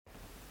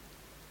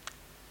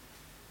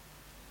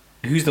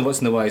who's the what's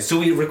and the whys. So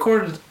we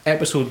recorded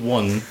episode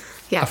 1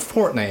 a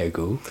fortnight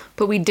ago.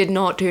 But we did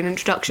not do an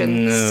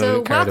introduction. No,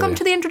 so welcome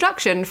to the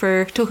introduction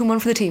for Token 1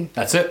 for the team.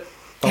 That's it.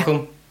 Welcome.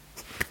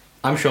 Yeah.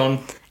 I'm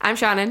Sean. I'm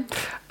Shannon.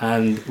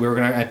 And we're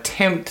going to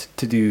attempt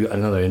to do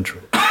another intro.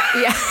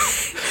 Yeah.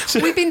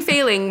 We've been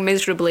failing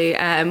miserably,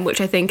 which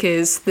I think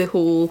is the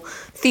whole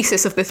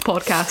thesis of this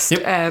podcast.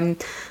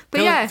 Yep.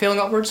 Failing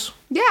upwards?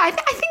 Yeah, I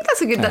think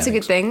that's a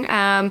good thing.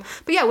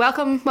 But yeah,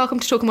 welcome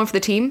to Token 1 for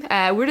the team.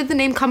 Where did the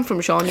name come from,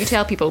 Sean? You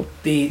tell people.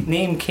 The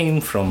name came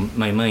from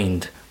my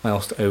mind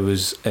whilst I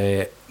was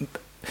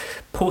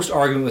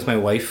post-argument with my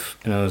wife,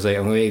 and I was like,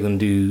 I'm going to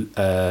do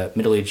a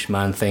middle-aged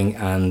man thing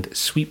and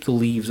sweep the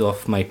leaves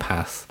off my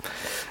path.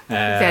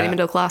 Very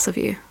middle class of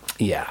you.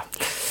 Yeah.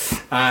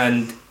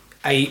 And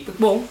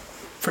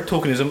for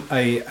tokenism,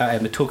 I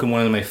am the token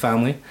one in my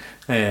family.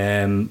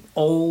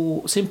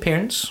 All same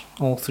parents,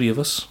 all three of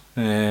us.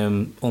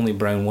 Only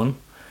brown one.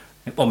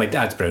 Well, my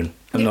dad's brown.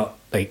 I'm not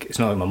like, it's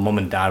not like my mum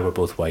and dad were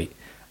both white.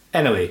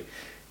 Anyway,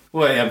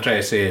 what I'm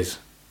trying to say is,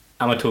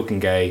 I'm a token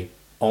guy.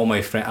 I'm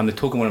the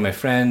token one of my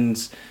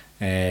friends.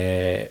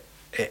 Any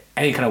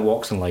kind of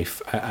walks in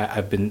life,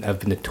 I've been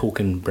the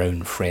token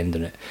brown friend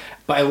in it.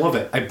 But I love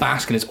it. I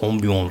bask in its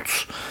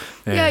ambience.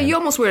 Yeah, you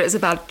almost wear it as a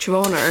badge of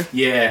honour.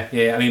 Yeah.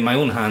 I mean, my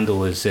own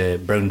handle is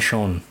Brown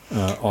Sean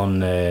on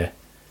the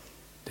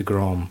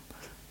Grom,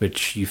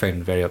 which you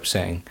find very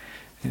upsetting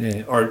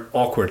or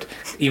awkward.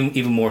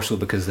 Even more so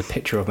because the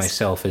picture of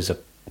myself is a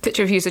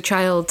picture of you as a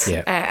child.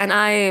 Yeah. And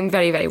I am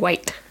very, very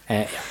white.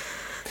 Yeah.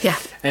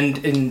 And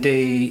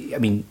I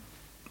mean,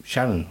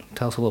 Sharon,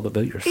 tell us a little bit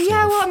about yourself.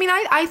 Yeah, well, I mean,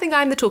 I think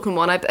I'm the token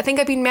one. I think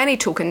I've been many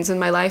tokens in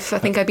my life. I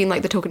think I've been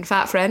like the token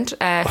fat friend,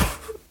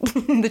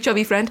 the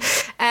chubby friend,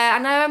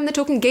 and now I'm the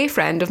token gay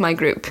friend of my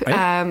group.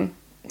 Right.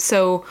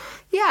 So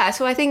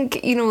I think,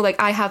 like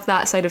I have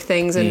that side of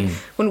things, and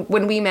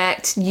when we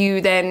met,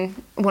 you then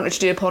wanted to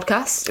do a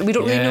podcast. We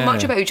don't really know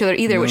much about each other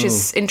either, which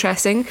is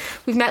interesting.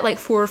 We've met like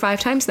 4 or 5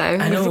 times now.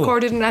 We've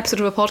recorded an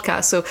episode of a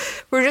podcast, so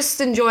we're just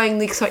enjoying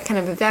the kind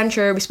of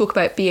adventure. We spoke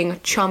about being a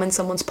chum in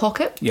someone's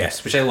pocket.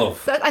 Yes, which I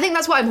love. I think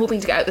that's what I'm hoping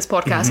to get out of this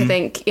podcast. I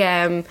think,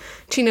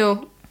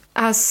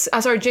 as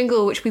our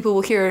jingle, which people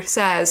will hear,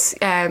 says,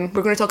 we're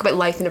going to talk about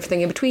life and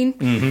everything in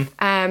between,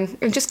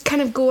 and just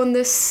kind of go on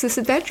this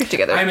adventure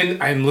together. I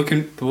mean, I'm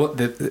looking.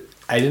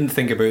 I didn't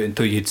think about it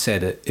until you'd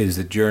said it. Is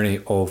the journey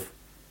of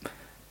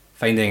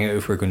finding out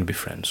if we're going to be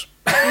friends.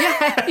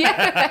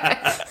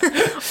 Yeah.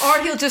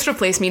 Or he'll just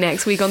replace me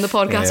next week on the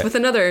podcast with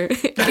another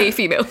gay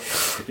female.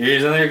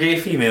 Here's another gay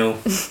female.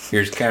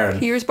 Here's Karen.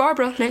 Here's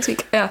Barbara next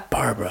week. Yeah.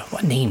 Barbara,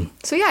 what name?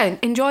 So yeah,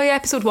 enjoy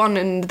episode 1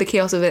 and the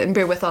chaos of it, and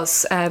bear with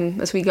us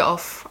as we get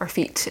off our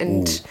feet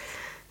and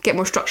get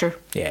more structure.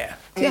 Yeah.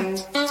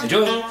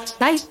 Enjoy.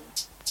 Bye.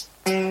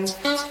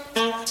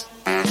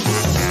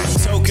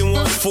 Token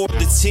 1 for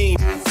the team.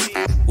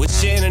 With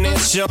Shannon and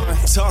Sean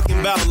talking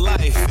about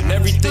life and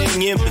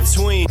everything in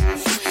between.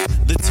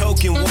 The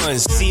token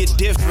ones see it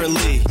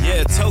differently.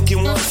 Yeah,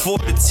 token 1 for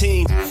the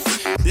team.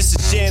 This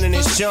is Shannon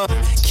and Sean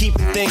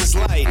keeping things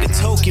light. The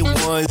token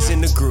ones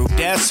in the group.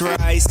 That's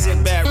right.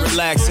 Sit back,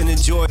 relax, and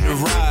enjoy the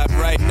ride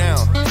right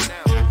now.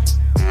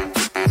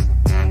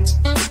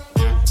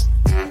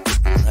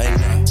 Right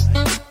now.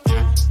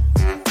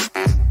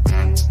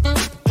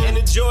 And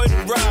enjoy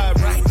the ride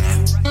right now.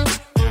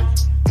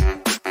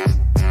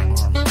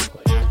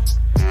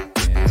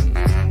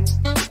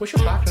 What's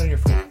your background on your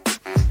phone?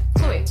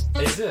 Chloe.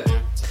 Is it?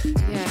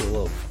 Yeah.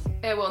 Love.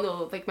 Well,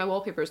 no, like my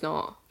wallpaper's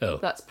not. Oh.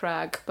 That's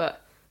Prague,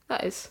 but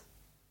that is.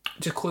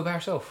 Just Chloe by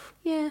herself.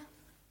 Yeah.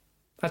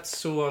 That's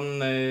so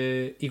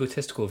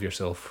egotistical of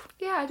yourself.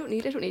 Yeah, I don't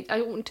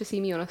want to see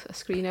me on a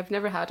screen. I've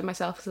never had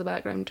myself as a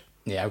background.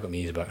 Yeah, I've got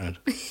me as a background.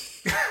 Of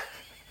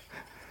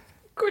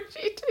course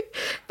you do.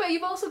 But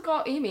you've also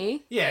got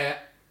Amy. Yeah,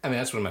 I mean,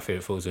 that's one of my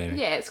favourite photos of Amy.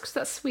 Yeah, it's because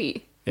that's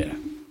sweet. Yeah.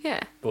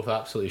 Yeah. Both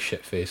absolutely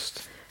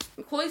shit-faced.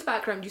 Chloe's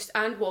background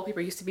and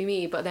wallpaper used to be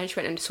me, but then she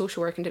went into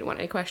social work and didn't want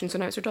any questions, so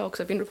now it's her dog,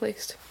 so I've been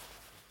replaced.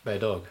 By a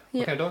dog? Yeah.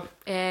 What kind of dog?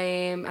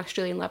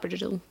 Australian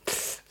Labradoodle.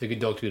 It's a good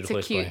dog to be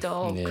replaced by. It's a cute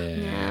dog.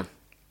 Yeah.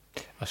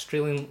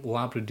 Australian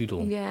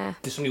Labradoodle. Yeah.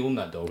 Does somebody own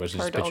that dog? Or is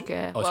it Her dog,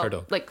 yeah. Oh, it's her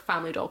dog. Like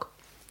family dog.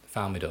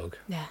 Family dog.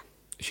 Yeah.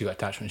 She got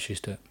attachment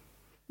issues to it.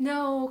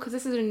 No, because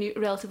this is a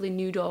relatively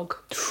new dog.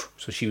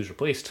 So she was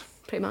replaced.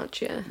 Pretty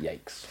much, yeah.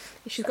 Yikes.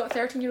 She's got a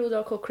 13-year-old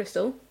dog called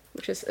Crystal,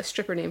 which is a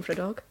stripper name for a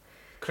dog.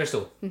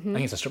 Crystal. I think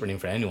it's a stripper name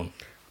for anyone.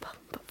 But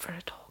for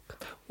a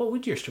dog. What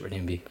would your stripper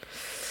name be?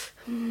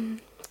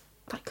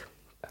 Like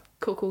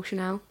Coco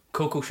Chanel.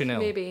 Coco Chanel?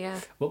 Maybe, yeah.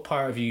 What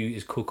part of you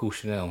is Coco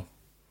Chanel?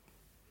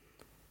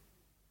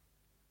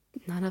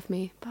 None of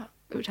me, but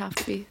it would have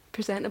to be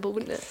presentable,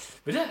 wouldn't it?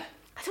 Would it?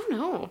 I don't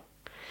know.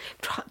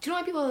 Do you know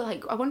why people are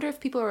like... I wonder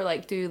if people are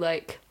like, do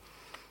like...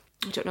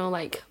 I don't know,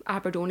 like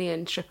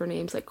Aberdonian stripper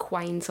names, like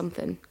Quine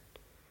something.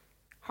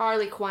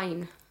 Harley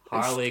Quine.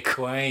 Harley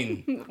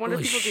Quine. I wonder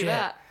if people do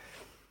that.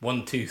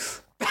 One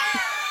tooth.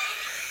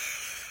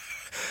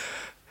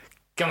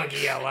 Come and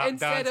get your lap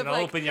dance and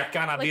I'll open your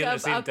can of beer at the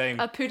same time.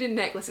 A pudding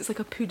necklace. It's like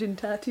a pudding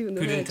tattoo in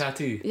the Pudding head.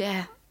 tattoo.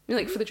 Yeah. You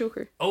know, like for the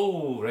Joker.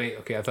 Oh, right.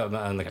 Okay, I thought it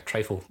meant like a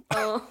trifle.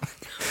 Oh.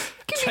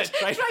 Trifle.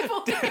 It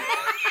could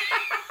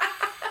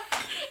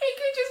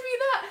just be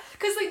that.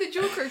 Because like the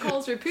Joker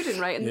calls her pudding,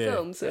 right, in the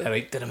film. So. All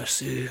right,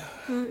 tiramisu.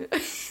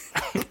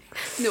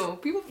 No,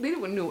 people, they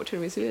don't know what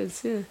tiramisu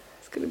is. Yeah,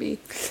 it's going to be...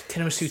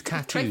 Tiramisu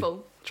tattoo.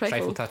 Trifle.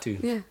 Trifle tattoo.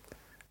 Yeah.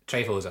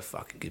 Trifle is a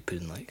fucking good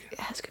pudding, like.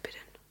 Yeah, it's good pudding.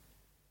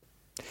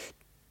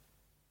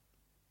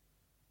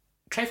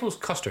 Trifle's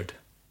custard.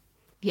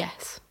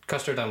 Yes.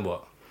 Custard and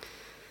what?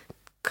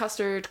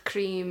 Custard,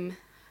 cream,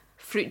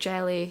 fruit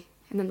jelly,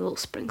 and then the little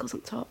sprinkles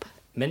on top.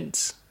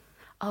 Mince.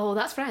 Oh,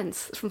 that's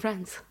Friends. It's from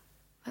Friends.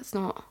 That's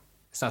not...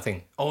 It's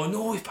nothing. Oh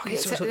no, we fucking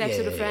It's the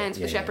episode of Friends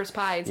with the shepherd's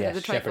pie instead of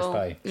the trifle.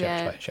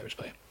 Shepherd's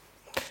pie.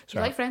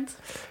 You like Friends?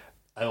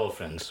 I love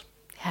Friends.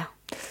 Yeah.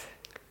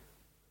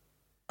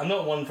 I'm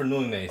not one for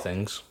knowing many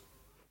things.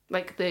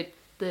 Like the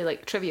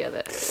like trivia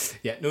that...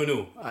 Yeah,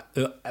 no.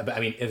 But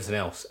I mean, everything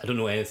else. I don't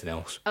know anything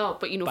else. Oh,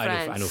 but you know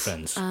Friends. I know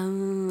Friends.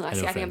 I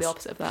think I'm the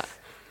opposite of that.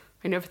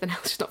 I know everything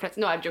else, just not Friends.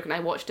 No, I'm joking.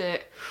 I watched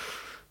it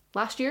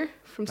last year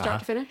from start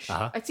to finish.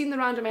 I'd seen the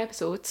random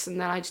episodes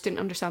and then I just didn't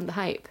understand the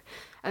hype.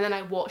 And then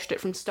I watched it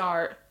from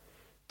start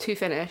to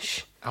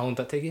finish. How long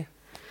did that take you?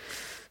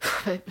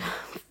 About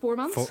 4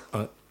 months.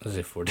 Is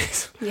it 4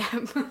 days? Yeah,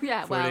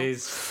 yeah. 4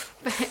 days.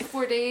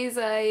 4 days.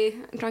 I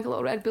drank a lot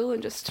of Red Bull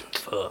and just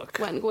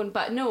went and going.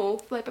 But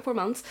no, like about 4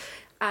 months.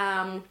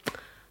 I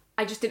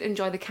just didn't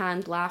enjoy the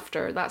canned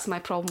laughter. That's my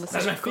problem with.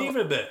 That's my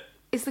favourite bit.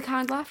 Is the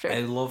canned laughter? I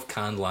love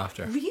canned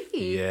laughter.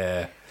 Really?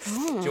 Yeah.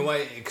 Oh. Do you know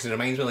why? Because it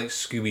reminds me of like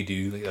Scooby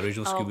Doo, like the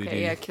original Scooby Doo.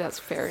 Okay, yeah, that's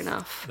fair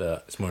enough.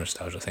 But it's more a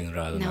nostalgia thing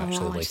rather than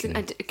actually liking.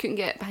 I couldn't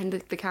get behind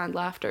the canned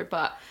laughter,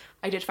 but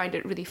I did find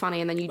it really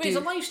funny. And then Wait, it's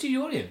a live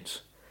studio audience?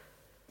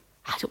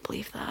 I don't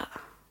believe that.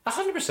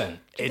 100%.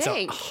 It's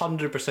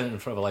 100% in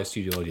front of a live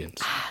studio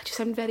audience. It just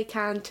sounded very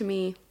canned to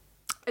me.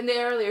 In the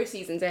earlier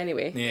seasons,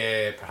 anyway.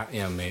 Yeah, perhaps,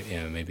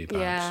 maybe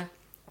perhaps. Yeah.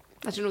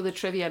 I don't know the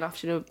trivia enough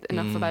to know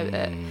enough about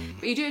it.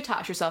 But you do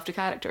attach yourself to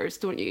characters,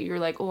 don't you? You're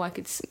like, oh, I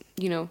could,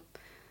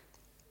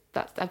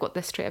 that I've got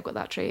this trait, I've got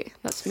that trait.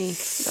 That's me.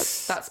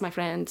 That's my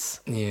friends.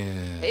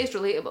 Yeah. It is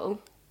relatable.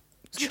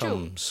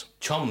 Chums.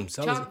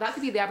 That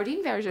could be the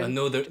Aberdeen version.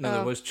 No,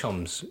 there was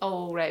Chums.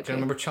 Oh, right. Do you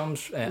remember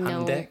Chums? Ant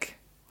and Dec?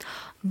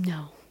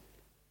 No.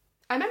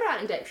 I remember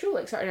Ant and Dec show,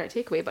 like Saturday Night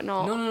Takeaway, but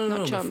not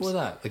Chums. Before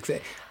that. Like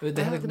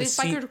they had like the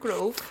Spiker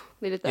Grove.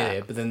 They did that.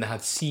 Yeah, but then they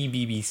had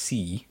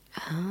CBBC.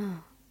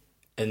 Ah.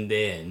 And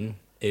then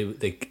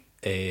it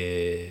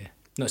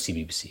not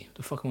CBBC. What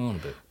the fuck am I on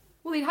about?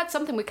 Well, they had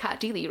something with Cat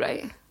Deely,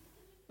 right?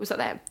 Was that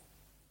them?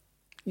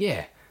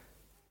 Yeah.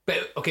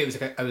 But okay, it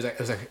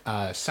was like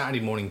a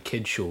Saturday morning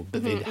kid show,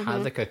 but they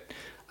had like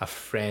a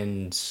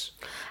friend's.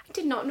 I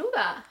did not know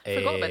that. I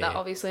forgot about that,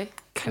 obviously.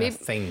 Kind of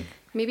thing.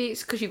 Maybe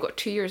it's because you've got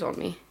 2 years on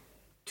me.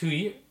 2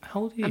 years?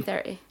 How old are you? I'm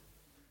 30.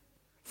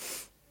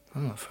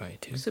 I'm not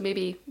 32. So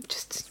maybe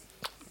just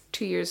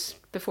 2 years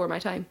before my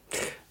time.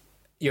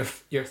 You're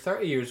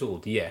 30 years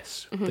old,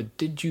 yes. But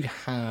did you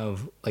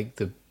have like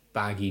the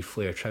baggy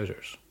flare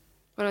trousers?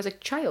 When I was a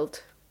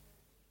child?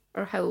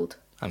 Or how old?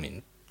 I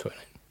mean,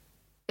 29.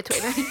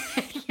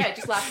 29. Yeah,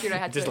 just last year I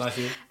had just those. last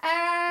year?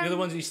 You're the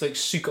ones that used to like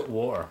soak up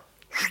water.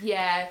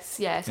 Yes.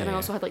 And I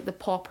also had like the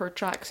popper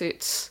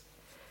tracksuits.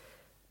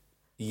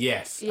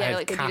 Yes. Yeah, I had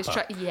like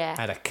Kappa. I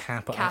had a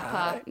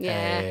Kappa.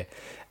 Yeah.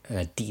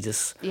 And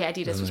Adidas. Yeah,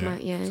 Adidas was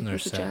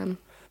the jam.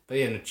 But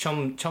yeah, no,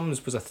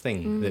 Chums was a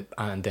thing that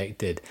Ant and Dec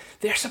did.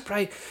 They're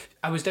surprised.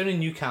 I was down in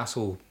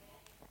Newcastle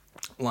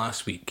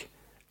last week,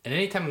 and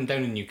anytime I'm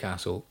down in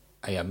Newcastle,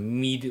 I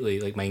immediately,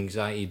 like, my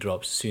anxiety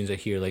drops as soon as I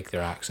hear, like, their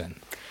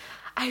accent.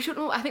 I don't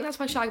know. I think that's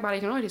why Shag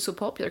Married Annoyed is so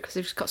popular, because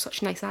they've just got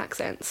such nice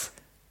accents.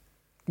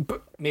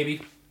 But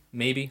maybe.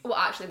 Well,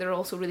 actually, they're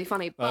also really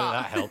funny. But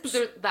that helps.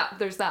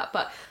 there's that.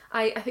 But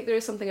I think there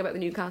is something about the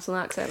Newcastle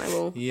accent. I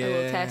will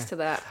attest to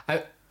that.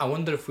 I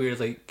wonder if we're,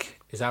 like,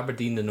 is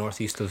Aberdeen the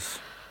northeast of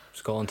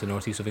Scotland to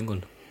northeast of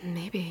England?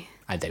 Maybe.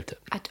 I doubt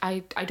it.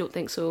 I don't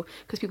think so,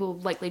 because people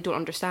likely don't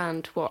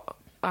understand what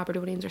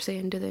Aberdonians are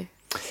saying, do they?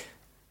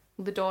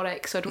 The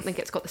Doric, so I don't think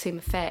it's got the same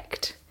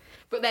effect.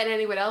 But then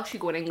anywhere else you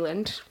go in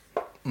England,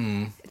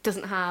 it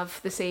doesn't have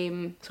the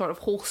same sort of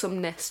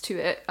wholesomeness to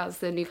it as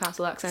the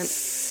Newcastle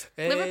accent.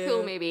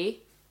 Liverpool,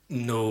 maybe.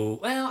 No.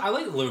 Well, I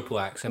like the Liverpool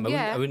accent, but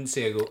I wouldn't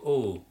say I go,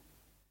 oh.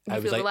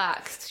 You feel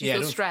relaxed? You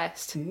feel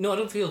stressed? No, I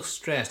don't feel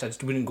stressed. I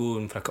just wouldn't go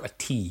in for a cup of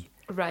tea.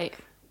 Right.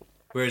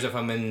 Whereas if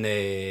I'm in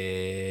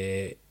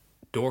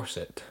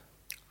Dorset,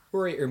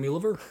 right, me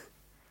liver.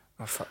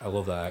 I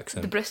love that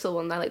accent. The Bristol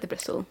one, I like the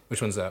Bristol.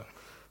 Which one's that?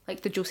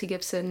 Like the Josie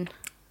Gibson.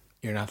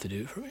 You're gonna have to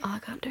do it for me. Oh, I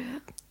can't do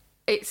it.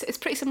 It's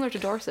pretty similar to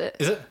Dorset.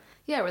 Is it?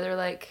 Yeah, where they're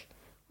like,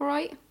 all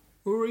right.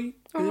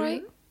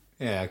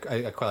 Yeah,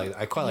 I quite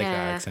like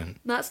that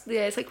accent.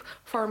 It's like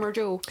Farmer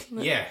Joe.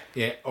 Yeah.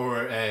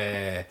 Or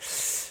in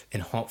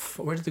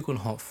where did they go in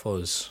Hot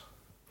Fuzz?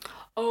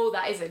 Oh,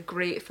 that is a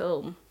great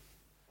film.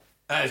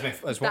 That is a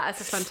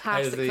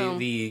fantastic film.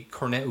 The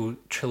Cornetto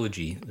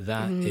trilogy.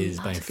 That is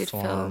by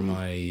far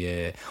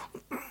my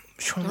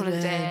Shaun of the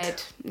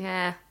Dead.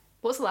 Yeah.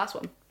 What's the last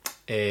one?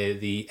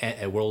 the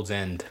World's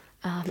End.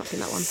 I've not seen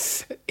that one.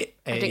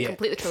 I didn't yeah.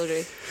 complete the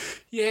trilogy.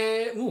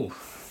 Yeah, ooh,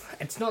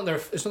 it's not their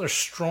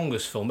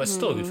strongest film, but it's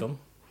still a good film.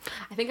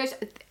 I think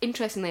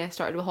interestingly, I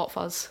started with Hot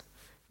Fuzz,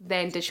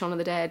 then did Shaun of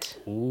the Dead.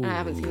 Ooh. I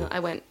haven't seen it. I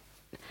went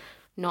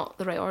not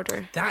the right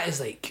order.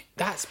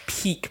 That's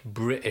peak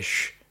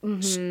British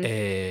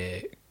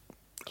horror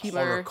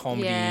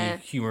comedy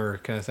humor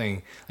kind of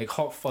thing. Like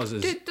Hot Fuzz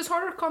is. Does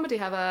horror comedy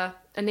have a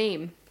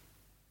name?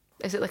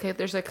 Is it like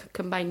there's a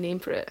combined name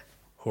for it?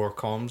 Horror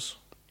coms.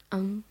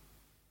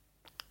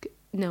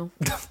 No.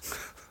 It's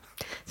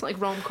not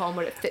like rom-com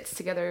where it fits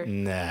together.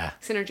 Nah.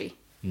 Synergy.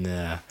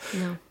 Nah.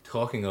 No.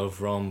 Talking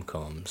of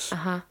rom-coms,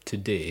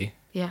 today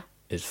Yeah.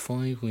 is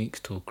 5 weeks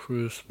till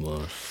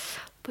Christmas.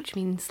 Which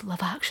means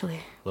Love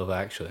Actually. Love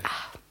Actually.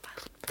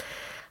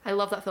 I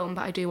love that film,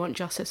 but I do want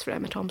justice for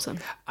Emma Thompson.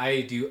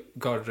 I do.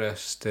 God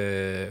rest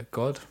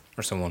God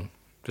or someone.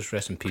 Just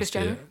rest in peace. Kris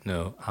Jenner?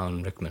 No,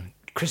 Alan Rickman.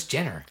 Kris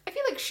Jenner. I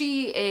feel like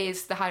she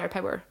is the higher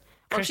power.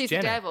 Or Kris she's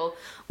Jenner. the devil.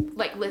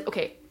 Like,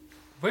 okay.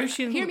 Where is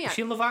she? Hear me out. Is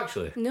she in Love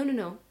Actually?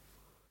 No,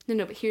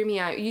 but hear me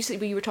out. You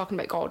said you were talking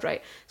about God,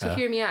 right? So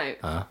hear me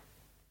out.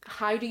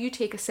 How do you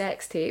take a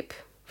sex tape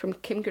from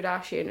Kim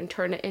Kardashian and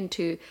turn it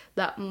into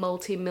that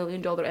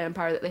multi-million-dollar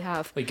empire that they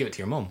have? Well, you give it to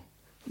your mum.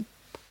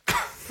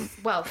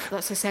 Well,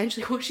 that's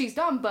essentially what she's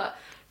done, but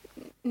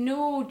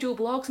no Joe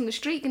Blogs on the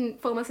street can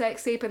film a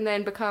sex tape and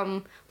then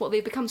become what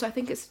they've become. So I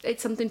think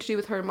it's something to do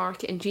with her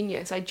marketing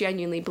genius. I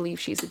genuinely believe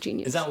she's a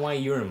genius. Is that why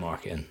you're in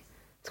marketing?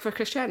 For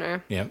Kris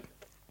Jenner? Yeah.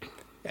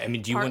 I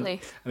mean, do you Partly.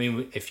 want? I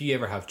mean, if you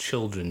ever have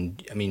children,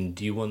 I mean,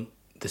 do you want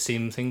the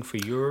same thing for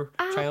your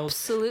child?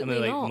 Absolutely I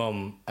mean, like, not.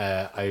 Mum,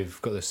 I've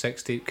got the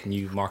sex tape. Can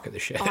you market the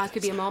shit? Oh, I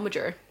could be a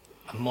momager.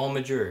 A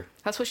momager.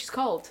 That's what she's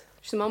called.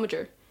 She's a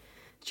momager.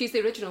 She's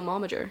the original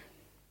momager.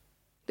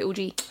 The OG.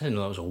 I didn't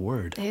know that was a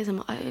word.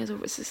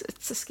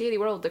 It's a scary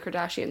world, the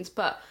Kardashians.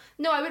 But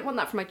no, I wouldn't want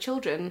that for my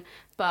children.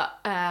 But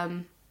I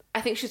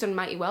think she's done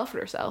mighty well for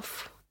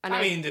herself. And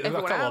I mean, a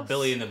everyone couple else. of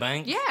billion in the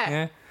bank.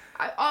 Yeah.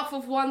 Off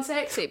of one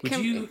sex tape.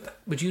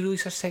 Would you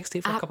release a sex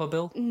tape for a couple of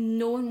bill?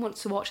 No one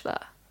wants to watch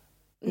that.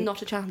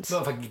 Not a chance.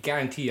 Well, if I could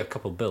guarantee a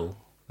couple of bill,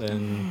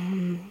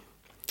 then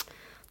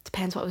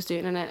Depends what I was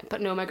doing in it.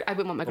 But no, I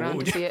wouldn't want my gran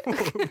to see it.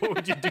 What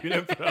would you do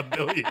then for a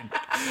billion?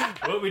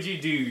 What would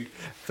you do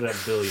for a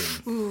billion?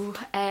 Ooh,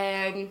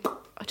 I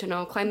don't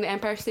know. Climb the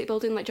Empire State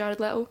Building like Jared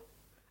Leto.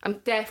 I'm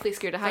deathly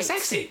scared of A heights.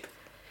 sex tape?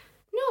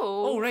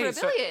 No, right,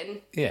 for a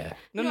billion. Yeah.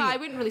 No, I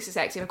wouldn't release a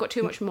sex tape. I've got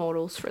too much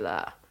morals for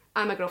that.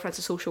 And my girlfriend's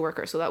a social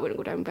worker, so that wouldn't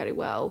go down very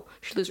well.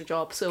 She'd lose her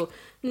job. So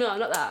no,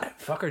 not that.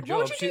 Fuck her What job.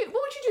 would you do?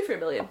 What would you do for a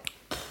billion?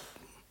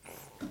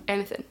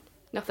 Anything.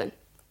 Nothing.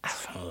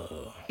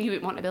 You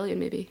wouldn't want a billion,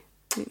 maybe.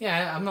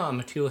 Yeah, I'm not a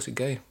materialistic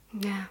guy.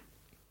 Yeah.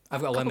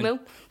 I've got a Couple lemon. bill.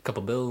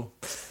 Couple bill.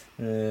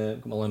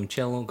 Got my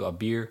limoncello, got a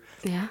beer.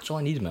 Yeah. That's all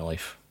I need in my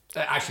life.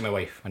 Actually, my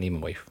wife. I need my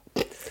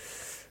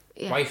wife.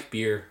 Yeah. Wife,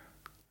 beer.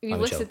 You limoncello.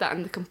 listed that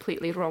in the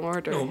completely wrong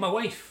order. No, my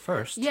wife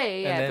first. Yeah,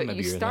 and then my but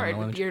you beer, and then started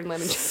my with beer and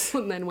lemon juice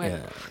and then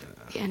went.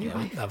 Yeah, and your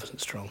wife. I wasn't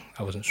strong.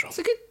 I wasn't strong.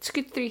 It's a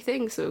good three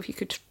things though. If you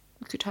could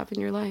have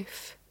in your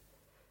life.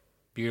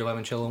 Beer,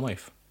 limoncello, and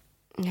wife.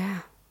 Yeah.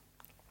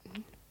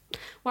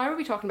 Why were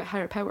we talking about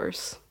higher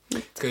powers?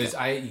 Because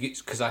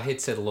I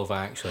had said Love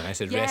Actually, and I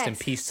said rest in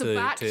Yes, peace so to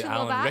back to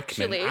Alan Love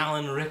Rickman. Actually.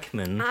 Alan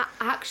Rickman.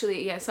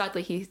 Actually, yeah,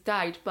 sadly he's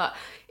died, but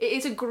it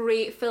is a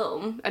great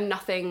film, and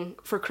nothing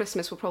for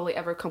Christmas will probably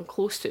ever come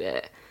close to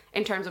it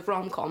in terms of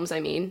rom-coms. I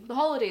mean, The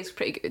Holiday's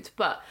pretty good,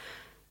 but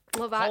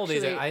Love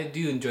Holidays, Actually, I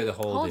do enjoy the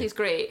holiday. Holiday's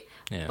great,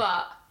 Yeah.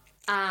 but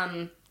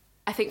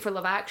I think for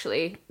Love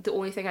Actually, the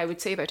only thing I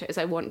would say about it is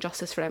I want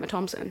justice for Emma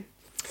Thompson.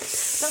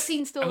 That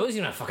scene still. I was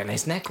even a fucking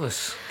nice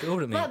necklace. Get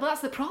over it, mate. But that's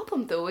the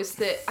problem, though, is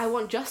that I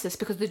want justice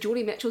because the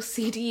Joni Mitchell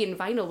CD and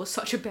vinyl was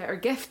such a better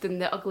gift than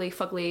the ugly,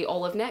 fugly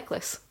olive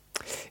necklace.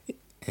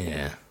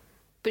 Yeah.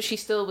 But she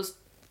still was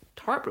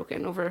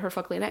heartbroken over her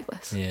fugly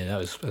necklace. Yeah, that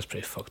was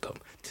pretty fucked up.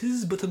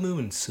 'Tis but a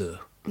moment, sir.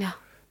 Yeah.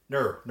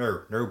 No,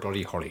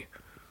 bloody holly.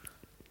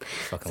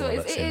 Fucking So love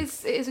it that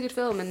scene. is a good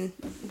film, and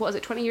what is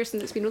it, 20 years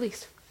since it's been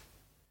released?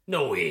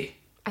 No way.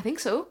 I think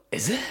so.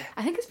 Is it?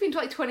 I think it's been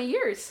like 20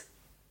 years.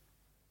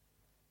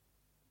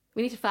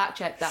 We need to fact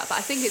check that, but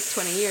I think it's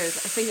 20 years.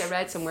 I think I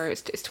read somewhere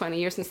it's 20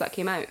 years since that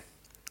came out.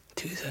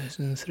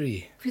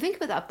 2003. If you think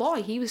about that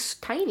boy, he was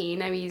tiny,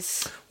 now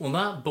he's... Well,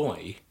 that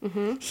boy,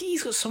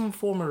 he's got some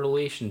form of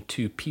relation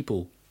to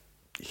people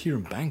here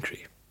in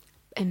Bankery.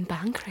 in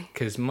Bankery.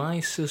 Because my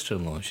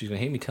sister-in-law, she's going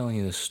to hate me telling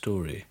you this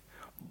story,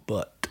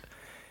 but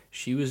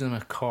she was in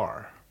a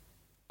car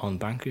on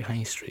Bankery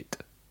High Street,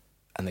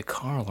 and the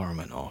car alarm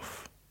went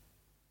off.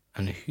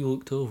 And who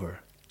looked over?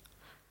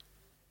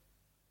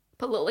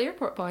 But little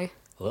airport boy.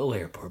 A little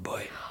airport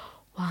boy.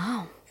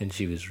 Wow. And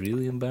she was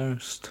really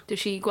embarrassed. Did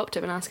she go up to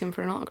him and ask him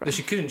for an autograph? No,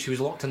 she couldn't. She was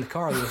locked in the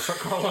car. There was a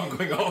car alarm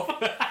going off.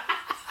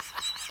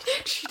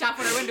 She tapped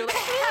on her window like,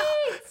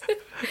 hey!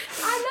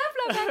 I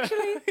love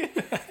Actually.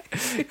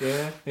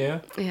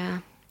 Yeah. Yeah.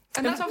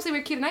 And that's obviously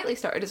where Keira Knightley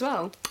started as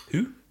well.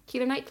 Who?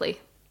 Keira Knightley.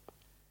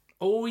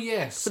 Oh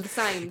yes, with the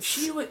signs.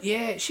 She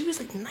was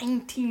like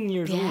 19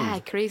 years Yeah,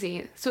 old.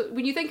 crazy. So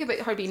when you think about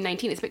her being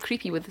 19, it's a bit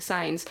creepy with the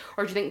signs,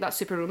 or do you think that's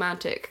super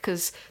romantic?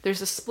 Because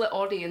there's a split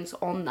audience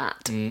on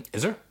that.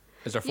 Is there?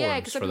 Is there forums Yeah,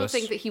 because some for people this?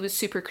 think that he was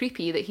super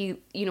creepy, that he,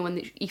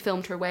 when he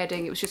filmed her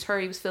wedding, it was just her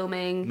he was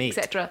filming, Mate,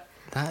 etc.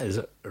 that is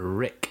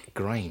Rick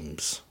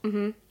Grimes.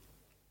 Mm-hmm.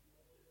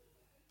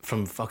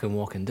 From fucking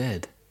Walking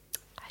Dead.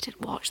 I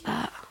didn't watch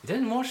that. You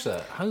didn't watch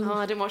that? How? Oh,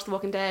 I didn't watch The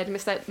Walking Dead.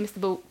 Missed the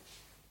boat.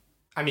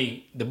 I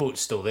mean, the boat's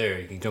still there.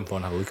 You can jump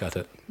on and have a look at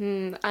it.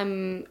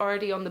 I'm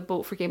already on the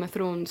boat for Game of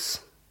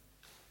Thrones.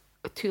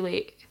 Too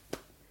late.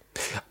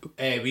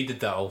 We did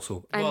that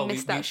also. I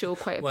missed that show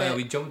quite a bit. Well,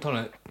 we jumped on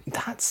it.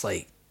 That's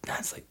like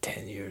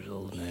 10 years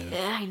old now.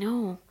 Yeah, I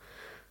know.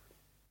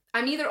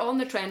 I'm either on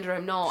the trend or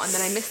I'm not, and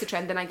then I miss the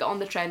trend, then I get on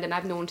the trend, and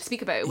I've no one to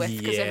speak about it with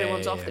because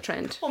everyone's off the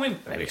trend. Well, I mean,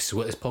 maybe this is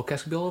what this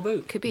podcast could be all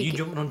about. Could be. You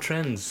jumping on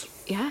trends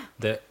Yeah.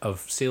 that have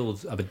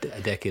sailed a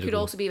decade Could ago.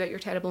 also be about your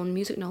terrible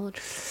music knowledge.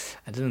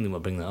 I didn't even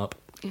want to bring that up.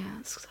 Yeah,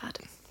 it's sad.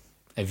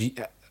 If you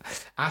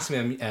ask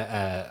me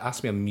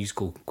a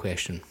musical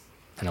question,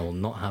 and I will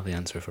not have the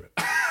answer for it.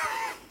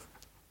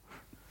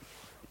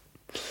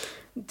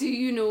 Do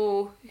you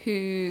know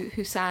who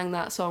sang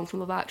that song from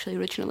Love Actually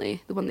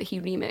originally? The one that he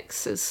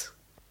remixes?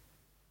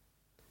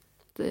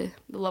 The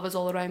Love Is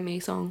All Around Me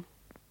song.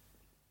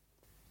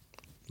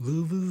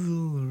 Love is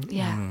all.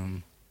 Yeah.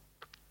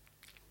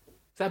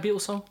 Is that a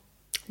Beatles song?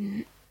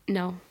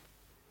 No.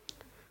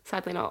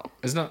 Sadly not.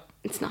 It's not.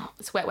 It's not.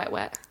 It's Wet, Wet,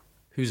 Wet.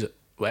 Who's it?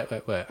 Wet.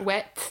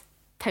 Wet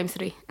times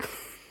 3.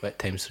 Wet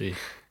times 3.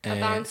 A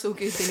band so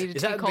good they needed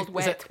to be called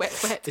Wet,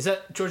 Wet. Is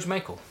that George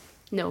Michael?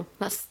 No,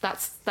 that's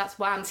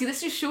Wham. See,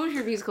 this just shows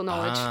your musical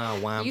knowledge. Ah,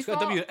 Wham. You've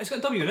It's got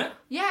a W in it.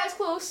 Yeah, it's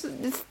close.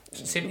 It's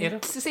Same era.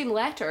 the same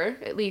letter,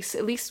 at least.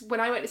 At least when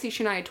I went to see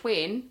Shania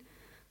Twain,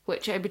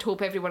 which I would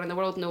hope everyone in the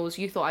world knows,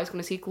 you thought I was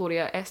going to see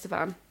Gloria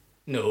Estefan.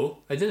 No,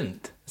 I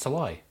didn't. It's a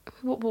lie.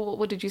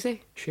 What did you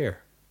say?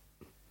 Cher.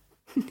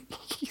 I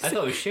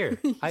thought it was Cher.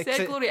 You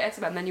said Gloria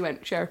Estefan, then you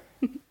went, sure.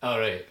 Oh,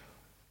 right.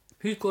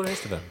 Who's Gloria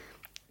Estefan?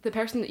 The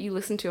person that you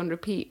listen to on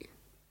repeat.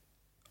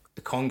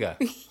 The conga.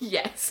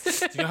 Yes.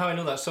 Do you know how I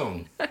know that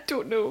song? I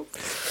don't know.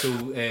 So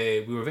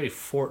we were very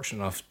fortunate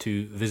enough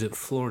to visit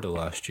Florida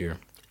last year.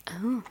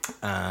 Oh.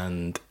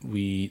 And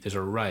there's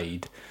a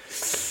ride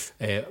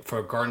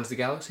for Gardens of the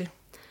Galaxy.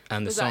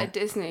 And the Was song, that at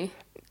Disney?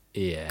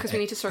 yeah. Because we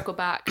need to circle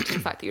back to the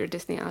fact that you're a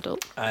Disney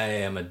adult. I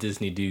am a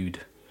Disney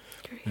dude.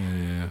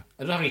 I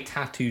don't have any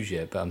tattoos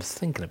yet, but I'm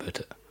thinking about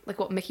it. Like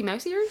what, Mickey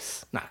Mouse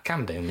ears? Nah,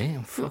 calm down, mate.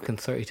 I'm fucking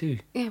 32.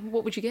 Yeah,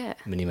 what would you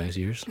get? Minnie Mouse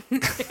ears.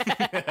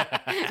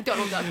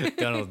 Donald Duck.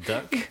 Donald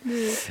Duck.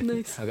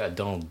 Nice. I got a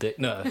Donald Dick.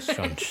 No,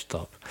 Sean,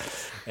 stop.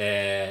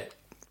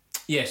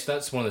 Yes,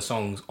 that's one of the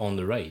songs on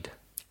the ride.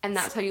 And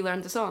that's how you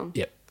learned the song?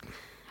 Yep.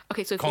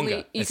 Okay, so if Conga. only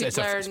you It's could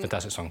a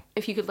fantastic song.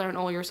 if you could learn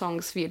all your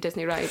songs via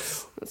Disney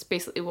rides, that's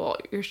basically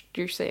what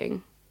you're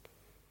saying.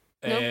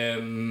 No?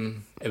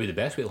 It would be the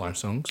best way to learn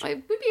songs.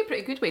 It would be a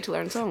pretty good way to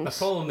learn The songs.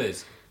 problem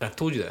is, and I've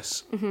told you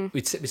this.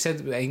 We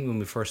said I think when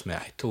we first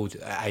met. I told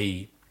you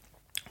I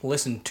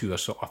listen to a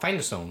song. I find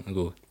a song and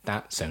go,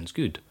 "That sounds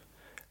good,"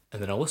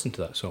 and then I listen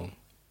to that song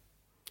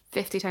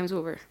 50 times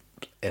over.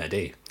 in a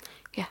day.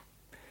 Yeah.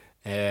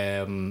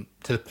 To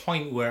the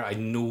point where I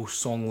know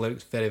song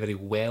lyrics very, very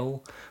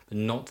well, but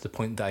not to the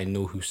point that I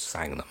know who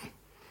sang them.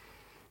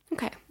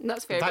 Okay,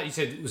 that's fair. That you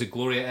said, was it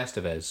Gloria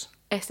Estevez?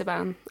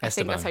 Esteban. I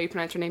think that's how you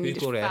pronounce her name. Who's You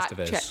just Gloria fact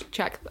Estevez?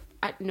 check.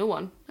 No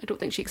one. I don't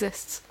think she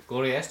exists.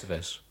 Gloria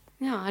Estevez.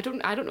 No, I don't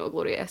know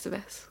Gloria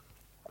Estevez.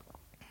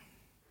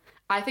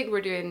 I think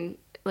we're doing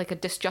like a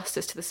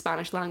disjustice to the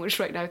Spanish language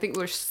right now. I think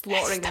we're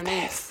slaughtering their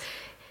names.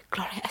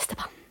 Gloria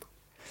Esteban.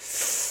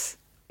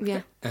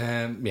 Yeah.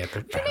 Yeah.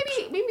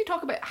 Maybe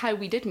talk about how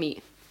we did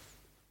meet.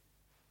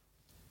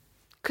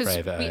 Because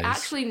Private we eyes.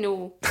 actually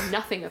know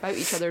nothing about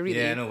each other, really.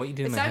 Yeah, I know what you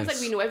do in It my sounds house.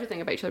 like we know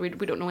everything about each other. We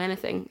don't know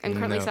anything. I'm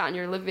currently No. sat in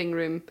your living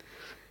room,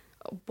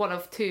 one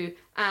of two,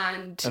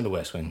 and And the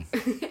West Wing.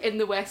 in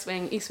the west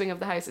wing, east wing of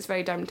the house. It's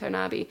very Downtown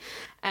Abbey.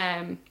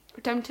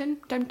 Downton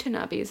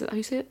Abbey, is that how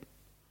you say it?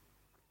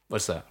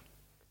 What's that?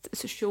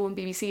 It's a show on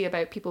BBC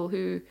about people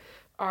who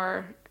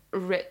are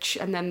rich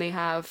and then they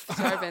have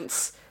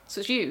servants.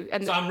 So it's you.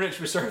 And So I'm rich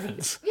with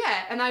servants.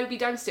 yeah, and I would be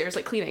downstairs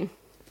like cleaning.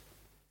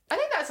 I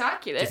think that's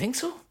accurate. Do you think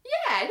so?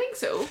 Yeah, I think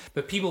so.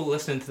 But people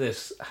listening to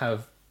this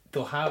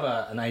they'll have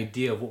an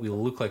idea of what we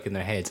look like in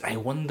their heads. I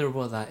wonder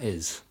what that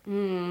is.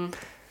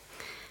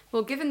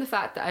 Well, given the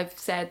fact that I've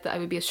said that I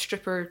would be a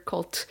stripper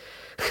called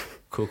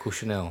Coco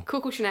Chanel.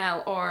 Coco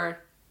Chanel or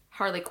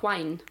Harley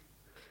Quinn,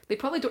 they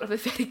probably don't have a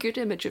very good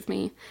image of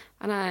me,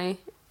 and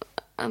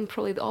I'm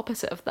probably the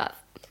opposite of that.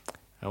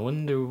 I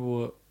wonder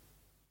what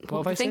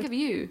have I Think said? of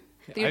you.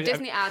 You're a I-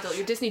 Disney adult.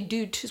 You're a Disney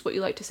dude, is what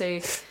you like to say.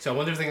 So I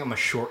wonder if they think I'm a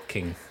short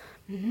king.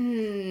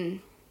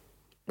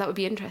 That would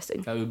be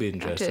interesting. That would be I have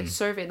interesting. to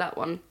survey that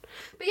one.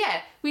 But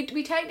yeah, we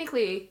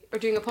technically are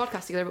doing a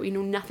podcast together, but we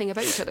know nothing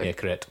about each other. Yeah,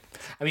 correct.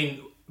 I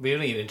mean, we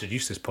haven't even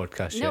introduced this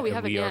podcast yet. No, we and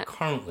haven't we are yet.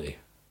 currently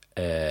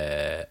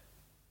a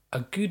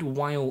good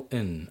while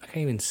in. I can't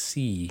even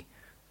see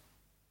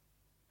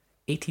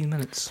 18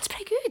 minutes. That's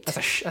pretty good.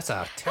 That's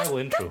a terrible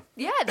intro.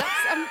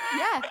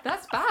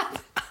 That's bad.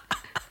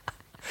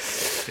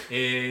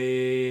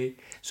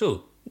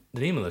 So,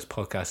 the name of this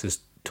podcast is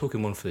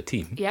Token One for the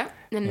Team. Yeah,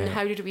 and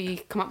how did we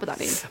come up with that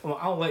name? Well,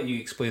 I'll let you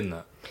explain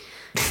that.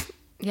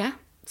 Yeah,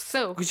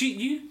 so... Because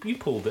you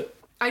pulled it.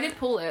 I did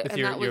pull it. With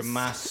and that was your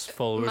mass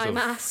followers. My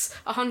mass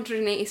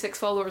 186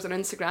 followers on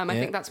Instagram. I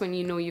think that's when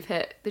you know you've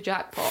hit the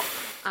jackpot.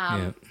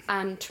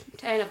 And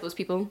 10 of those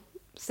people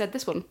said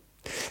this one.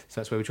 So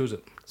that's why we chose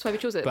it. That's why we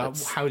chose it.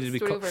 But how did we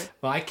come?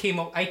 Well, I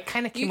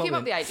kind of came up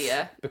with the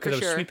idea because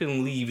I was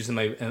sweeping leaves in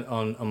my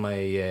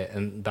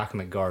back of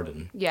my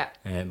garden. Yeah.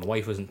 And my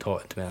wife wasn't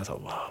taught it to me. I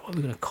thought, wow, what are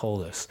we going to call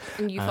this?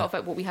 And you thought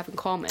about what we have in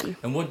common.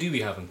 And what do we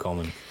have in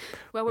common?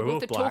 Well, we're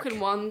both the black. Token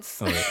ones.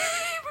 Oh, yeah.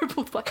 We're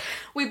both black.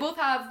 We both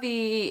are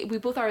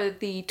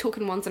the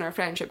token ones in our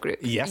friendship group.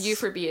 Yes. You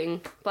for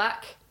being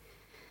black,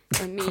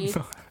 and me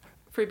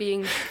for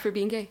being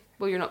gay.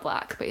 Well, you're not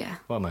black, but yeah.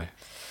 What am I?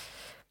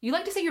 You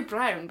like to say you're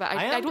brown, but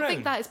I don't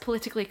think that is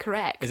politically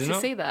correct to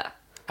say that.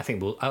 I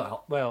think you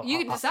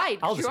can decide.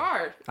 I'll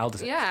decide. I'll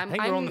decide. Yeah, I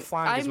think we're on the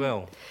flag as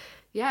well.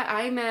 Yeah,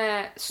 I'm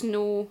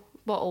milk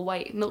bottle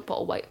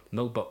white.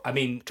 I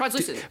mean,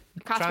 translucent.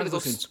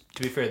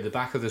 To be fair, the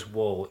back of this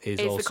wall is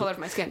also the colour of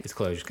my skin. It's the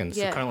colour of your skin.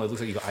 So it currently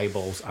looks like you've got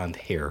eyeballs and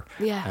hair.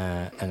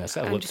 Yeah. And a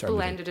set of I'm lips just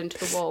blended into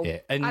the wall.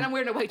 Yeah. And I'm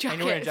wearing a white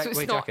jacket, so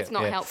it's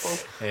not helpful.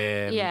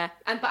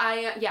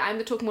 I'm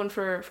the token one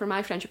for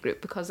my friendship group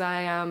because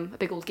I am a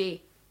big old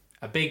gay.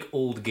 A big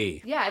old gay.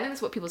 Yeah, I think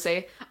that's what people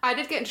say. I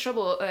did get into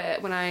trouble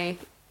when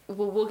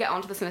we'll get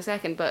onto this in a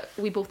second, but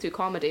we both do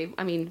comedy.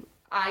 I mean,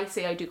 I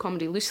say I do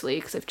comedy loosely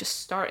because I've just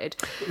started.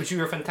 Which you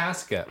were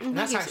fantastic at. And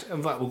that's actually,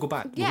 in fact, we'll go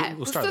back. Yeah,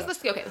 we'll start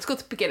let's go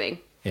to the beginning.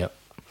 Yeah.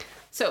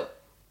 So,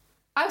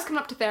 I was coming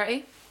up to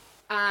 30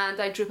 and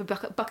I drew up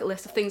a bucket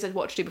list of things I'd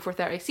want to do before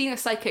 30. Seeing a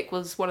psychic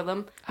was one of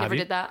them. Never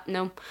did that,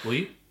 no. Will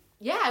you?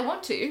 Yeah, I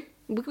want to.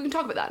 We can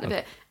talk about that in a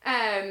bit.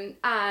 And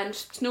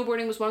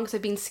snowboarding was one because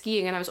I've been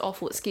skiing and I was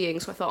awful at skiing,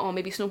 so I thought,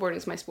 maybe snowboarding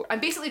is my sport. I'm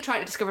basically trying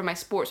to discover my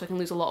sport so I can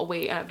lose a lot of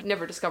weight, and I've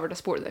never discovered a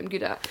sport that I'm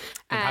good at.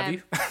 Have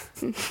you?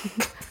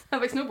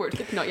 Have I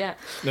snowboarded? Not yet.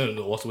 No,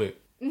 lost weight.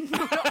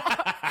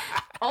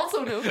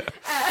 Also no.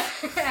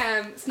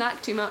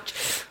 Snack too much.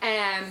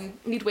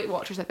 Need Weight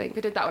Watchers, I think.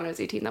 I did that when I was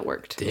 18, that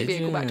worked.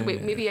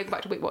 Maybe I go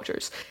back to Weight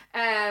Watchers.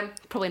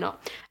 Probably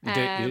not. You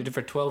did it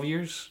for 12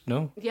 years?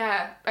 No?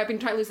 Yeah, I've been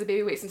trying to lose the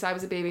baby weight since I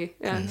was a baby.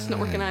 Yeah, it's not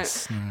working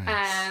out.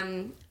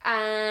 Nice.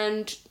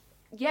 And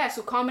yeah,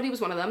 so comedy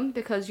was one of them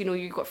because,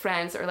 you've got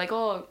friends that are like,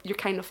 oh, you're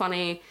kind of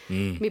funny.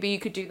 Maybe you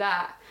could do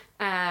that.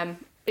 So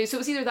it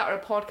was either that or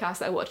a podcast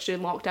that I watched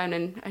during lockdown,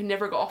 and I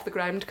never got off the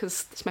ground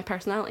because it's my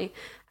personality.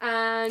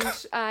 And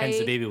hence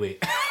the baby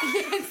weight.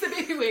 Hence the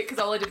baby weight, because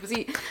all I did was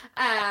eat.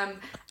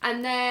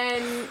 And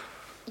then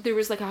there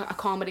was like a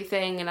comedy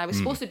thing, and I was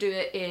supposed to do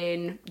it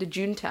in the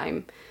June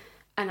time,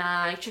 and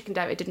I chickened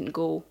out. I didn't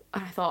go,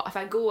 and I thought, if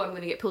I go, I'm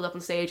going to get pulled up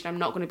on stage, and I'm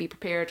not going to be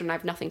prepared, and I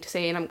have nothing to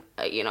say, and I'm,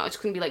 it's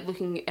going to be like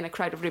looking in a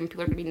crowded room.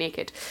 People are going to be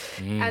naked.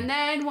 And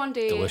then one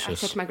day, Delicious. I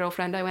said to my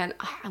girlfriend, I went,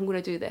 I'm going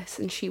to do this,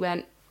 and she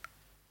went,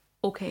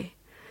 okay.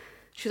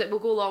 She was like,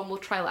 we'll go along, we'll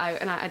trial it out.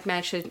 And I'd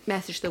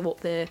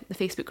messaged the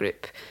Facebook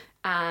group,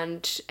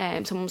 and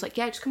someone was like,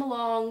 yeah, just come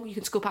along, you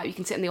can scope out, you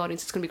can sit in the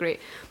audience, it's going to be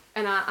great.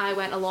 And I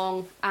went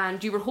along,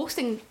 and you were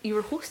hosting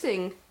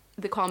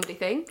the comedy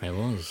thing. I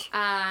was.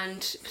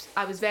 And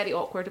I was very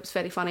awkward, it was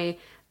very funny,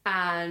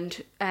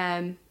 and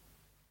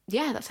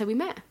that's how we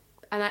met.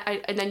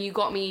 And then you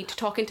got me to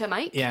talk into a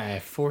mic. Yeah, I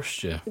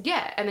forced you.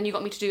 Yeah, and then you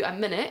got me to do a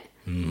minute.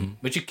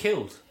 Which you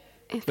killed.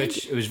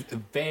 Which it was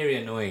very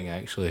annoying,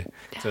 actually.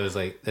 Yeah. So I was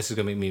like, this is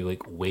going to make me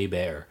like way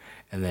better.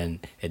 And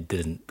then it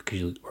didn't, because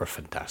you were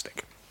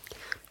fantastic.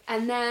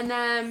 And then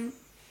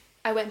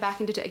I went back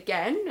and did it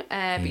again,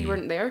 but you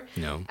weren't there.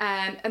 No.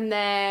 And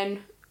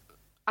then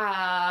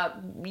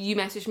you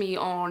messaged me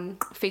on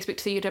Facebook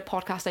to say you had a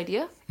podcast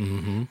idea.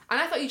 And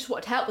I thought you just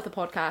wanted help with the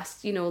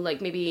podcast,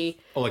 like maybe...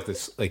 Oh, like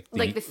this, like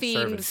the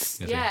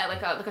themes. Yeah,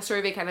 like a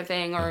survey kind of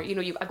thing, or,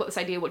 I've got this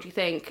idea, what do you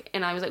think?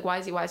 And I was like, why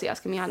is he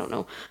asking me? I don't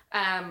know.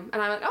 And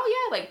I went,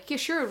 oh yeah,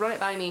 sure, run it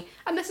by me.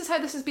 And this is how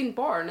this has been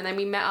born. And then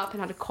we met up and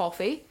had a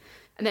coffee.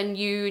 And then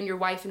you and your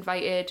wife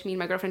invited me and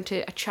my girlfriend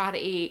to a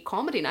charity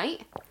comedy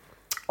night.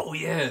 Oh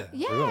yeah.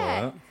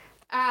 Yeah.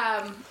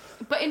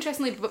 But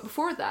interestingly,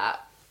 before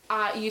that,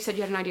 you said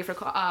you had an idea for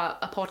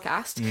a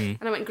podcast, and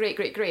I went, great.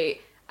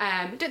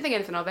 Didn't think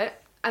anything of it.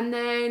 And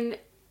then,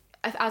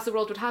 as the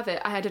world would have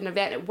it, I had an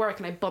event at work,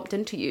 and I bumped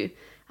into you,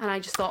 and I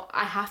just thought,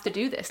 I have to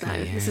do this now.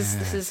 Yeah.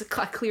 This is a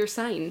clear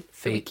sign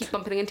that we keep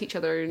bumping into each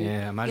other. And,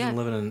 imagine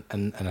living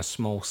in a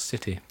small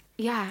city.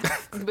 Yeah,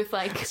 with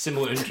like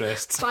similar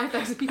interests.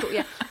 5,000 people.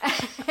 Yeah,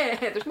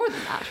 there's more than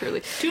that,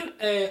 surely.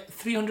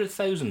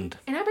 300,000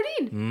 in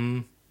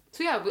Aberdeen.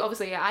 So yeah,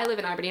 obviously, I live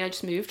in Aberdeen. I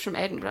just moved from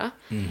Edinburgh.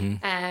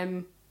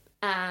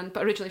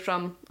 But originally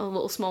from a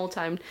little small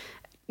town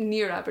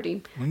near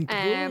Aberdeen.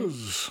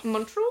 Montrose.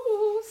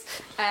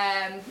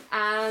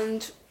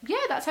 And yeah,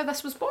 that's how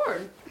this was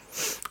born.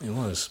 It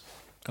was.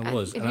 And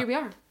here we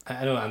are.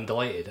 I know, I'm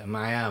delighted.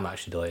 I am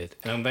actually delighted.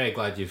 And I'm very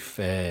glad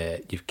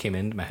you've came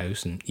into my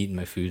house and eaten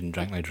my food and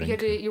drank my drink.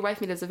 Your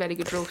wife made us a very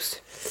good roast.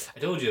 I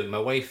told you, my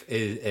wife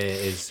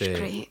is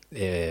great.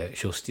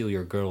 She'll steal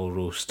your girl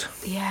roast.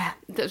 Yeah,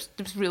 that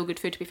was real good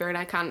food, to be fair, and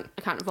I can't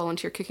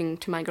volunteer cooking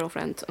to my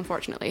girlfriend,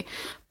 unfortunately.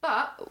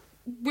 But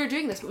we're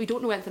doing this, but we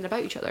don't know anything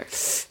about each other.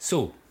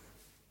 So,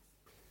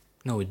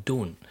 no, we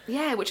don't.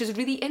 Yeah, which is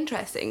really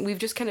interesting. We've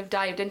just kind of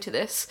dived into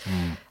this.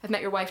 I've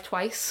met your wife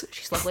twice.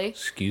 She's lovely.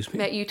 Excuse me?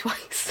 Met you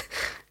twice.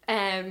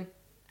 And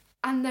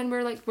then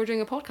we're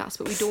doing a podcast,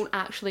 but we don't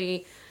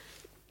actually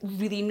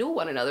really know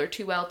one another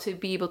too well to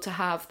be able to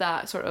have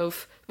that sort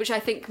of, which I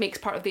think makes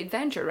part of the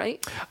adventure,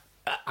 right?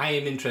 I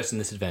am interested in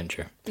this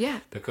adventure. Yeah.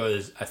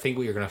 Because I think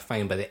what you're going to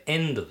find by the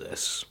end of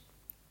this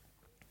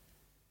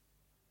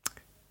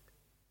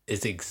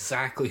is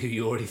exactly who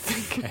you already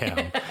think I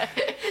am.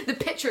 The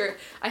picture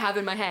I have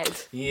in my head.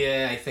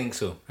 Yeah, I think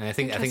so. And I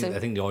think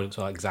the audience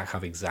will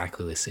have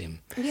exactly the same.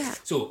 Yeah.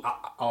 So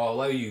I'll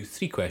allow you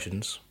 3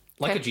 questions,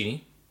 like a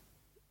genie.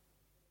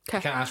 Okay.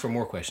 I can't ask for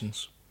more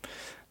questions.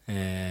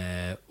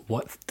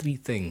 What 3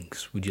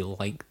 things would you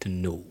like to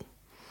know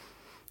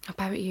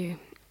about you?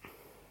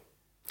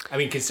 I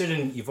mean,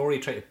 considering you've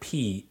already tried to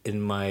pee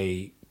in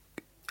my...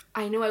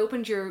 I know, I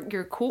opened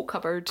your coat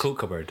cupboard.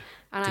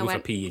 And to go for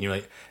pee, and you're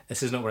like,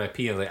 this is not where I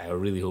pee. I was like, I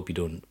really hope you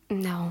don't.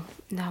 No.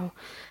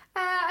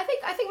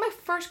 I think my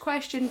first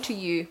question to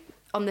you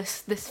on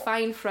this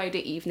fine Friday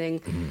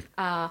evening,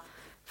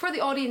 for the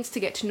audience to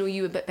get to know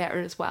you a bit better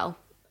as well,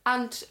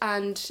 and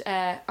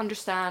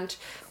understand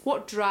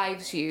what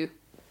drives you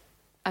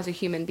as a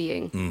human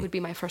being would be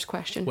my first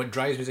question. What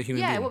drives me as a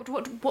human being? Yeah,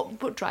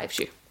 what drives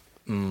you?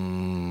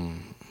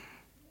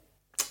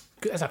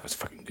 That's a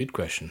fucking good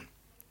question.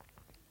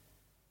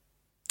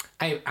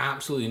 I have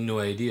absolutely no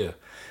idea.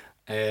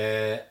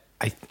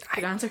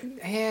 Good answer.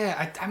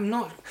 Yeah, I'm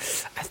not.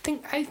 I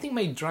think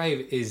my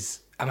drive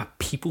is I'm a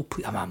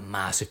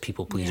massive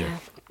people pleaser. Yeah.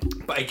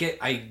 But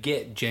I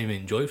get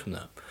genuine joy from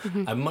that.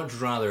 I'd much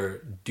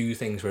rather do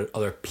things for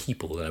other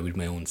people than I would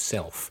my own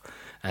self.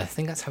 And I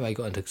think that's how I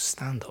got into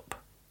stand up.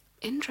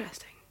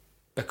 Interesting.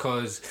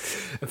 Because,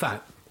 in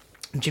fact,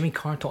 Jimmy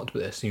Carr talked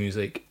about this, and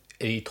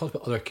he talked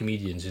about other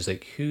comedians. He's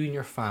like, who in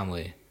your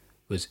family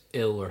was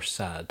ill or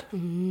sad?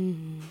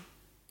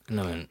 And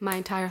I went, my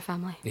entire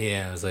family.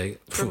 Yeah, I was like,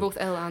 we're both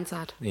ill and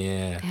sad.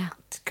 Yeah.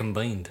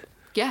 Combined.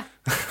 Yeah.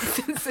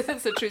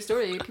 It's a true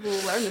story. People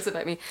will learn this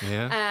about me.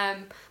 Yeah.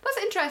 That's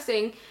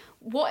interesting.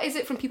 What is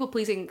it from people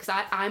pleasing? Because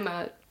I'm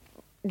a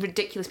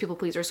ridiculous people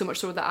pleaser, so much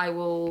so that I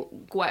will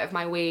go out of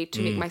my way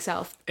to make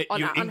myself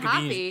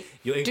unhappy.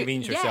 You'll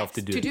inconvenience yourself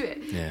to do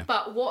it. Yeah.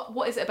 But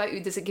what is it about you?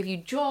 Does it give you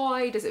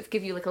joy? Does it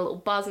give you like a little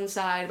buzz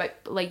inside about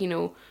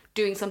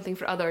doing something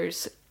for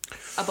others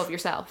above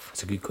yourself?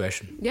 That's a good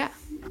question. Yeah.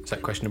 Is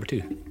that question number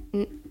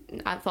 2?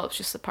 I thought it was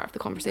just a part of the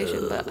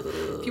conversation, but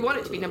if you want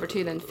it to be number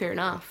 2, then fair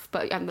enough.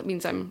 But that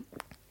means I'm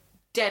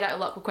dead out of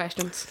luck with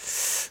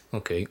questions.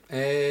 Okay.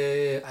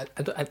 I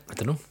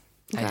don't know.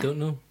 Okay. I don't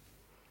know.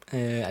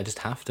 I just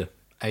have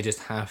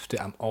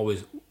to. I'm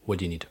always, what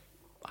do you need?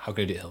 How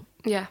can I do to help?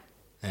 Yeah.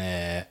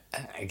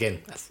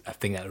 Again, I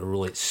think that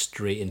relates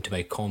straight into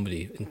my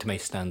comedy, into my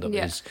stand-up.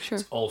 Yeah,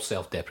 It's all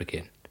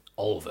self-deprecating.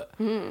 All of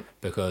it.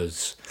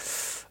 Because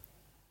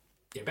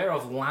you're better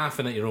off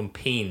laughing at your own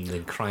pain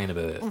than crying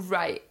about it.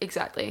 Right,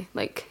 exactly.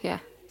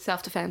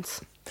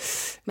 Self-defense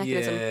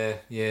mechanism.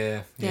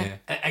 Yeah.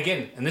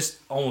 Again, and this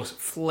almost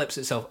flips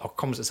itself, or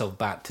comes itself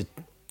back to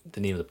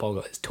the name of the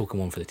podcast. It's token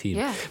 1 for the team.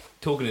 Yeah.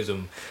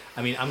 Tokenism.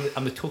 I mean,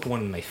 I'm the token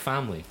 1 in my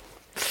family.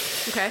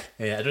 Okay.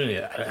 Yeah, I don't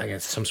know. I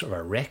guess some sort of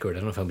a record. I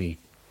don't know if I'll be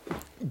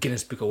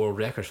Guinness Book of World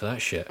Records for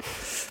that shit.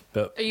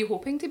 But are you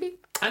hoping to be?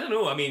 I don't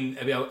know. I mean,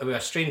 it'd be a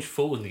strange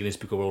photo in the Guinness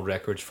Book of World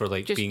Records for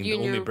just being the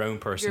only brown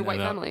person in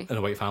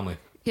a white family.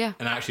 Yeah.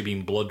 And actually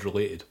being blood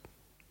related.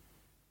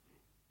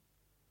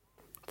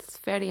 It's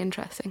very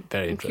interesting.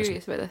 I'm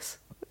curious about this.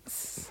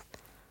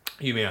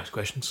 You may ask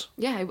questions.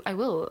 Yeah, I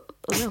will.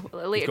 At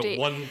a later date.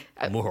 One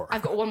more.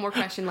 I've got one more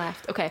question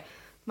left. Okay.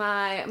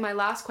 My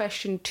last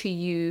question to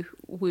you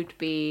would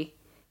be,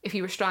 if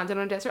you were stranded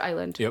on a desert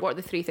island, what are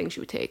the 3 things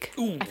you would take?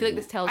 Ooh, I feel like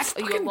this tells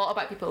you a lot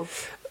about people.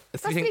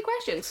 That's 3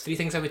 questions. 3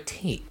 things I would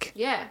take.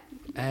 Yeah.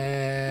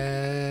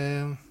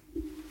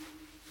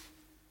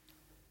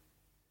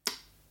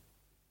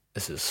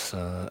 This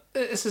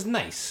is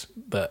nice,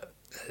 but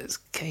it's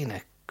kind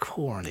of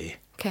corny.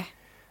 Okay.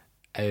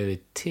 I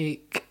would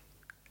take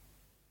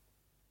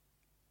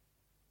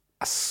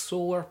a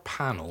solar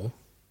panel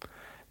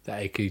that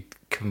I could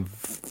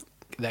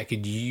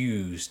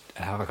use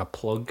to have like a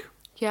plug.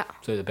 Yeah.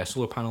 So it'd be a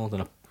solar panel,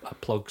 then a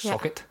plug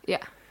socket.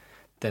 Yeah.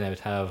 Then I would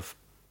have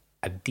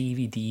a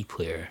DVD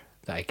player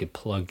that I could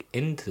plug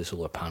into the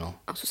solar panel.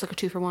 Oh, so it's like a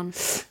 2 for 1.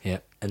 Yeah.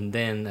 And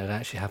then I'd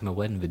actually have my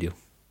wedding video.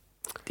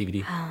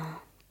 DVD.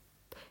 Oh.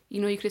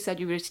 You could have said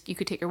you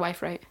could take your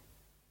wife, right?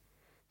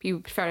 But you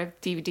prefer a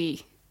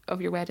DVD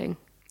of your wedding.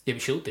 Yeah,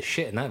 but she looked the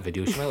shit in that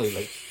video. She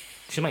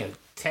might look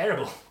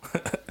terrible.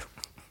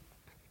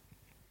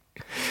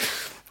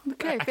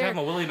 Okay, I can fair. have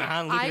my willy in my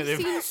hand looking I've at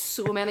him. seen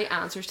so many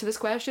answers to this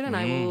question, and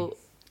I will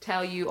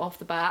tell you off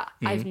the bat,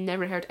 I've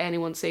never heard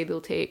anyone say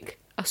they'll take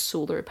a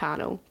solar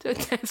panel to a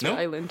desert No?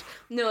 island.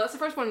 No, that's the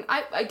first one.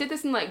 I did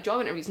this in like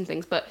job interviews and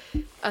things, but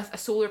a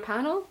solar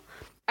panel,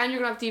 and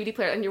you're gonna have a DVD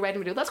player and your wedding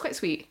video. That's quite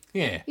sweet.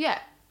 Yeah. Yeah,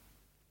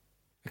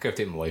 I could have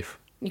taken my wife.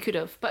 you could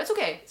have, but it's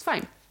okay. It's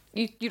fine.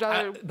 You'd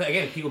rather But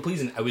again, people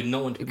pleasing, I would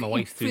not want to put my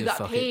wife through the that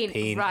fucking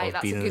pain right? of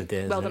That's being a in the good.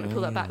 desert. Well done to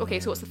pull that back. Okay,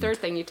 so what's the third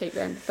thing you take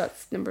then?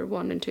 That's number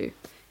 1 and 2.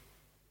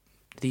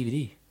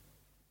 DVD.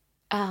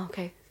 Oh,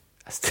 okay.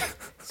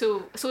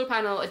 So a solar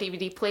panel, a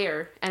DVD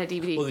player, and a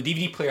DVD. Well, the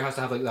DVD player has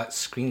to have like that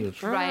screen.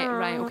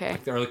 Right, okay.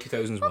 Like the early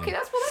 2000s one. Okay,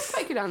 that's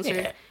quite a good answer.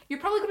 Yeah. You're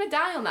probably going to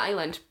die on the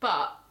island,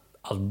 but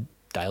I'll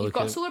dial you've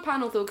got a solar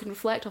panel though can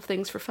reflect off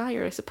things for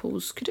fire. I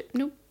suppose. Could it?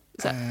 No.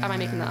 Is that? Am I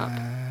making that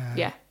up?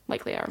 Yeah,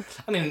 likely I am.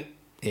 I mean,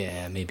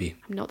 yeah, maybe.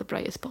 I'm not the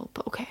brightest bulb,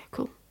 but okay,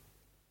 cool.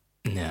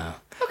 No.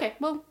 Okay,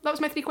 well that was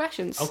my 3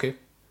 questions. Okay.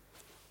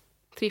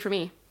 3 for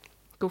me.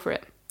 Go for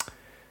it. I've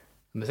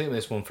been thinking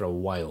this one for a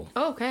while.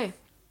 Oh, okay.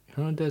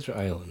 You're on a desert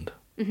island.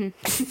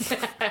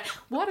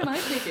 What am I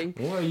taking?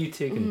 What are you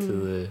taking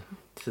to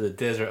the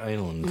desert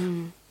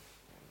island?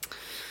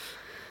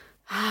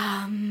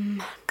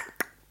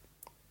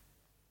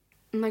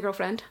 My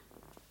girlfriend.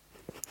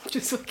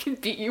 Just so I can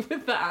beat you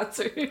with the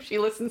answer if she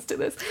listens to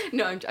this.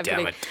 No, I'm Damn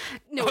kidding. it.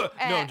 No, No,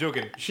 I'm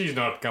joking. She's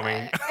not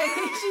coming.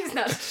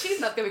 she's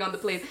not going on the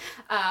plane.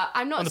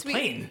 I'm not On the sweet.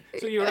 plane?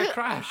 So you were in a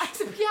crash?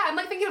 Yeah, I'm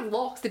like thinking of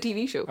Lost, the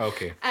TV show.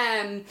 Okay.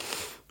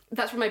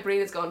 That's where my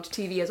brain has gone to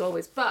TV as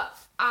always. But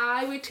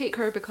I would take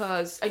her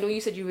because I know you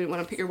said you wouldn't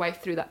want to put your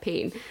wife through that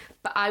pain.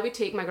 But I would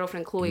take my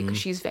girlfriend Chloe because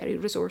she's very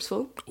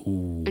resourceful.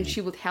 Ooh. And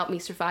she would help me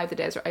survive the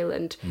desert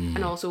island.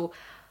 And also,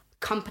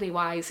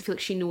 company-wise, I feel like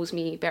she knows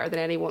me better than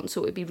anyone.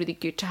 So it would be really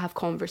good to have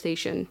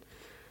conversation.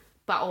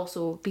 But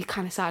also be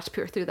kind of sad to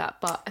put her through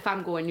that. But if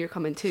I'm going, you're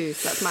coming too.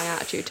 That's my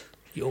attitude.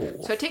 Yo.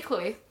 So I'd take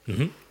Chloe.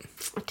 I'd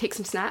take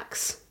some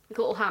snacks. Like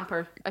a little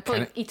hamper. I'd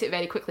probably eat it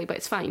very quickly, but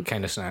it's fine.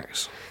 Kind of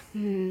snacks.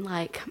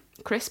 Like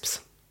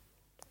crisps.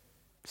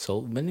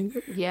 Salt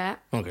vinegar? Yeah.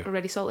 Okay.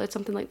 Already salted,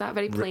 something like that.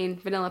 Very plain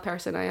vanilla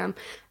person I am.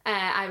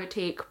 I would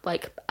take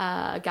like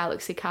a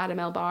Galaxy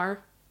caramel bar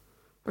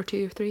or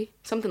 2 or 3,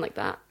 something like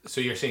that.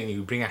 So you're saying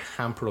you bring a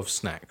hamper of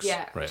snacks?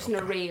 Yeah, Right, just an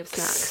array of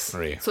snacks.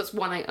 Array. So it's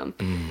one item.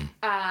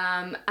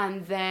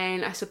 And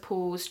then I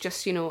suppose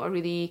just, a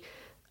really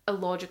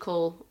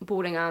illogical,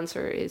 boring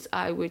answer is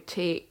I would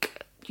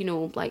take,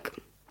 like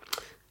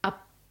a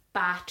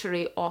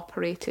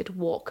battery-operated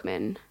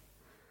Walkman.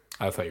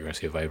 I thought you were going to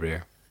say a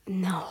vibrator.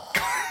 No.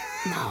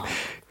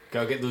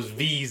 Gotta get those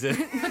V's in.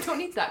 I don't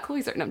need that.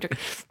 Chloe's there. No, I'm joking.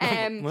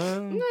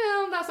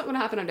 Well, that's not going to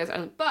happen on Desert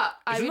Island. But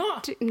I Is it would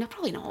not? no,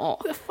 probably not.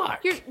 What the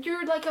fuck?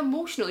 You're like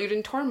emotional. You're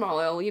in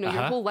turmoil. Your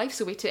whole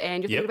life's a way to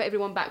end. You're thinking about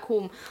everyone back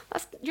home.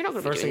 You're not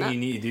going to be First doing thing that. you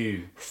need to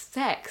do,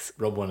 Sex.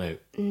 rub one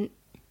out.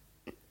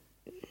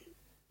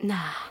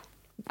 Nah.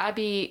 I'd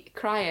be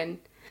crying.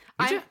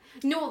 Would you?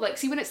 No, like,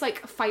 see when it's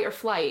like fight or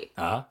flight,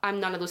 Uh-huh. I'm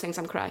none of those things.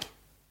 I'm cry.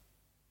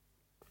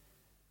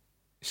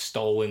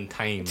 Stalling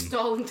time.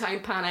 Stalling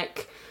time,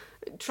 panic.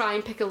 Try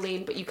and pick a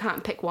lane, but you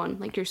can't pick one.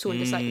 Like, you're so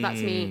indecisive.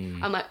 That's me.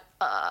 I'm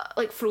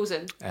like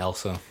frozen.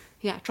 Elsa.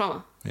 Yeah,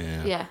 trauma.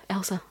 Yeah. Yeah,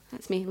 Elsa.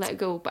 That's me. Let it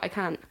go, but I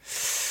can't.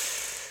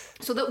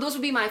 So those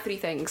would be my 3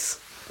 things.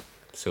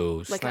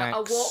 So Like snacks.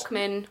 a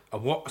Walkman.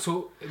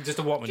 So just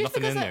a Walkman,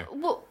 nothing in there.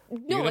 Well, You're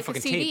no, gonna like a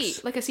fucking CD.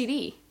 tapes. Like a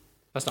CD.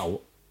 That's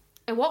not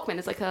A Walkman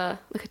is like a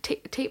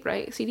tape,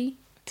 right? A CD.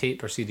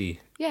 tape or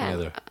CD. Yeah.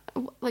 Either.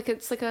 Like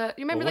it's like a,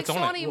 you remember Well, like what's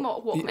on it?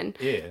 Sony Walkman?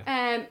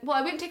 Yeah. Well,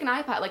 I wouldn't take an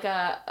iPad like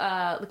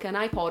an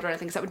iPod or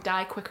anything because that would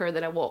die quicker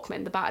than a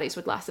Walkman. The batteries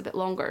would last a bit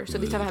longer, so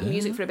they'd have had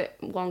music for a bit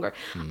longer.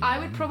 I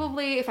would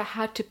probably, if I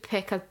had to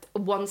pick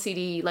one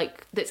CD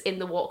like that's in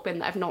the Walkman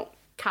that I've not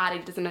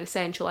carried as an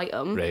essential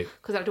item, Right.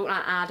 Because I don't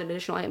want to add an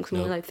additional item because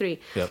I'm only like 3.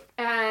 Yep.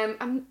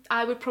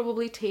 I would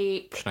probably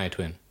take. Shania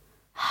Twain.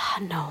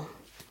 No,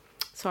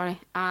 sorry.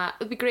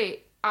 It'd be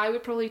great. I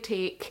would probably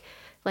take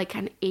like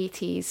an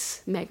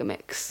 80s mega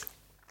mix.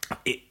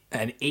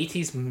 An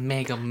 80s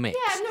mega mix.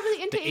 Yeah, I'm not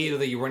really into the era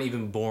that you weren't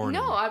even born.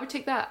 No, I would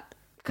take that.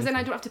 Because then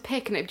I don't have to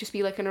pick and it would just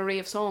be like an array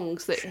of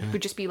songs that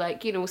would just be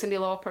like, Cyndi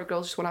Lauper,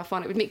 Girls Just Want to Have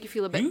Fun. It would make you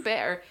feel a bit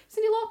better.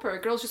 Cyndi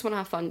Lauper, Girls Just Want to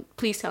Have Fun.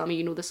 Please tell me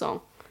you know the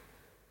song.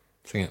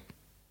 Sing it.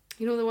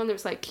 You know the one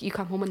that's like, you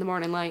come home in the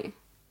morning light.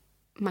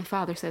 My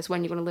father says,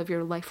 when you're going to live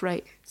your life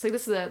right. It's like,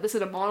 this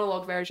is a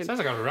monologue version. Sounds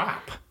like a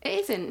rap. It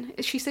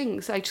isn't. She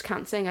sings. I just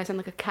can't sing. I sound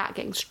like a cat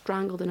getting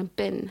strangled in a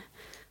bin.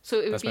 So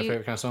it would That's be... my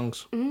favourite kind of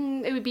songs.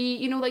 It would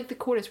be, like the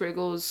chorus where it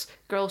goes,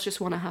 girls just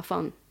want to have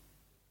fun.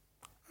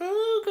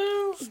 Oh,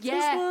 girls. Yeah,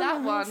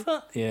 that one.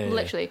 Yeah.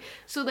 Literally.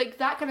 So, like,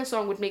 that kind of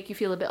song would make you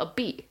feel a bit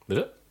upbeat. Did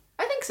it?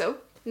 I think so.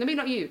 Maybe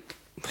not you.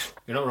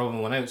 You're not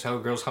rubbing one out, so how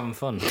are girls having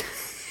fun?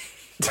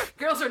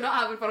 Girls are not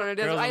having fun on a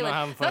desert Girls are not island.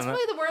 having fun, That's huh?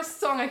 probably the worst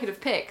song I could have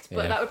picked,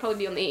 but Yeah. that would probably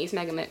be on the 80s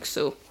mega mix,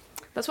 so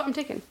that's what I'm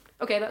taking.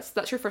 Okay,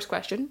 that's your first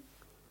question.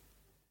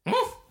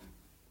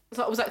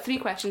 So was that 3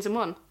 questions in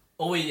one?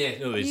 Oh, wait, yeah.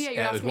 No, it was, Yeah,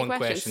 you're it was asking me one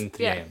questions. question,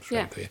 3 Yeah, items.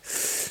 yeah.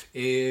 Right,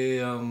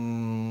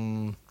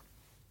 Oh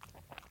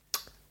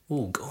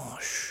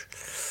gosh.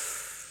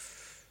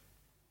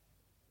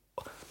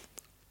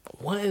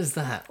 What is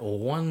that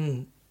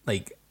one,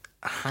 like,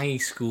 high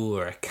school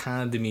or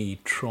academy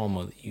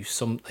trauma that you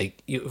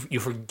you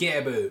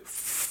forget about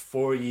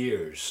 4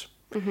 years,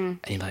 and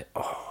you're like,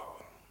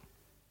 oh,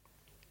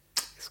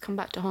 It's come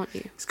back to haunt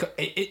you.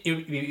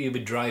 you'll be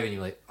driving,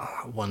 you're like,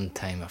 oh, one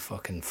time I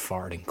fucking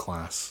farted in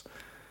class,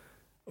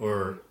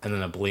 and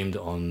then I blamed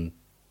it on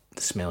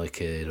the smelly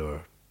kid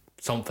or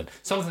something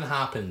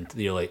happened,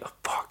 you're like, oh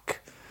fuck,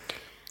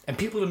 and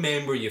people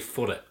remember you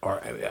for it,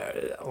 or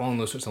along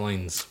those sorts of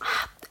lines.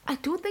 I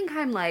don't think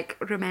I'm like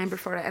remember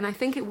for it, and I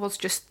think it was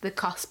just the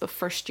cusp of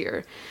first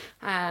year.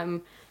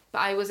 But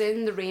I was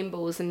in the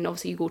Rainbows, and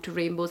obviously you go to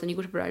Rainbows and you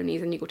go to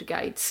Brownies and you go to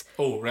Guides.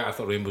 Oh right, I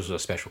thought Rainbows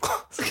was a special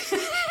class.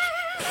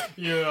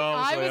 Yeah,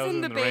 I was in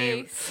the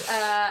base.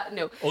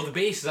 No. Oh, the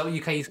base, is that what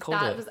you guys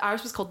called it?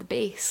 Ours was called the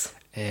base.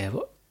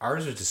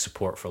 Ours was just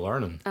support for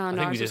learning. Oh,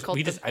 no, ours was called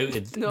we just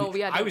outed. No,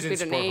 we had I was in a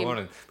support name. for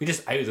learning. We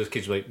just outed those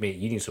kids like, mate,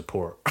 you need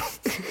support.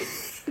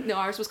 No,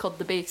 ours was called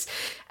the base.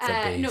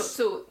 Base. No,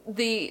 so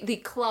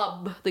the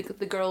club, the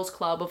girls'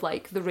 club of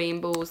like the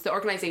Rainbows, the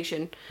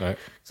organisation. Right.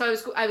 So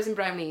I was in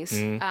Brownies,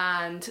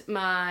 and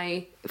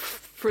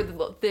for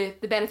the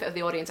benefit of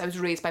the audience, I was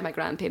raised by my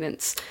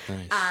grandparents,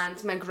 Nice.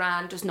 and my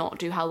gran does not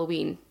do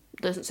Halloween.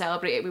 Doesn't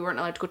celebrate it. We weren't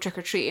allowed to go trick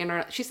or treating.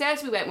 Or she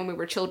says we went when we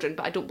were children,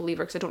 but I don't believe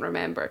her because I don't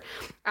remember.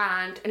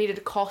 And I needed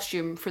a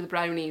costume for the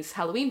Brownies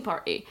Halloween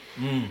party.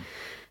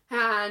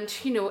 And,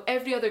 you know,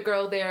 every other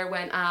girl there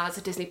went as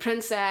a Disney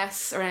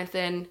princess or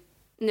anything.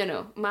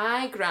 No.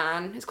 My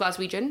gran is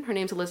Glaswegian. Her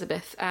name's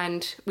Elizabeth,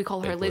 and we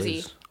call her Big Lizzie.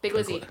 Liz. Big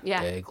Lizzie.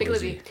 Yeah, Big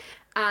Lizzie.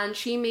 And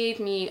she made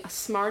me a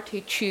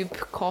Smarty Tube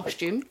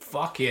costume.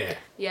 Fuck yeah.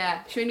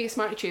 Yeah, she made me a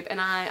Smarty Tube, and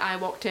I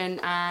walked in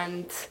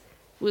and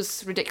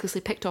was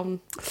ridiculously picked on,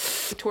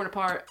 torn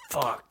apart.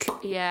 Fuck.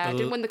 Yeah, I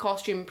didn't win the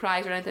costume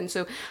prize or anything.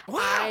 So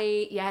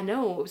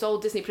no, it was all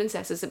Disney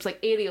princesses. It was like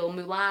Ariel,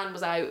 Mulan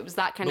was out. It was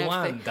that kind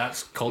of thing.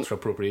 That's cultural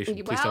appropriation.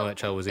 Please tell me that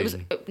child was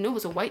Asian. No, it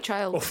was a white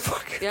child. Oh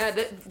fuck. Yeah,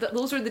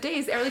 those were the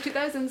days, the early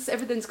 2000s.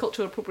 Everything's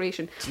cultural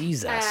appropriation.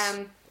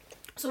 Jesus.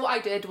 So what I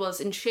did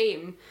was, in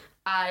shame,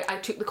 I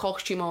took the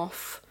costume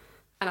off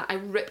and I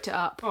ripped it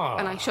up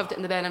and I shoved it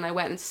in the bin, and I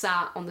went and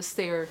sat on the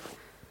stair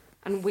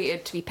and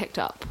waited to be picked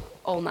up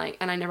all night,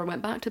 and I never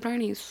went back to the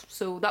Brownies.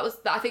 So that was,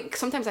 I think,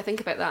 sometimes I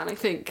think about that and I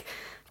think,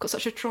 I've got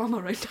such a trauma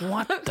around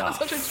What I've got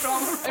the such a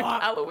trauma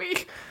around Halloween.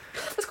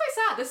 That's quite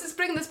sad. This is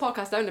bringing this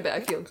podcast down a bit, I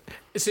feel.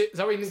 Is that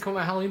what you didn't call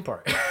my Halloween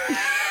party?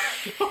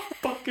 You're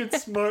fucking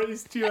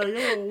smartest too. Like, oh,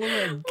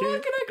 what Can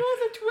I go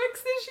as a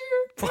Twix this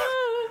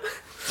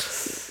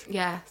year?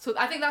 Yeah, so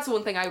I think that's the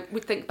one thing I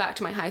would think back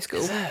to my high school.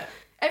 Is it?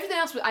 Everything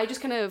else, I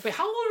just kind of... Wait,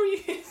 how old were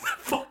you in the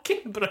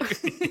fucking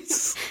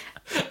Brownies?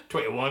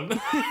 21.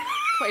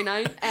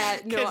 29. No,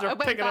 Kids are I went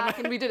picking back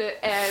them and we did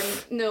it.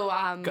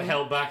 Got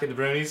held back in the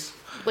Brownies?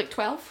 Like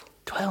 12.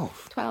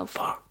 12? 12.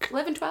 Fuck.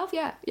 11, 12,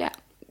 yeah.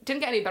 Didn't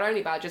get any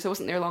brownie badges. I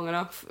wasn't there long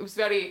enough. It was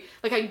very...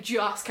 Like, I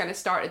just kind of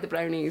started the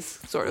Brownies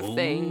sort of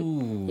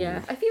thing.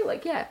 Yeah, I feel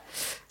like, yeah.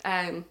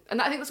 And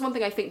I think that's one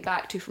thing I think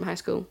back to from high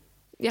school.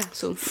 Yeah,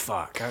 so...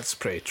 Fuck, that's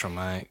pretty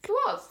traumatic. It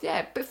was,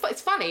 yeah. But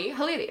it's funny,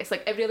 hilarious.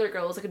 Like, every other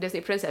girl is like a Disney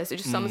princess. It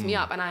just sums me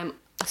up, and I'm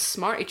a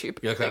Smarty Tube.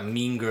 You're like that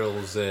Mean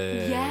Girls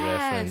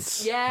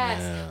reference. Yes.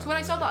 Yeah, So when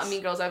I saw that on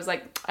Mean Girls, I was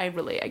like, I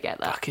relate, I get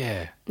that. Fuck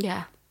yeah.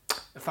 Yeah.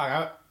 In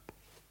fact,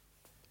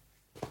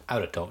 I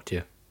would have talked to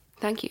you.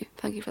 Thank you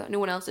for that. No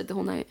one else did the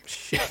whole night.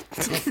 Shit.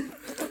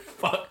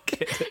 Fuck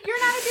it. You're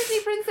not a Disney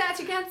princess,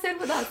 you can't sit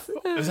with us.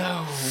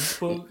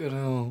 Fucking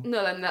hell.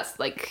 No, then that's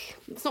like,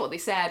 it's not what they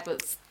said, but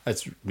it's,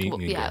 That's Mean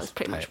Girls. yeah, it was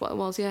pretty much what it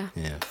was, yeah.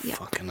 Yeah,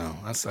 fucking hell.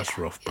 That's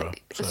rough, bro.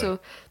 Sorry. So,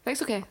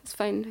 that's okay, it's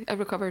fine, I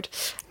recovered.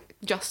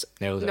 Just,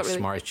 Now that not really.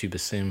 Smarty Tube the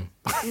same.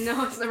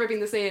 No, it's never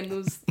been the same,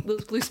 those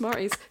blue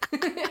Smarties. No.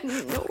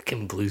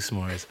 Fucking blue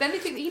Smarties. Then they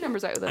take the E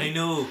numbers out of them. I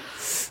know.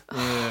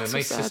 Yeah, so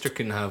my sad. sister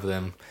couldn't have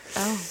them.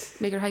 Oh,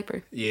 make her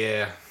hyper.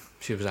 Yeah.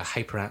 She was a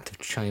hyperactive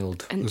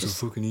child. And Those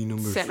just are fucking E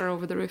numbers. sent her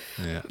over the roof.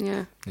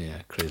 Yeah.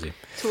 Yeah, crazy.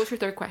 So what's your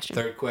third question?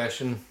 Third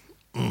question.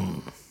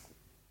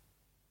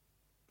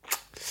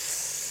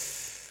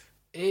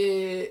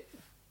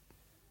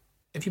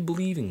 If you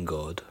believe in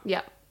God,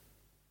 Yeah.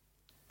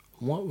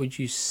 what would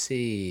you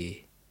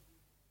say?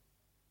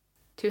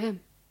 To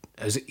him.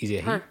 Is it he?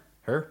 Her.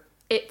 Her?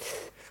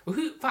 It. Well,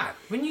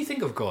 when you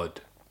think of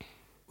God,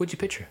 what do you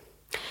picture?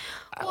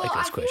 I like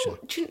this question.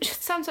 It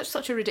sounds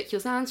such a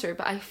ridiculous answer,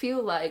 but I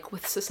feel like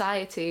with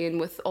society and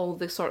with all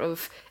the sort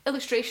of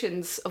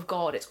illustrations of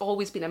God, it's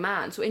always been a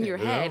man. So in your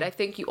head, I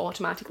think you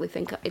automatically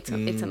think it's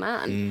a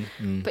man.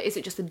 But is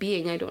it just a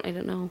being? I don't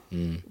know.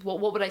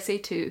 What would I say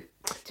to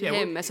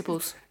him? I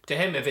suppose To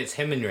him, if it's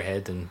him in your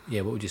head, then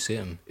yeah, what would you say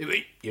to him?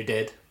 Wait, you're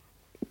dead.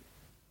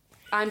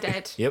 I'm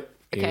dead. Yep.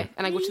 Okay,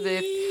 and I go to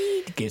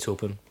the gates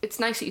open. It's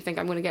nice that you think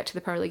I'm going to get to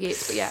the pearly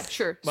gates, but yeah,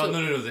 sure. Well,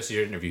 no. This is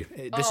your interview.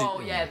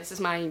 This is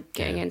my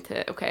getting into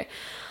it. Okay.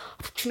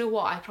 Do you know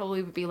what? I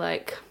probably would be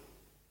like,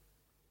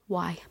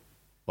 why?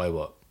 Why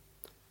what?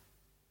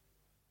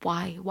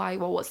 why?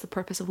 Well, what's the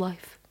purpose of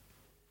life?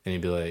 And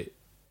he'd be like,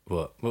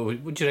 what?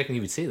 What do you reckon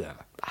he would say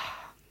that?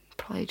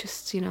 Probably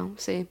just,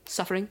 say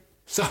suffering.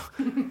 So,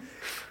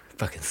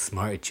 fucking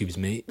smarty tubes,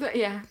 mate. But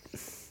yeah.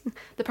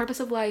 The purpose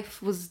of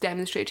life was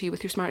demonstrated to you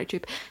with your smarty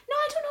tube. No,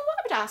 I don't know what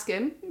I would ask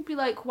him. I'd be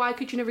like, why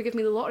could you never give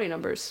me the lottery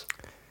numbers?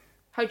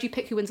 How do you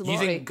pick who wins the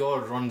lottery? You think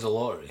God runs a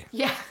lottery?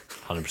 Yeah.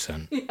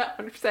 100%. Yeah,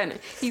 100%.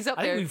 He's up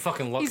there. I think we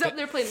fucking locked He's up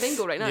there playing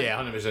bingo right now.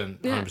 Yeah, 100%.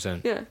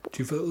 100%. Yeah.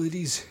 Two fat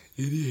ladies,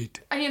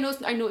 idiot. And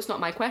I know it's not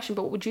my question,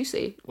 but what would you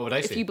say? What would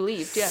I say? If you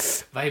believed, yeah.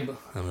 I'm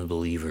a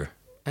believer.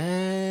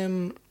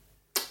 I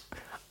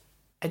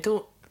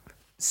don't...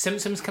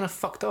 Simpsons kind of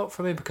fucked up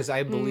for me because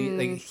I believe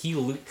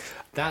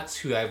that's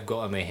who I've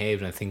got in my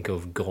head when I think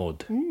of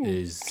God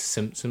is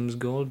Simpsons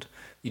God.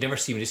 You never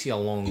see him, you just see a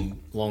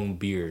long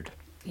beard.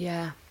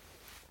 Yeah.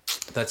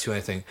 That's who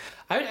I think.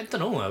 I don't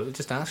know. I would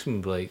just ask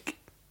him like,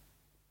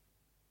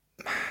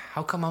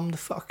 how come I'm the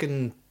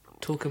fucking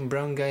token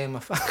brown guy in my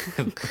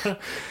family?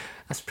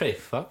 That's pretty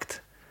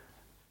fucked.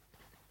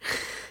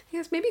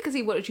 Yes, maybe because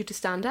he wanted you to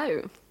stand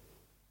out.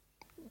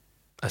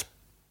 That's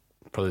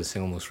probably the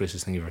single most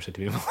racist thing you've ever said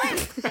to me in my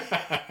life.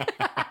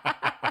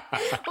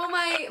 Well,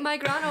 my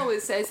gran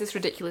always says this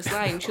ridiculous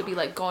line. She'll be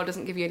like, God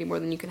doesn't give you any more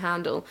than you can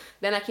handle.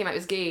 Then I came out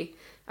as gay,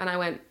 and I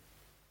went,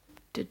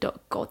 did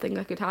God think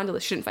I could handle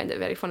this? She didn't find it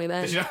very funny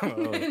then.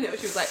 No,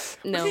 she was like,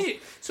 no.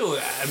 So,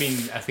 I mean,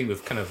 I think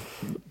we've kind of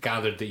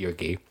gathered that you're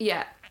gay.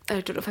 Yeah.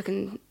 I don't know if I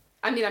can...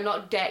 I mean, I'm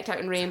not decked out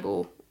in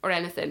rainbow or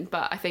anything,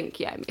 but I think,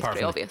 yeah, it's Apart pretty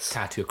from obvious.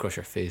 Tattoo across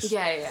your face.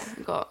 Yeah.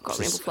 Got a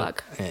rainbow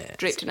flag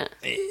draped in it.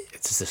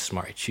 It's just a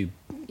smarty tube.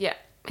 Yeah.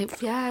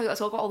 Yeah,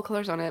 that's all got all the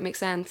colours on it. It makes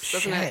sense,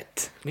 doesn't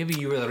it? Maybe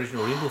you were the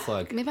original rainbow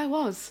flag. Maybe I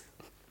was.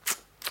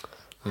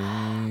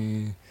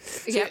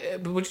 Yeah.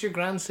 But what did your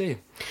gran say?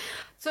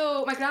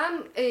 So my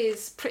gran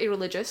is pretty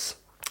religious.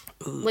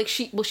 Like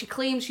she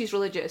claims she's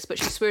religious, but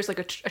she swears like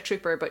a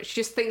trooper. But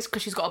she just thinks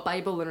because she's got a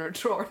Bible in her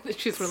drawer that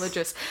she's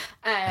religious.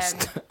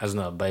 That's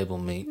not a Bible,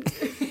 mate.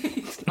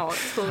 It's not.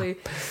 It's totally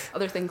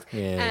other things.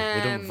 Yeah,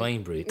 we don't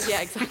vibrate.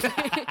 Yeah, exactly.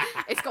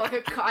 It's got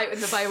like a cut out in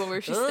the Bible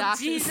where she stashes.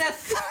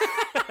 Jesus.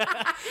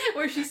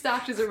 Where she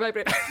stashes her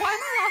vibrator. Why am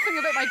I laughing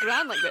about my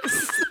gran like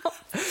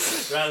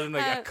this? Rather than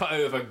like a cut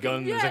out of a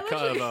gun, there's a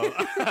cut out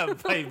of a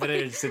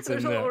vibrator that sits in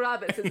There's a there. little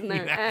rabbit sitting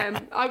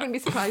there. I wouldn't be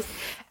surprised.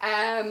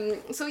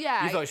 So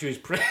yeah. You thought she was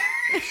praying.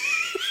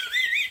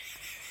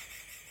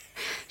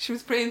 She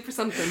was praying for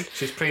something.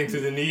 She's praying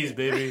through the knees,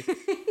 baby.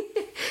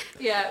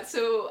 Yeah,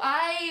 so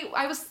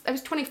I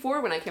was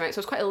 24 when I came out, so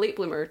I was quite a late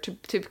bloomer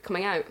to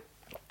coming out.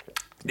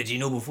 Did you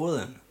know before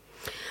then?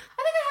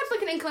 I think I had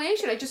like an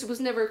inclination. I just was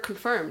never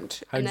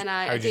confirmed. And then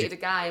I dated a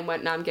guy and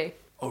went, nah, I'm gay.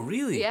 Oh,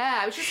 really?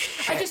 Yeah,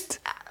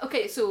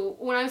 okay, so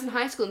when I was in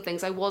high school and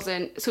things, I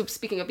wasn't, so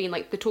speaking of being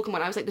like the token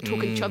one, I was like the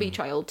token chubby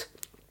child.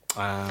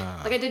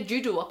 Like I did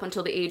judo up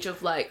until the age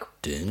of like...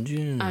 Did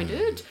you? I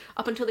did.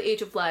 Up until the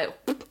age of like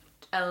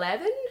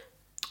 11.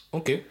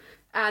 Okay.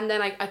 And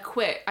then I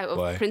quit out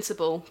of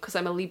principle because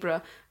I'm a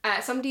Libra.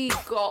 Somebody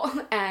got,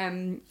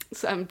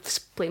 so I'm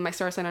just playing my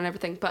star sign and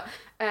everything, but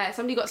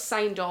somebody got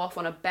signed off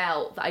on a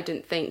belt that I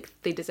didn't think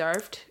they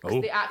deserved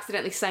because they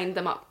accidentally signed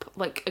them up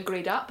like a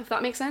grade up, if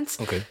that makes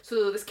sense. Okay.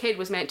 So this kid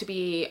was meant to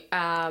be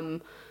a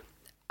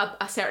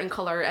certain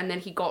colour and then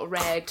he got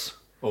red.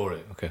 Oh,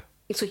 right, okay.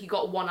 So he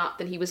got one up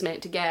than he was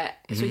meant to get.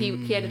 So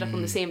he ended up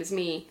on the same as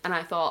me, and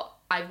I thought,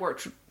 I've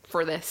worked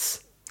for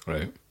this.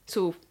 Right.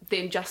 So the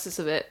injustice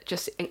of it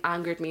just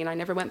angered me and I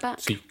never went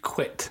back. So you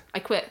quit? I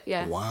quit,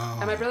 yeah. Wow.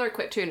 And my brother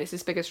quit too, and it's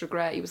his biggest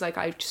regret. He was like,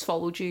 I just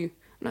followed you.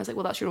 And I was like,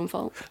 well, that's your own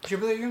fault. Is your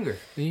brother younger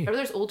than you? My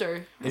brother's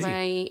older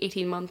by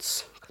 18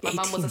 months. My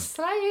mum was a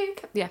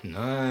slag. Yeah.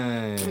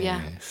 Nice.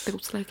 Yeah, big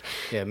old slag.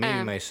 Yeah, me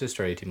and my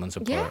sister are 18 months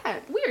apart. Yeah,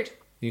 weird.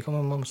 You call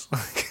my mum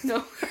slag?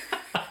 No.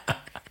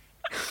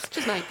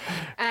 Just mine.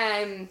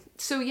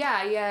 So yeah,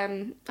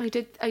 I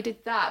did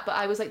that, but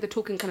I was like the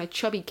token kind of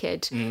chubby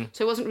kid,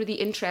 so I wasn't really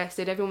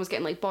interested. Everyone was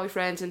getting like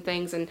boyfriends and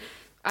things, and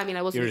I mean,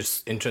 I wasn't. You're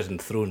just interested in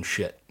throwing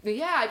shit.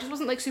 Yeah, I just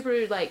wasn't like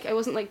super like I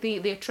wasn't like the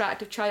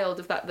attractive child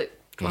of that.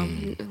 Well,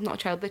 not a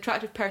child, the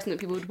attractive person that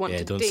people would want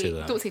to don't date. say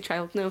that. Don't say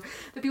child, no.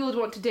 That people would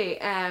want to date.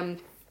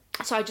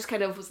 So I just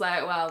kind of was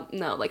like, well,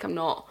 no, like I'm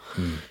not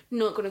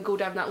going to go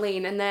down that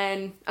lane. And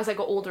then as I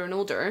got older and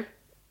older,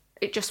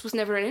 it just was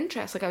never an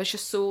interest. Like I was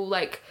just so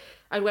like,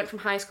 I went from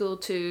high school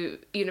to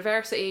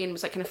university and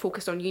was like kind of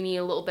focused on uni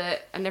a little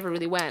bit. I never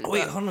really went. Oh,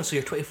 wait, hold on. So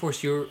you're 24,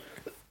 so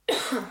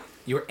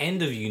you're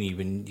end of uni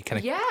when you kind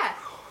of... Yeah.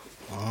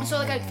 Oh. So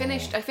like I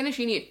finished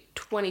uni at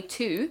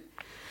 22.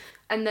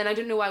 And then I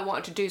didn't know what I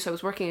wanted to do, so I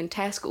was working in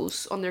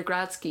Tesco's on their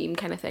grad scheme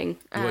kind of thing.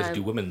 You wanted to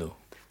do women though?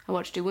 I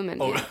wanted to do women,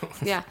 oh.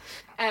 Yeah.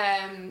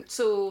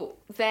 So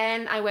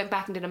then I went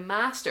back and did a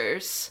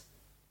master's,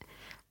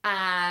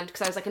 and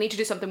because I was like, I need to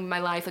do something with my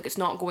life, like it's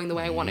not going the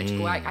way I want it to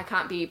go. I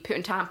can't be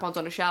putting tampons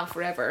on a shelf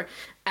forever.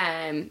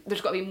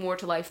 There's got to be more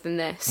to life than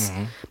this.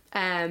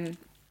 And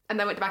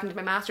then I went back and did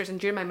my master's, and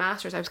during my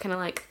master's I was kind of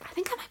like, I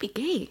think I might be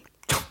gay.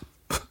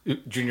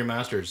 Junior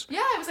masters. Yeah,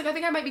 I was like, I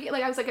think I might be gay.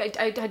 Like I was like,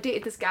 I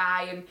dated this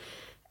guy,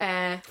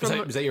 and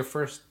was that your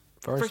first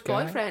First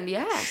guy? boyfriend,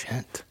 yeah.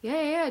 Shit.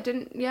 Yeah,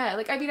 didn't, yeah.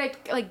 Like, I mean, I,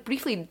 like,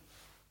 briefly,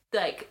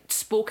 like,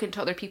 spoken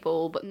to other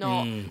people, but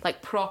not,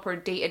 like, proper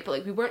dated.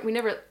 But, like,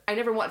 I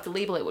never wanted to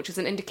label it, which is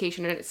an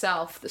indication in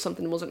itself that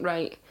something wasn't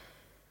right.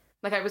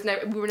 Like,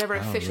 we were never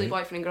officially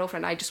boyfriend and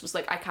girlfriend. I just was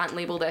like, I can't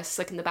label this,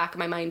 like, in the back of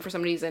my mind for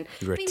some reason.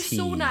 You were But he was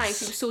so nice,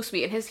 he was so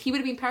sweet, and he would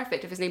have been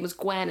perfect if his name was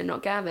Gwen and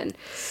not Gavin.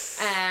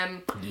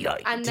 Yeah.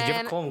 And Did you then-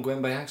 ever call him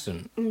Gwen by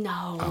accident?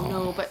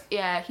 No, but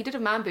yeah, he did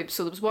have man boobs,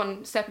 so there was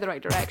one step in the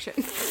right direction.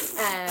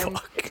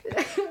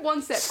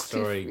 One step.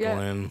 Sorry,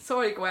 Gwen.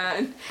 Sorry,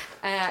 Gwen.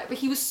 But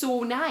he was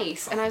so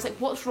nice, and I was like,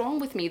 what's wrong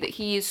with me that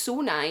he is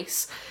so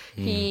nice?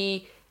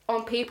 He,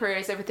 on paper,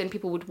 is everything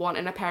people would want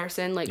in a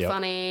person, like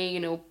funny, you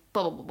know,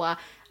 blah, blah, blah, blah.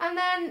 And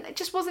then it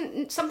just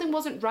something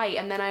wasn't right,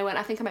 and then I went,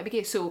 I think I might be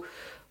gay. So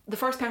the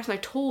first person I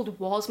told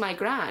was my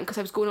gran, because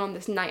I was going on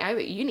this night out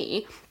at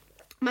uni,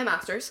 my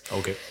masters.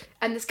 Okay.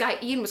 And this guy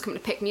Ian was coming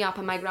to pick me up,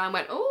 and my gran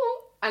went,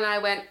 oh, and I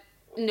went,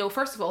 no,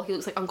 first of all, he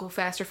looks like Uncle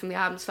Fester from the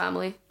Addams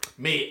Family.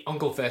 Mate,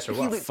 Uncle Fester,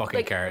 what a fucking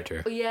like,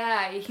 character.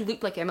 Yeah, he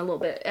looked like him a little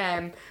bit.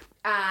 And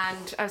I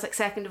was like,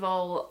 second of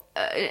all,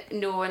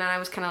 no, and I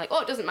was kind of like,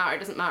 oh, it doesn't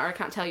matter, I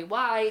can't tell you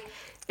why.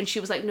 And she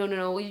was like,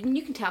 no,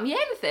 you can tell me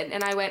anything.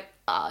 And I went,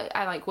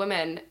 I like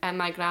women. And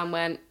my gran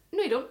went,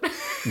 no, you don't.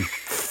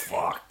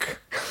 Fuck.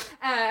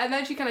 And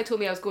then she kind of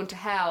told me I was going to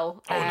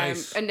hell.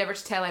 Nice. And never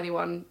to tell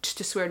anyone,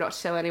 to swear not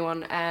to tell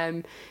anyone.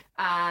 And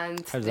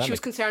she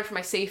was concerned for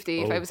my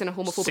safety if I was in a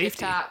homophobic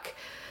attack,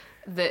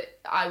 that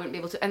I wouldn't be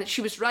able to. And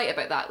she was right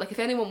about that. Like, if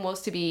anyone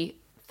was to be,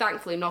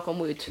 thankfully, knock on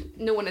wood,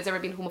 no one has ever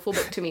been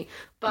homophobic to me.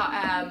 But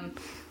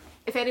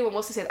if anyone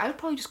was to say that, I would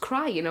probably just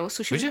cry, you know.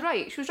 So she was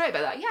right. She was right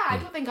about that. Yeah, I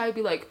don't think I would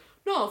be like,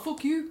 no,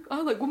 fuck you,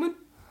 I like women.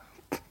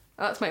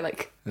 That's my,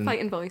 like,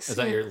 fighting voice. Is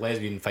that your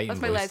lesbian fighting voice?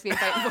 That's my lesbian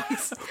fighting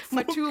voice.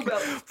 My tool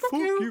belt.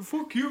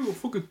 Fuck you, I'm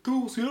fucking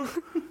tools here.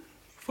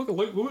 Fucking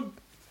like women.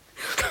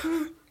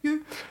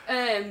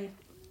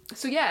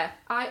 So yeah,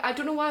 I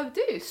don't know what I would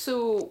do.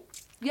 So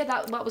yeah,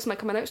 that was my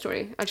coming out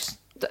story. I just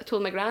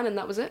told my gran, and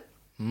that was it.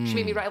 She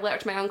made me write a letter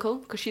to my uncle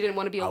because she didn't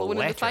want to be alone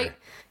in the fight.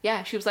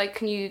 Yeah, she was like,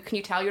 "Can you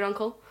tell your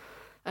uncle?"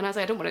 And I was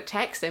like, "I don't want to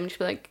text him." She'd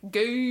be like,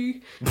 "Go."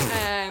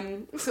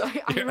 So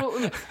I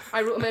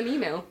wrote him an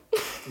email.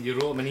 You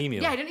wrote him an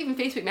email? Yeah, I didn't even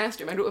Facebook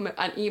message him. I wrote him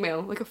an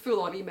email, like a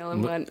full-on email,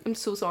 and went, "I'm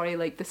so sorry.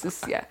 Like, this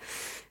is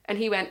And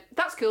he went,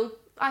 "That's cool.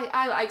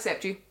 I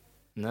accept you.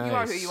 Nice. You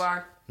are who you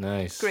are."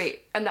 Nice.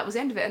 Great. And that was the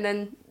end of it. And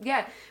then,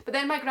 but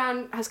then my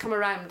gran has come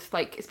around,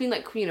 like, it's been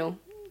like, you know,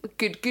 a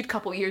good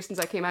couple of years since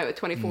I came out at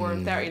 24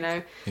 and 30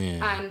 now.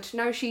 Yeah. And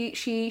now she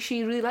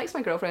really likes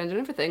my girlfriend and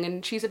everything,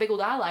 and she's a big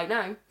old ally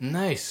now.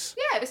 Nice.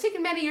 Yeah, it's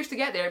taken many years to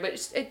get there, but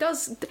it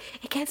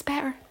gets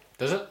better.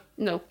 Does it?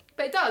 No.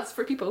 But it does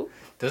for people.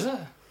 Does it? Yeah,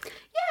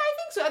 I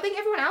think so. I think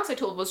everyone else I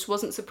told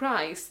wasn't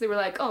surprised. They were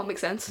like, oh, makes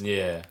sense.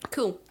 Yeah.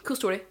 Cool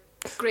story.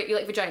 Great, you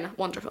like vagina.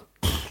 Wonderful.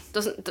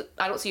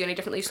 I don't see you any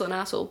differently. You're still an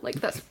asshole. Like,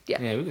 that's, yeah.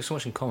 Yeah, we've got so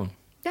much in common.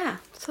 Yeah,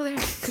 so there.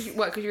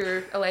 Because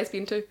you're a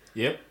lesbian too?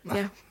 Yep.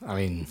 Yeah. I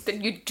mean...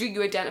 Do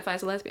you identify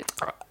as a lesbian?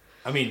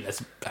 I mean,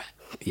 it's...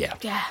 Yeah.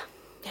 Yeah.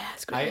 Yeah,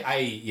 it's great.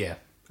 Yeah.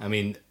 I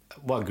mean,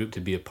 what a group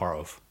to be a part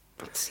of.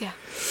 Yeah.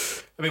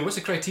 I mean, what's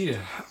the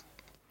criteria?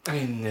 I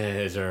mean,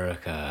 is there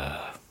like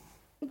a...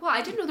 Well,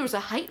 I didn't know there was a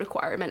height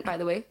requirement, by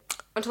the way,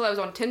 until I was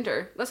on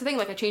Tinder. That's the thing,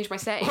 like, I changed my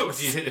settings. Oh,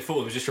 did you hit the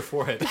photo? It was just your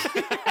forehead.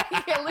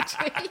 Yeah,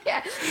 literally,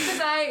 yeah.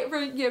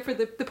 Because for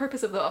the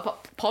purpose of the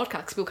podcast,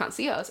 because people can't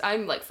see us,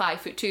 I'm like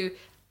 5'2.5".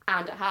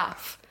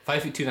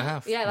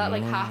 5'2.5". Yeah, that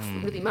like half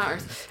really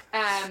matters.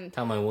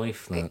 Tell my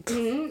wife that.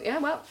 Yeah,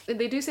 well,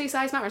 they do say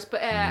size matters,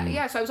 but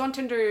yeah. So I was on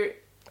Tinder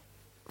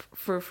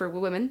for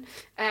women,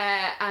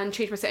 and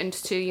changed my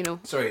settings to, you know.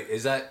 Sorry,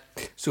 is that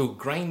so?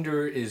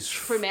 Grindr is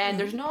for men.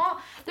 There's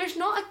not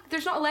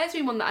a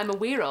lesbian one that I'm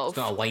aware of. It's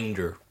not a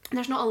Linder.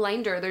 There's not a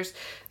Linder. There's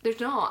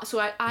not. So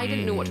I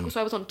didn't know what to go.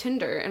 So I was on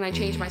Tinder and I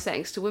changed my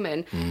settings to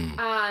women,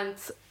 and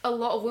a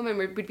lot of women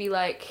would be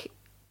like,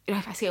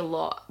 if I say a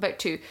lot, about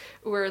two,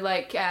 were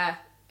like,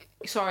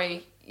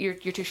 sorry, you're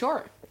too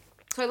short.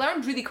 So I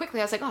learned really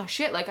quickly. I was like, oh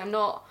shit, like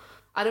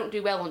I don't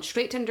do well on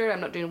straight Tinder.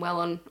 I'm not doing well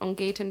on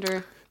gay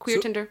Tinder, queer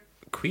Tinder.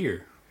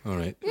 Queer. All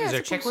right. Yeah, is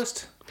there a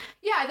checklist?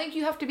 Yeah, I think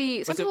you have to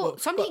be.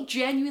 Somebody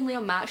genuinely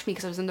unmatched me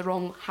because I was in the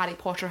wrong Harry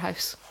Potter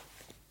house.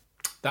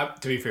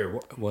 That, to be fair, do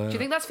you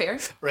think that's fair?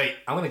 Right,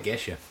 I'm gonna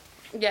guess you.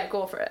 Yeah,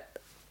 go for it.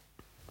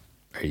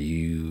 Are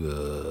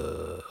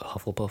you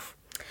Hufflepuff?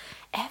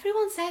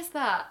 Everyone says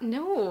that.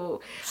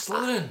 No.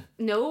 Slytherin?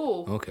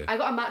 No. Okay. I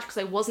got a match because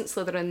I wasn't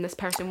Slytherin, this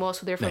person was,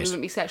 so therefore we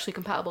wouldn't be sexually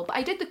compatible. But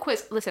I did the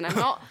quiz. Listen, I'm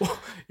not...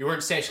 You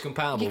weren't sexually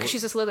compatible? Because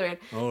she's a Slytherin.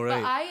 Oh,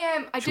 right.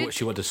 But I did...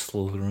 She went to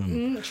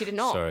Slytherin? She did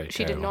not. Sorry,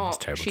 she did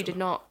not. She did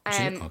not.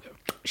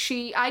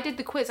 Okay. I did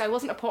the quiz. I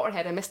wasn't a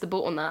Potterhead. I missed the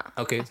boat on that.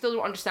 Okay. I still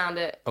don't understand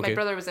it. Okay. My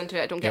brother was into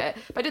it. I don't get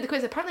it. But I did the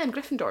quiz. Apparently I'm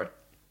Gryffindor.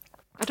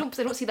 I don't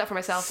see that for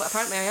myself, but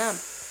apparently I am.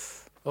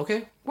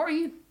 Okay. What are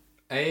you?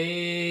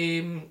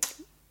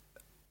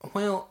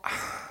 Well,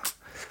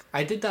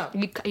 I did that.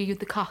 Are you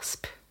the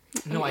cusp?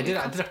 No, I did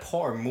a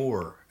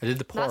Pottermore. I did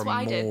the Pottermore. That's what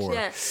I did,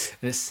 yeah.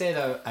 And it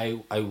said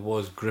I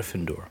was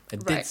Gryffindor.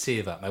 It did Right.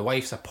 say that. My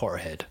wife's a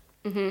Potterhead.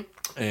 Mm-hmm.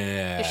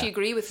 Does she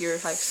agree with your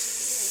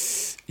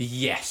house?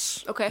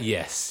 Yes. Okay.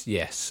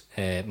 Yes.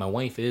 My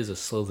wife is a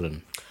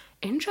Slytherin.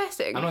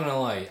 Interesting. I'm not gonna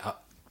lie.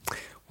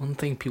 One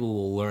thing people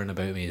will learn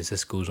about me as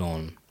this goes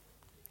on.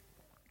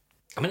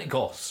 I'm into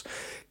goths.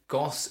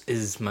 Goths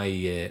is my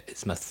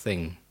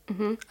thing.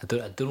 Mm-hmm. I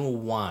don't know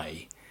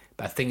why,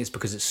 but I think it's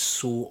because it's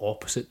so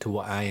opposite to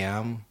what I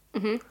am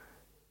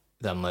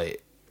that I'm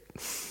like,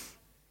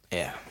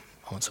 yeah,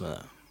 I want some of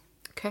that.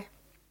 Okay.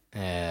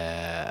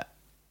 And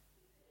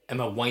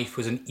my wife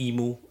was an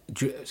emo.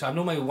 So I've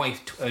known my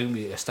wife, I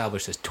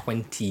established this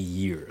 20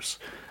 years.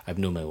 I've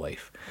known my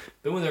wife.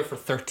 Been with her for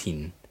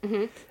 13.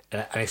 Mm-hmm.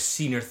 And I've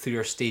seen her through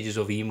her stages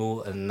of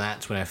emo, and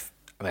that's when I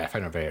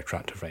find her very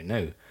attractive right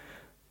now.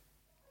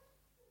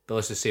 But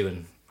let's just say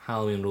when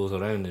Halloween rolls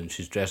around and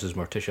she's dressed as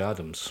Morticia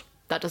Adams.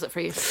 That does it for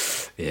you.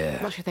 Yeah.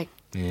 That's your thing.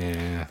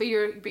 Yeah. But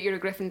you're a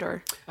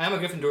Gryffindor. I'm a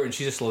Gryffindor and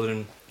she's a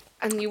Slytherin.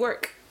 And you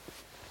work.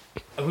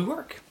 And we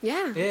work.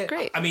 Yeah.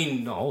 Great. I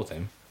mean, not all the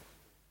time.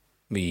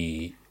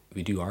 We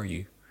do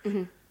argue.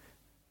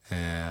 Mm-hmm.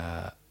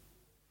 And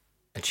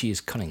she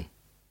is cunning.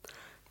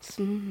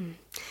 So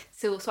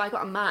I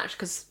got a match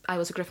because I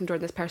was a Gryffindor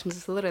and this person was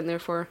a Slytherin,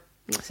 therefore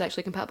it's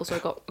sexually compatible, so I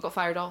got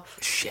fired off.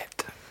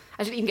 Shit.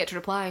 I didn't even get to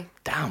reply.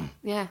 Damn.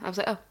 Yeah, I was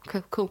like, oh,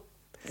 cool.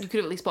 You could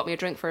have at least bought me a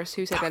drink first.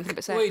 Who said anything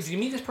about sex? Wait, did you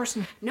meet this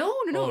person? No,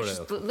 Oh,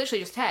 just, right, okay.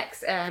 literally just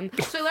text. So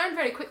I learned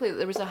very quickly that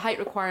there was a height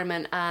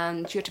requirement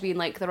and you had to be in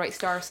like the right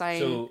star sign,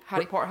 So,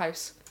 Harry Potter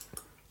house.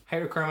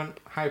 Height requirement,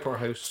 Harry Potter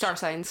house. Star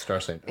signs. Star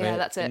sign. Yeah,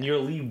 that's it. And you're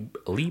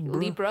Libra?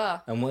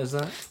 Libra. And what is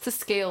that? It's the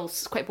scales.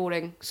 It's quite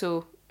boring.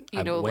 So,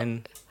 you know.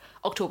 When?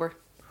 October.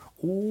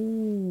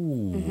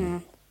 Ooh. Mm-hmm.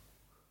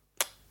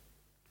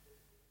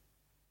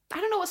 I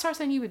don't know what star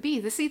sign you would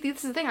be. This is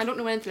the thing. I don't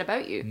know anything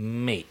about you.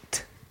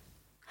 Mate.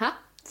 Huh?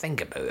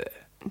 Think about it.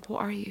 What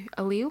are you?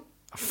 A Leo?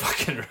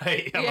 Fucking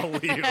right. I'm a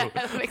Leo.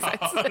 That makes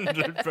sense.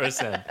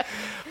 100%.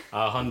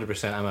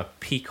 100%. I'm a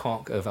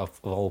peacock of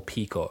all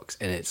peacocks,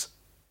 and it's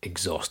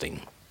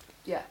exhausting.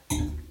 Yeah.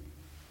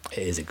 It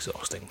is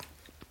exhausting.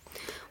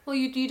 Well,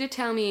 you did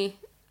tell me,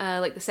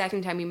 like the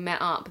second time we met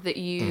up, that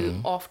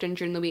you often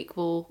during the week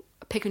will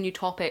pick a new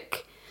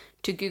topic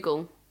to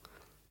Google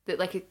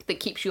that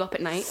keeps you up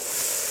at night.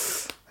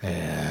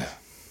 Yeah.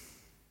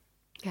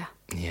 Yeah.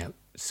 Yeah.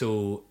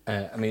 So,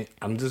 I mean,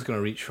 I'm just going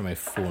to reach for my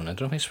phone. I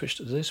don't know if I switched.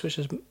 Did I switch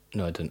this?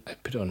 No, I didn't. I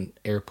put it on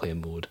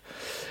airplane mode.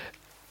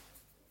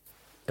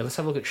 Let's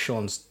have a look at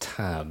Sean's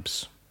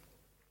tabs.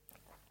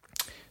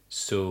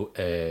 So,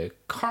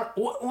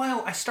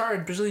 wow, I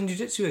started Brazilian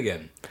Jiu-Jitsu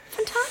again.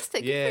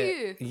 Fantastic. Yeah.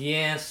 Good for you.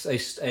 Yes, I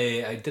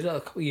did it a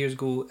couple of years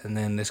ago, and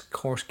then this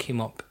course came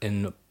up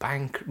in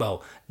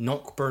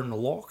Knockburn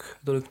Lock. I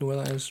don't know if you know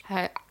where that is.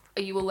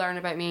 You will learn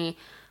about me.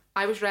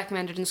 I was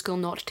recommended in school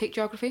not to take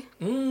geography.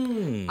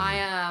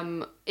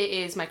 It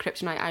is my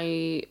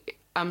kryptonite.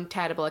 I'm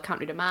terrible. I can't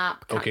read a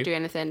map. Can't do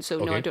anything. So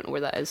no, I don't know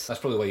where that is.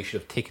 That's probably why you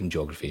should have taken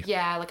geography.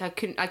 Yeah, like I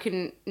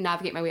couldn't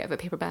navigate my way out of a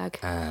paper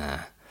bag.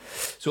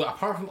 So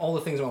apart from all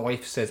the things that my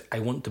wife says, I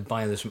want to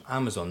buy this from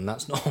Amazon.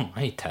 That's not on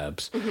my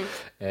tabs.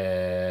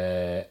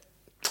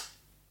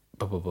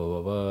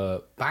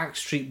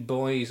 Backstreet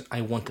Boys, I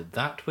Want It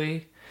That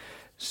Way.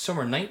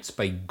 Summer Nights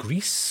by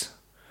Grease.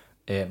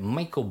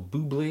 Michael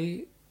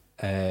Bublé.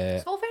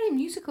 It's all very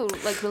musical,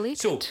 like related.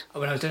 So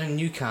when I was down in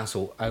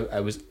Newcastle, I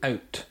was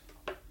out,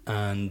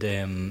 and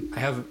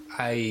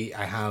I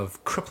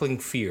have crippling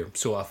fear.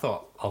 So I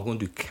thought I'll go and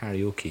do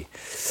karaoke,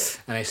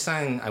 and I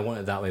sang "I Want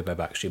It That Way" by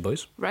Backstreet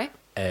Boys. Right.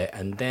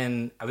 And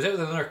then I was out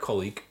with another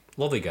colleague,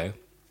 lovely guy.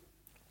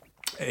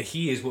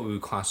 He is what we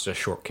would class as a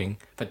short king,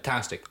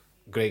 fantastic,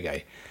 great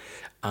guy,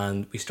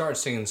 and we started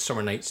singing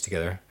 "Summer Nights"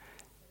 together.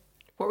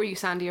 What were you,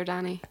 Sandy or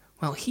Danny?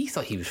 Well, he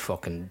thought he was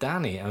fucking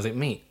Danny. I was like,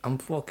 mate, I'm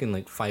fucking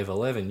like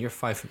 5'11". You're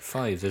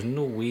 5'5". There's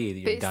no way that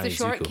you're But Danny it's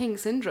the short Zuko. king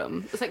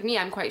syndrome. It's like me,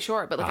 I'm quite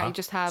short, but like I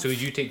just have... So would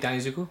you take Danny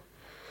Zuko?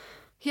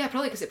 Yeah,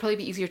 probably, because it'd probably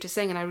be easier to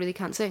sing, and I really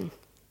can't sing.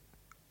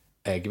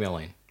 Give me a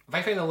line. If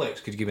I find the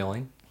lyrics, could you give me a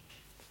line?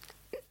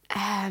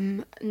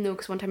 No,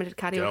 because one time I did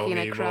karaoke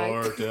and I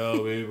cried.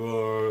 Tell me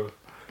more.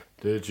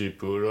 Did she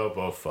put up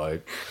a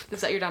fight?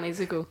 Is that your Danny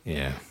Zuko?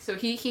 Yeah. So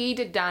he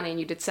did Danny and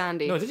you did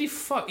Sandy. No, did he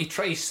fuck?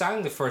 He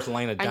sang the first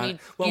line of Danny.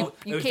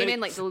 You came in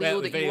like the Leo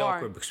that you are.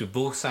 Awkward because we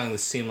both sang the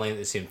same line at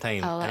the same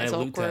time. Oh, and that's I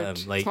looked awkward. at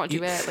him like... It's not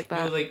duet like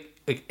that. You know,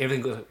 like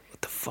everything goes,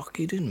 what the fuck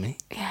are you doing,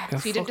 mate? Yeah,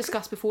 so you didn't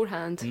discuss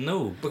beforehand.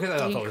 No, because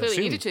I You thought clearly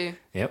assumed. needed to.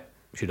 Yep,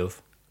 should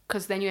have.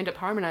 Because then you end up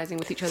harmonising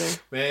with each other.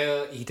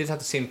 Well, he did have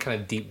the same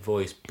kind of deep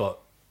voice, but...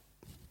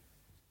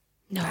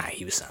 No. Nah,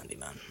 he was Sandy,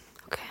 man.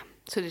 Okay.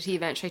 So did he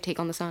eventually take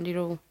on the Sandy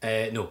role?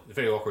 No,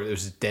 very awkward. There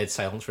was dead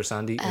silence for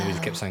Sandy, and we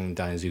just kept singing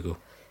Danny Zuko.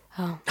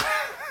 Oh.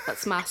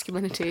 That's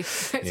masculinity.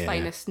 It's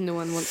finest. No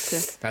one wants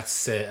to...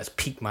 That's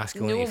peak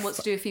masculinity. No one wants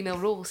to do a female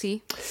role,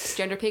 see? It's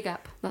gender pay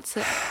gap. That's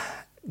it.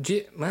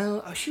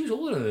 Well, she was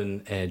older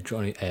than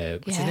Johnny.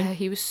 What's his name?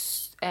 he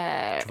was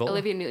Travolta?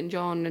 Olivia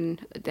Newton-John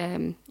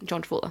and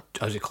John Travolta.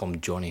 How do you call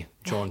him? Johnny.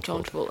 John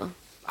Travolta.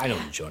 I know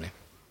him, Johnny.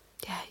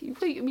 Yeah,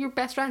 you're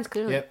best friends,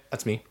 clearly. Yeah,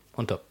 that's me.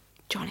 On top.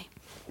 Johnny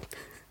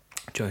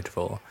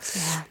Travolta.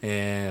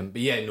 Yeah.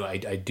 But yeah, no, I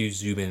do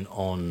zoom in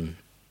on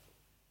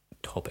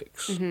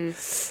topics.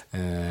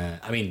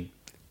 I mean,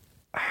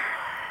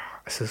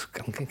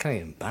 I'm kind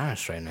of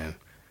embarrassed right now.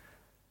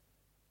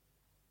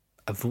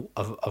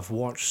 I've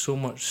watched so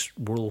much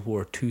World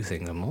War II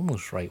things. I'm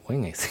almost right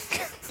wing, I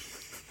think.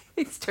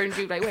 It's turned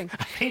you right wing.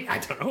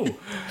 I don't know.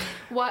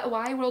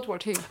 Why World War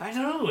II? I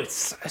don't know.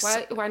 It's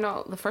Why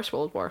not the First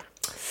World War?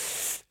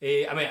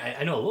 I mean,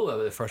 I know a little bit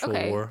about the First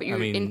World War. But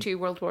you're into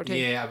World War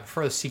II. Yeah, I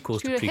prefer the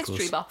sequels to You're a prequels.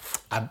 history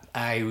buff.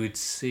 I would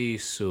say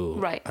so.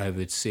 Right. I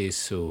would say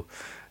so.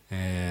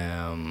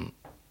 Yeah.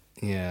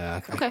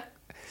 Okay.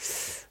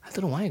 I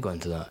don't know why I got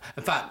into that.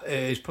 In fact,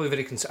 it's probably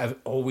very. I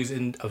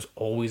was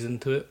always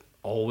into it.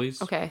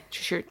 Always. Okay,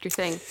 just your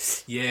thing.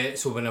 Yeah.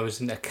 So when I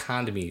was in the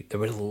academy, there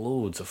were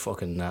loads of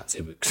fucking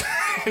Nazi books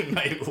in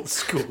my little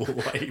school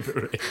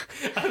library.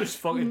 I was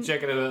fucking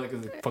checking it out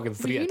like fucking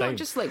three at a time. Not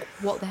just like,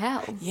 what the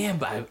hell? Yeah,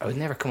 but I would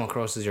never come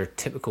across as your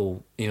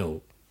typical,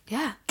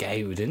 Yeah.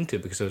 guy who was into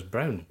it because I was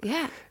brown.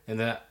 Yeah. And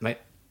then my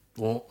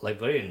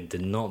librarian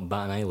did not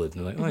bat an eyelid.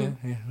 And they're like, oh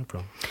yeah, no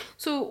problem.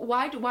 So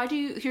why do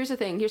you? Here's the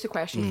thing. Here's a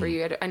question for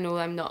you. I know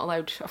I'm not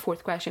allowed a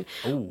fourth question.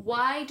 Oh.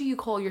 Why do you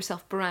call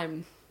yourself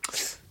brown?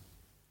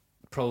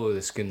 Probably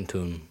the skin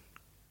tone.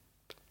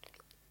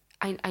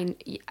 I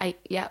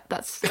yeah,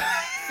 that's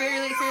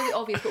fairly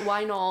obvious. But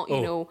why not? You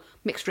know,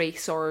 mixed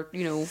race or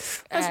I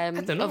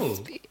don't know.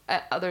 of,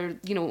 other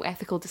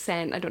ethical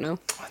descent. I don't know.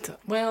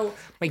 Well,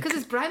 Because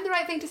is brown the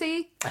right thing to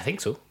say? I think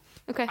so.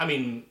 Okay. I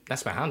mean,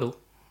 that's my handle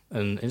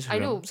on Instagram. I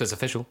know. So it's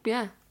official.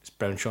 Yeah. It's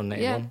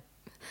BrownSean91. Yeah.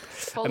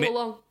 Follow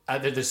along.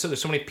 There's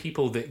so many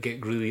people that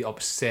get really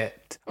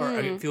upset or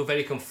I feel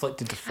very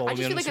conflicted to follow I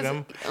me just on feel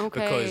like Instagram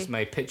okay. because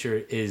my picture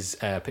is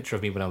a picture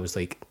of me when I was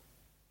like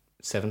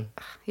 7.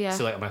 Yeah.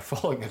 So like, am I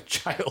following a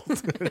child?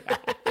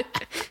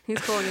 He's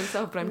calling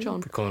himself Brown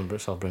Sean. Calling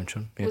himself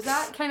BrownSean. Yeah. Was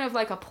that kind of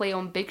like a play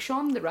on Big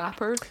Sean, the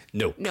rapper?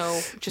 No. No,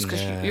 just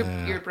because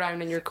you're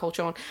brown and you're called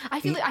Sean.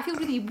 I feel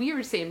really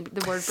weird saying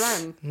the word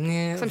brown.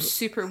 Yeah. 'Cause I'm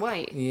super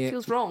white. Yeah. It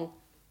feels wrong.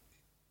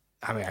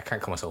 I mean, I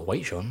can't call myself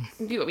White Sean.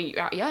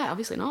 Yeah,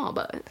 obviously not.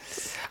 But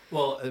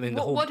Well, I mean,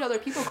 what do other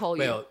people call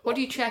you? Well, What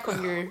do you check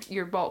on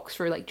your box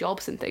for like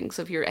jobs and things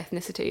of your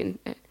ethnicity and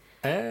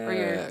or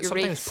your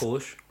sometimes race?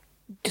 Polish.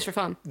 Just for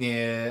fun?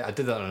 Yeah, I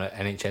did that on an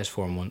NHS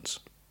form once.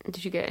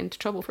 Did you get into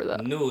trouble for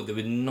that? No, they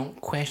would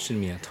not question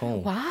me at all.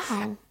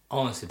 Wow.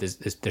 Honestly,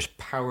 there's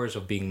powers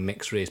of being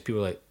mixed race.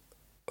 People are like,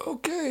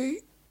 okay.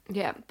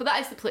 Yeah, but that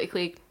is the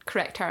politically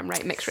correct term,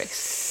 right? Mixed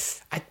race.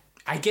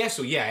 I guess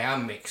so. Yeah, I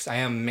am mixed. I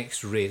am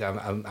mixed race.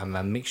 I'm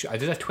a mixture. I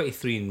did a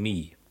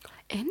 23andMe.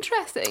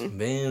 Interesting.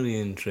 Very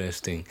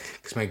interesting.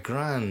 Because my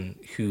gran,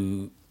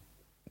 who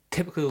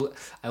typically,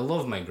 I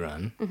love my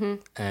gran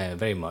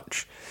very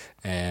much,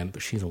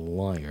 but she's a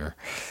liar,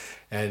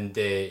 and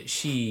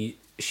she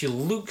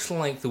looks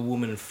like the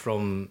woman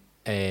from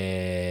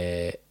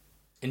Indiana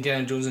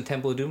Jones and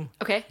Temple of Doom.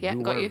 Okay, yeah,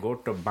 got you. Go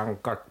to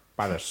Bangkok,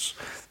 Paris.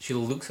 She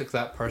looks like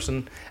that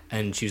person,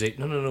 and she was like,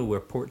 no, we're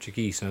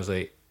Portuguese. And I was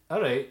like,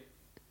 all right,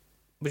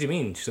 what do you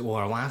mean? She said, well,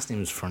 our last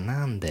name is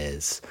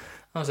Fernandez.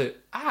 I was like,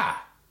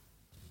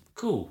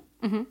 cool.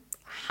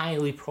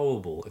 Highly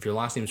probable. If your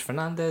last name is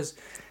Fernandez,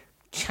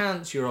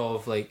 chance you're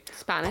of like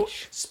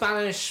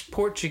Spanish,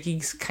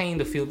 Portuguese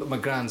kind of feel, but my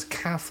gran's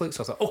Catholic,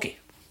 so I thought, okay,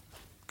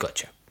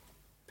 gotcha.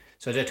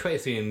 So I did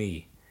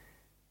 23andMe.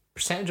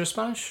 Percentage of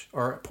Spanish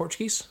or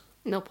Portuguese?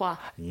 No pois.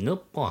 No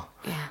pois.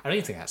 Yeah. I don't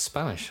even think that's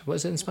Spanish. What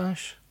is it in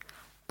Spanish?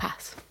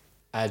 Pass.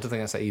 I don't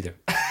think that's that either.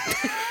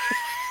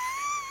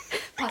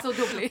 Paso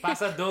doble.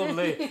 Pasa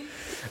doble.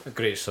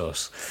 Great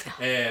sauce.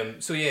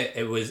 So yeah,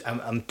 it was.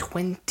 I'm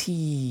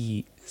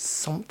 20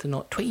 something,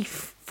 not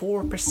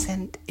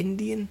 24%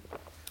 Indian.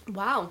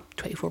 Wow.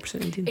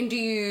 24% Indian. And do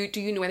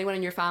you know anyone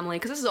in your family?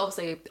 Because this is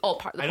obviously all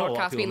part of the I know a lot of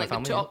podcast, people being in my like the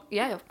family, top.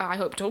 Yeah, I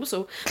hope so.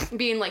 Also,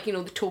 being like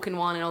the token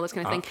one and all this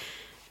kind of thing.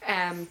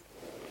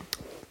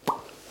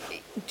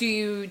 Do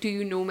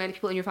you know many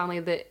people in your family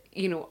that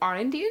are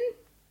Indian?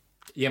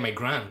 Yeah, my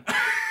gran.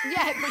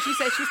 Yeah, but she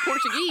said she's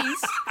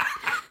Portuguese.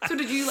 So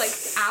did you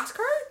ask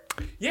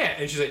her? Yeah,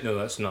 and she's like, no,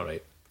 that's not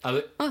right. I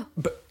was like,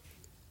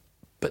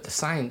 but the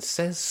science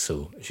says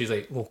so. She's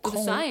like, well,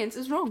 The science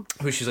is wrong.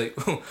 But she's like,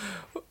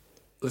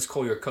 let's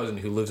call your cousin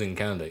who lives in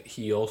Canada.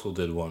 He also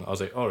did one. I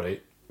was like, all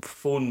right.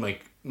 Phone my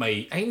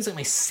I think it's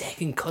my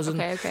second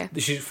cousin. Okay.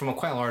 She's from a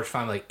quite large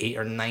family, like 8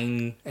 or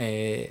 9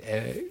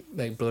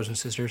 brothers and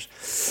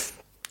sisters.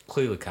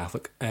 Clearly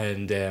Catholic,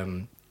 and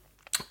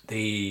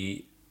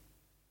they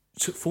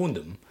phoned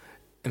him,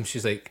 and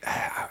she's like,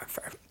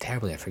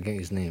 terribly, I forget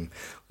his name.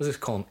 Let's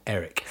just call him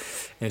Eric.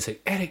 And it's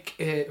like, Eric,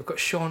 I've got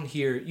Sean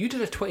here. You did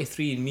a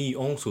 23andMe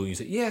also. And he's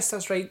like, yes,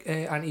 that's right,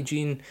 Auntie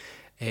Jean.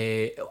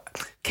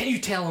 Can you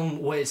tell him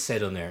what it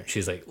said on there?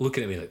 She's like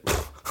looking at me like,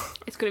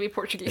 It's going to be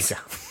Portuguese.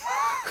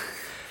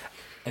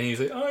 And he's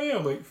like, oh yeah,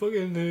 I'm like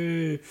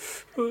fucking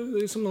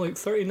something like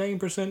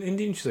 39%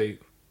 Indian. She's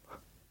like,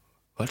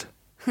 what?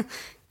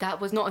 That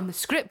was not in the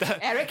script,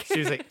 Eric. She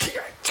was like,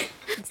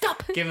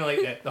 Stop. giving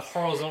like the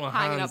horizontal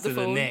Hanging hands up the to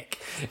the phone. neck.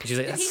 And she's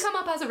like, Did he come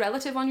up as a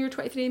relative on your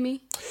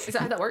 23andMe? Is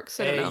that how that works?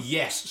 I don't know.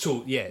 Yes.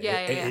 So yeah.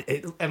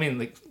 Yeah. I mean,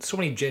 like so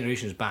many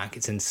generations back,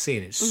 it's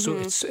insane. It's so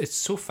it's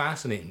so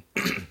fascinating.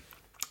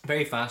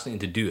 Very fascinating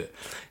to do it.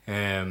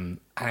 And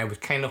I was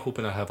kind of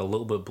hoping I'd have a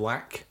little bit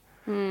black.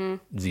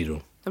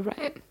 Zero.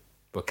 Right.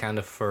 But kind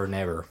of for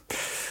never.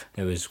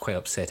 It was quite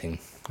upsetting.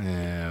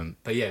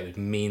 But yeah, it was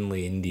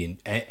mainly Indian.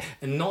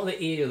 And not the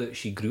area that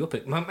she grew up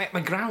in.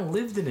 My gran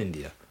lived in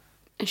India.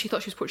 And she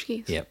thought she was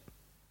Portuguese. Yep.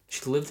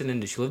 She lived in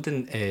India. She lived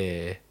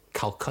in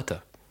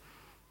Calcutta.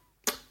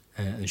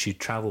 And she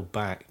travelled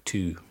back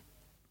to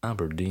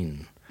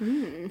Aberdeen.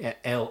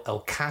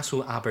 El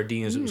Caso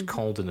Aberdeen, as it was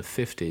called in the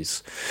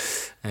 50s.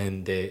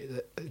 And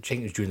I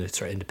think it was during the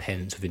sort of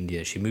independence of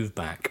India. She moved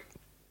back.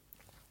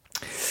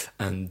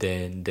 And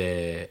then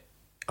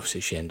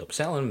obviously she ended up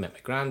selling, met my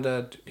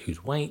granddad,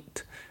 who's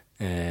white,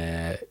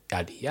 yada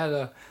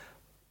yada.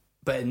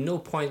 But at no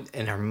point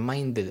in her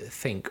mind did it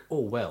think, oh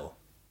well,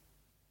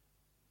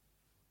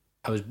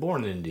 I was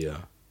born in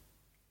India.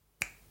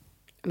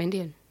 I'm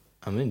Indian.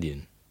 I'm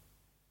Indian.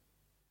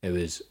 It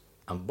was,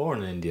 I'm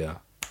born in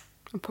India.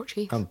 I'm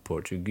Portuguese. I'm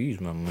Portuguese,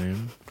 my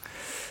man.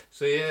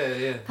 So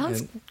yeah.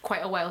 That's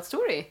quite a wild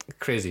story.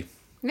 Crazy.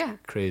 Yeah.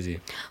 Crazy.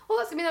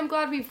 Well, I'm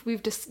glad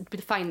we've just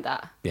defined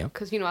that. Yeah.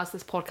 Because, as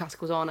this podcast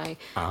goes on, I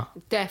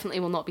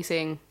definitely will not be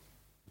saying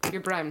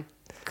you're brown.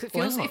 'Cause it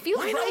feels, Why it feels,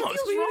 not? it Why feels not? What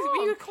are you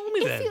wrong. gonna call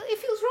me then? It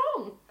feels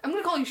wrong. I'm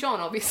going to call you Sean,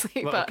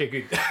 obviously. Well, but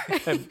okay,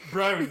 good.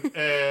 Brown.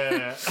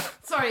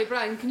 sorry,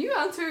 Brian, can you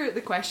answer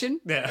the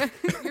question? Yeah.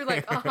 You're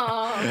like,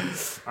 All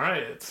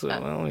right. So,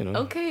 well,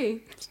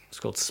 okay. It's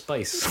called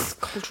spice. It's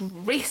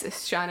called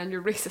racist, Shannon.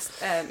 You're racist.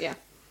 Yeah.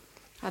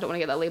 I don't want to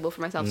get that label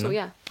for myself, so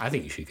yeah. I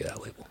think you should get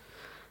that label.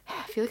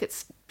 I feel like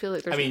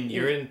there's... I mean,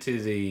 you're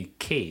into the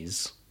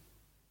K's.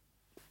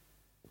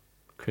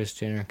 Kris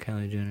Jenner,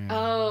 Kylie Jenner.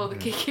 Oh, the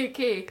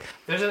KKK.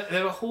 There's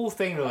a whole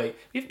thing where, like,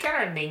 we've got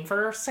our name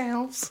for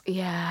ourselves.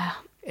 Yeah.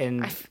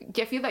 And I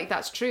feel like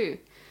that's true.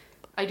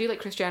 I do like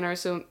Kris Jenner,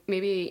 so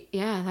maybe,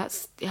 yeah.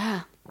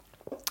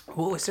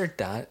 what was their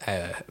dad?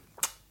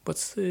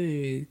 What's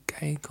the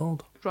guy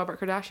called? Robert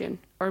Kardashian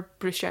or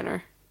Bruce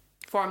Jenner.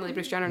 Formerly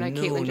Bruce Jenner, now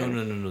Caitlyn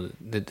Jenner. No.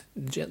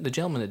 The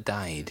gentleman that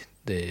died.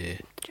 Yeah,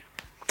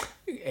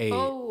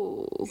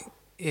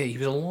 he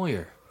was a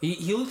lawyer.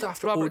 He looked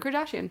after Robert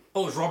Kardashian.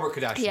 Oh, it's Robert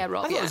Kardashian. Yeah,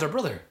 Rob. I thought it was her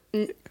brother.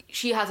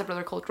 She has a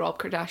brother called Rob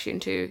Kardashian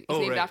too. He's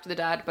named after the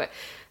dad, but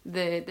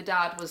the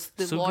dad was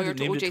the lawyer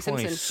to O.J.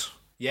 Simpson.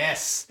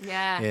 Yes.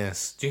 Yeah.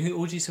 Yes. Do you know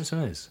who O.J. Simpson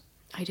is?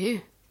 I do.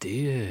 Do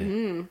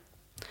you?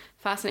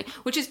 Fascinating.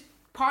 Which is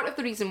part of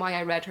the reason why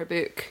I read her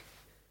book.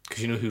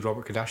 Because you know who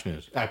Robert Kardashian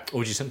is?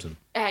 O.J. Simpson.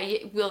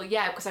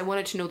 Because I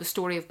wanted to know the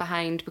story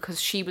behind,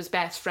 because she was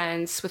best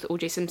friends with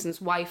O.J.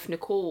 Simpson's wife,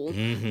 Nicole,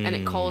 and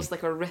it caused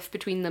like a rift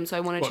between them, so I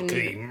wanted to know.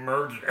 He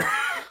murdered her?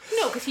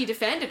 No, because he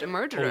defended a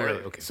murderer. Oh,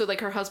 right, okay. So like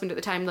her husband at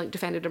the time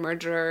defended a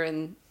murderer,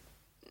 and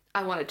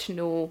I wanted to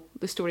know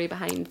the story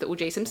behind the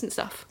O.J. Simpson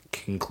stuff.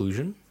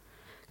 Conclusion?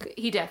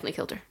 He definitely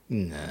killed her.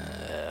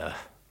 Nah.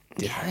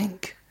 Do you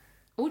think?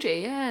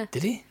 O.J., yeah.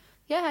 Did he?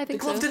 Yeah, I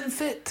think The glove so. didn't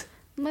fit.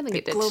 I think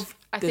it did. glove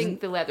I think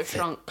didn't the leather fit.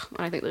 shrunk,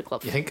 and I think the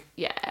glove... You think?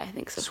 Yeah, I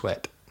think so.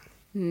 Sweat.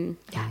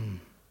 Yeah.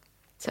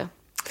 So,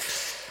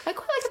 I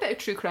quite like a bit of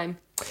true crime.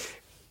 Do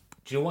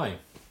you know why?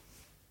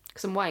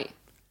 Because I'm white.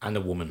 And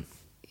a woman.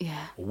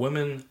 Yeah.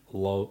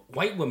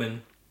 White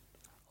women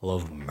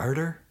love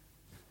murder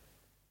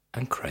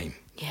and crime.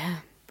 Yeah.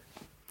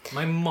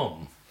 My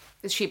mum.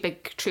 Is she a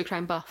big true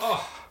crime buff?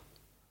 Oh.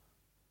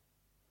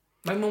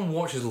 My mum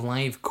watches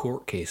live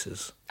court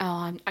cases.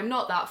 Oh, I'm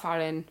not that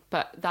far in,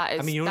 but that is...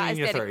 I mean, you're only in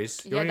your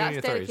 30s. Yeah,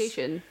 that's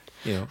dedication.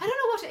 You know. I don't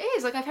know what it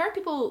is. Like, I've heard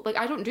people... Like,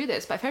 I don't do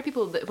this, but I've heard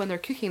people that when they're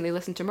cooking, they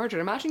listen to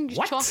murder. Imagine just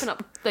What? chopping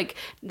up... Like,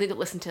 they don't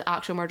listen to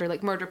actual murder,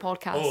 like murder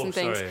podcasts and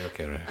things. Sorry.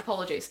 Okay, right.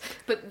 Apologies.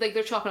 But, like,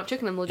 they're chopping up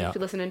chicken and they'll just be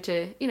listening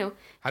to,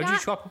 How do you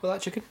chop up with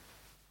that chicken?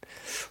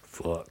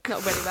 Fuck.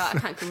 Not really that. I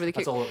can't really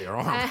cook. That's all up your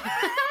arm.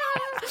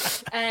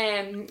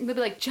 They'll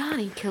be like,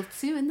 Johnny killed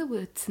Sue in the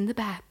woods in the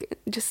back.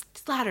 Just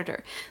slaughtered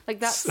her. Like,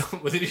 that's...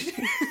 What did he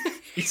do?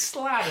 He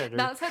slaughtered her.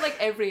 That's how, like,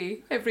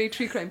 every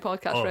true crime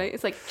podcast, right?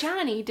 It's like,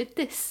 Johnny did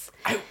this.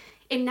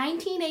 In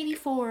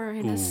 1984,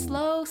 in a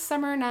slow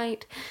summer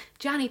night,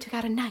 Johnny took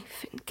out a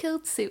knife and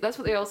killed Sue. That's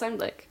what they all sound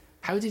like.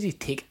 How did he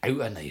take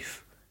out a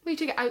knife? Well, you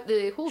took it out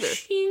the holder.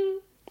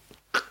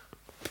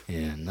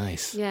 Yeah,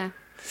 nice. Yeah.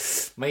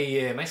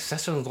 My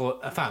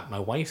sister-in-law, in fact, my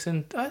wife's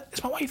in...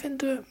 is my wife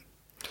into it?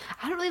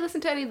 I don't really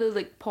listen to any of the,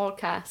 like,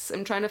 podcasts.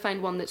 I'm trying to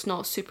find one that's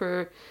not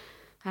super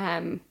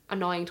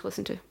annoying to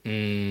listen to.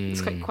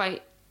 It's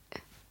quite...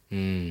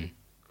 Because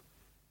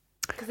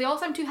they all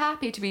sound too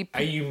happy to be...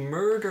 Are you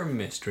murder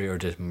mystery or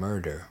just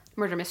murder?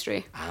 Murder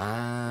mystery.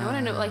 Ah. I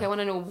want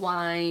to know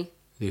why...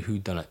 The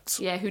whodunits.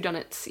 Yeah,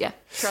 whodunits. Yeah.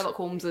 Sherlock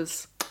Holmes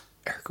is...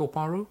 Hercule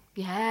Poirot?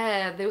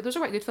 Yeah, those are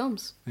quite good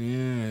films.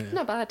 Yeah.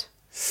 Not bad.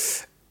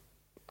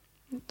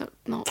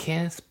 Not.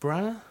 Kenneth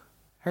Branagh,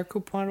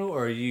 Hercule Poirot,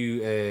 or are you?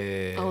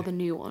 The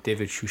new one.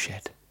 David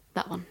Suchet.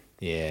 That one.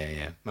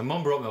 Yeah. My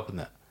mum brought me up on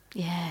that.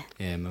 Yeah.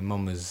 Yeah, my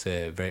mum was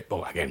very.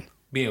 Oh, again,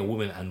 being a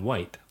woman and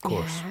white, of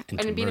course. Yeah.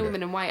 Into And being a murder.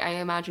 woman in white, I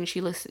imagine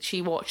she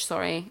watched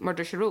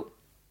Murder, She Wrote.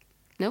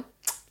 No?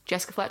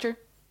 Jessica Fletcher?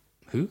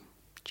 Who?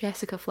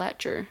 Jessica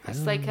Fletcher.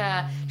 It's like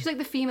she's like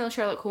the female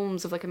Sherlock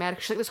Holmes of like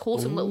America. She's like this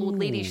wholesome little old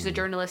lady. She's a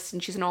journalist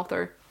and she's an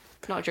author.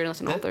 Not a journalist,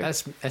 an author.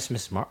 That's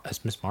Miss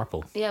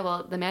Marple. Yeah,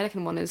 well, the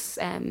American one is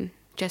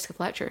Jessica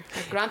Fletcher.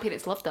 My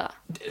grandparents loved that.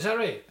 Is that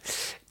right?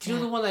 Do you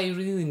know the one I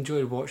really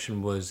enjoyed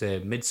watching was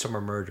Midsummer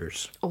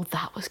Murders? Oh,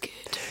 that was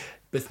good.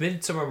 With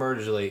Midsummer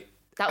Murders, like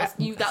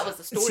That was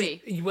the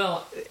story. See,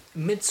 well,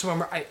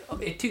 Midsummer,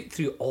 it took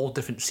through all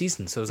different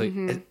seasons. So I was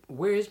like,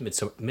 where is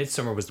Midsummer?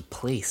 Midsummer was the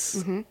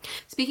place.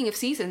 Speaking of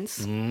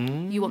seasons,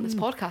 you want this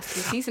podcast to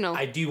be seasonal.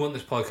 I do want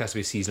this podcast to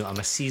be seasonal. I'm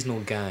a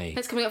seasonal guy.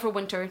 It's coming up for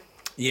winter.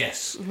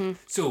 Yes.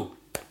 So,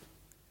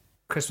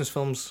 Christmas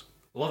films.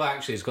 Love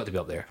Actually has got to be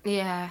up there.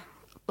 Yeah,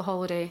 The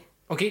Holiday.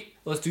 Okay,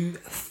 let's do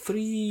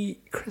 3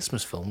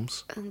 Christmas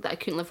films. That I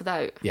couldn't live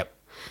without. Yep.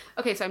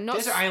 Okay, so I'm not...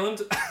 Desert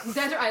Island.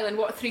 Desert Island.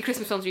 What 3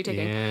 Christmas films are you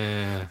taking?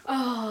 Yeah.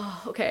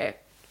 Oh, okay.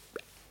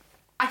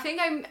 I think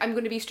I'm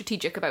going to be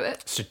strategic about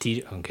it.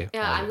 Strategic. Okay.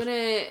 Yeah, I'm going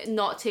to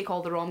not take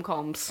all the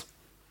rom-coms.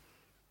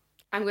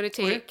 I'm going to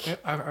take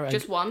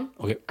just one.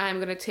 Okay. I'm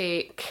going to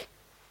take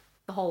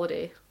The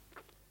Holiday.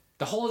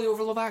 The Holiday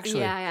over Love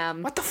Actually. Yeah, I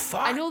am. What the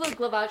fuck? I know that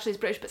Love Actually is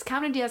British, but it's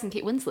Cameron Diaz and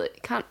Kate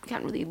Winslet.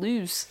 Can't really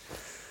lose.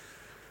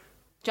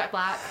 Jack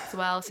Black as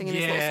well, singing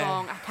this little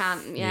song. I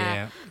can't.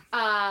 Yeah.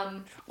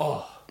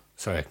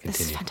 Sorry. This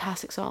is a Continue.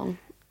 fantastic song.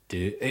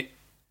 Dude,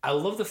 I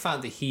love the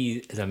fact that he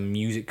is a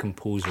music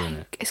composer in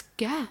it,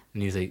 Yeah.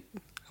 and he's like,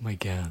 "Oh my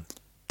god,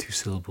 2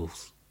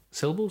 syllables.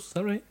 Syllables? Is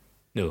that right?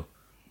 No,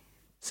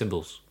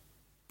 symbols."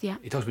 Yeah.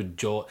 He talks about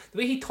Jaws. The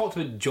way he talked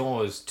about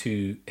Jaws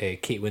to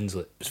Kate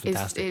Winslet was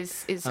fantastic.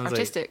 Is I was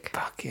artistic.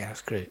 Like, fuck yeah,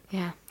 that's great.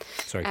 Yeah.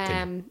 Sorry,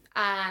 continue.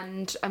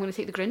 And I'm going to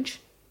take The Grinch.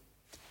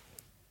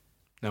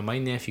 Now my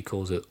nephew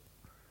calls it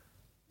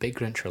Big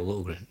Grinch or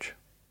Little Grinch.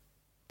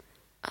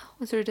 Oh,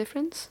 is there a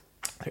difference?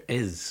 There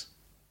is.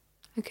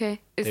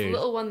 Okay. Is the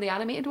little one the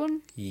animated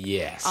one?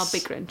 Yes. Oh,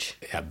 Big Grinch.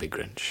 Yeah, Big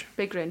Grinch.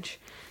 Big Grinch.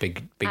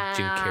 Big Jim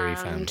Carrey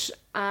fan. And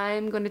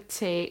I'm going to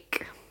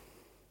take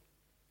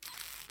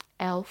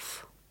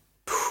Elf.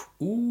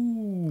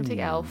 Ooh. I'll take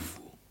Elf.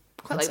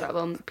 Quite like that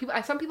one.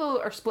 Some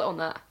people are split on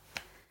that.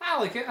 I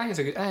like it. I think it's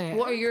a good.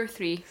 What are your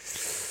 3?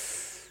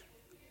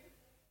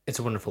 It's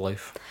a Wonderful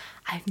Life.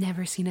 I've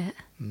never seen it.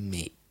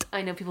 Mate.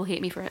 I know people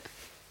hate me for it.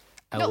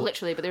 Not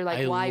literally, but they're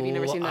like, why have you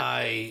never seen that?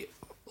 I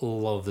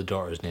love the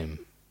daughter's name.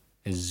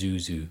 Is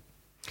Zuzu.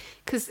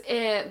 Because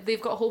they've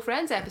got a whole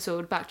Friends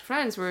episode, Back to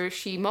Friends, where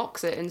she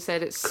mocks it and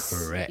said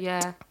it's... Correct.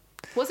 Yeah.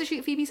 What's the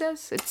shit Phoebe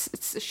says? It's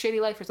a shitty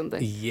life or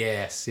something.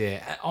 Yes,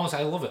 yeah. Honestly,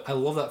 I love it. I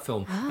love that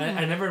film.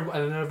 I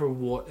never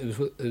watched. It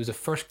was the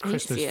first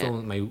Christmas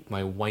film that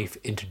my wife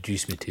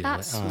introduced me to.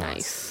 That's like,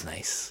 nice. That's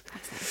nice.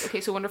 That's nice.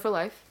 Okay, so Wonderful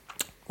Life.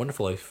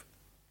 Wonderful Life.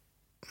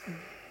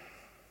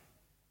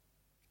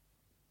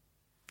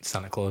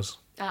 Santa Claus.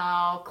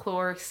 Oh, of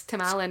course.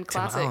 Tim Allen,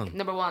 classic. Allen.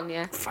 Number 1,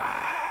 yeah.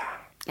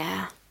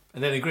 Yeah.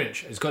 And then The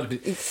Grinch. It's got to be.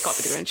 It's got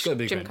to be The Grinch. It's got to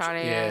be Jim Grinch.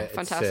 Carrey, yeah. it's,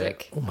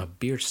 Fantastic. oh, my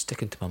beard's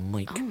sticking to my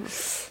mic.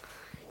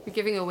 You're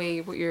giving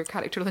away what your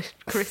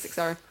characteristics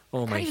are.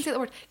 Oh, Can't even say that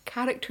word.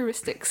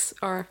 Characteristics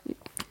are...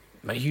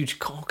 My huge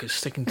cock is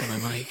sticking to my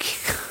mic.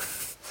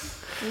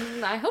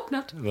 I hope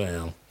not.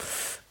 Well,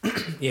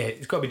 yeah,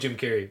 it's got to be Jim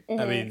Carrey.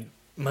 I mean,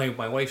 my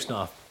wife's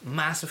not a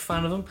massive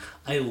fan of him.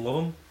 I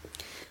love him.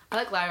 I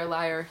like Liar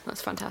Liar.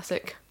 That's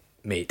fantastic.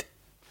 Mate,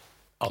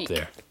 up Peak.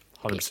 there.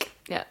 100%. Peak.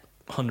 Yeah.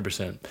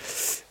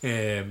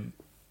 100%.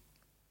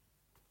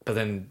 But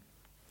then,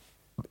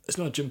 it's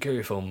not a Jim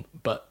Carrey film,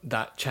 but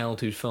that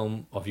childhood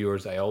film of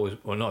yours that I always...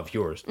 Well, not of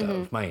yours, that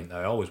of mine, that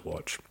I always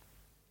watch.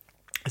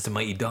 It's The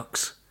Mighty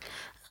Ducks.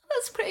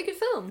 That's a pretty good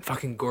film.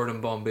 Fucking Gordon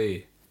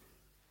Bombay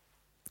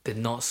did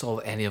not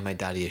solve any of my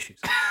daddy issues.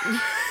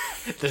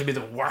 This would be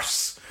the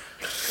worst.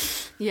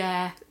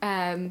 Yeah.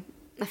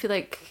 I feel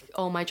like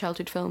all my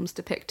childhood films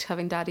depict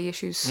having daddy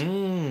issues. I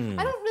don't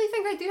really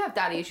think I do have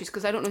daddy issues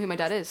because I don't know who my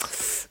dad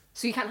is.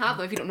 So you can't have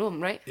them if you don't know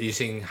him, right? Are you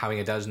saying having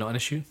a dad is not an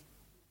issue?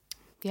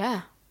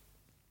 Yeah.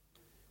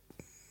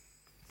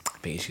 I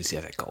think you should see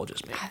a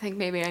psychologist, mate. I think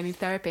maybe I need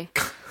therapy.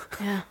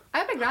 Yeah. I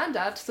had my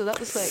granddad, so that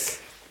was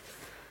like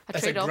a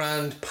It's a trade-off.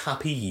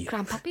 grandpappy.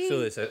 Grandpappy?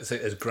 So it's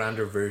a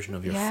grander version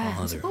of your I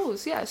father.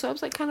 suppose. Yeah, so I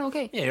was like kind of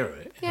okay. Yeah, you're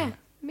right. Yeah.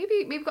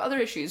 Maybe we've got other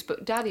issues,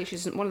 but daddy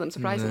issues isn't one of them,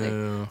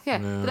 surprisingly.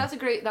 But that's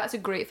a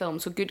great film.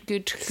 So good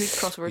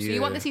crossover. So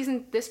you want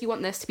you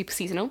want this to be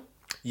seasonal?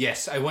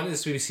 Yes, I wanted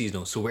this to be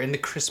seasonal. So we're in the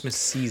Christmas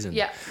season.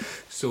 Yeah.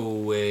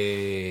 So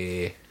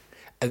I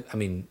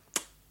mean,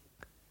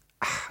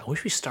 I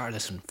wish we started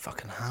this on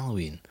fucking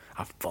Halloween.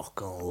 I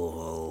fucking love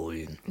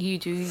Halloween. You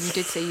do. You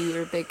did say you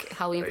were a big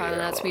Halloween fan,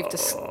 and as we've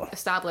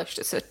established,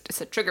 it's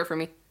a trigger for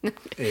me.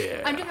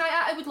 Yeah.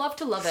 I would love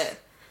to love it.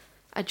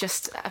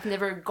 I've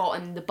never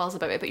gotten the buzz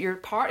about it, but your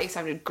party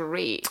sounded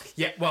great.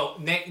 Yeah, well,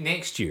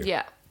 next year,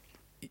 Yeah.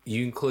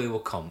 you and Chloe will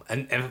come.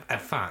 And in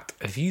fact,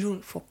 if you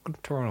don't fucking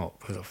turn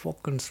up with a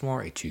fucking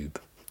Smarty Tube,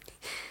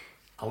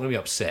 I'm going to be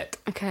upset.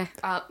 Okay.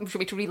 Should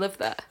we to relive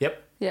that?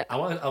 Yep. Yeah. I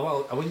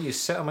want you to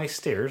sit on my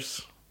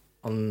stairs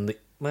on the,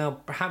 well,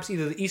 perhaps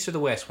either the east or the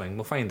west wing.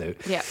 We'll find out.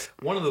 Yeah.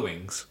 One of the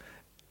wings.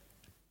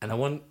 And I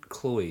want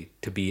Chloe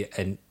to be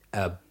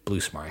a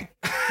blue Smarty.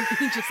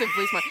 Just a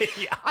blue smile.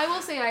 Yeah. I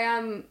will say I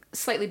am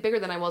slightly bigger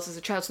than I was as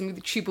a child, so maybe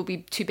the tube will be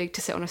too big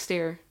to sit on a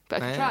stair.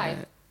 But I can try.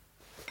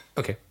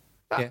 Okay.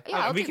 Yeah,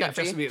 I'll we do can that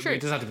for adjust. you. Sure.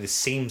 It doesn't have to be the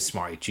same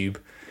Smarty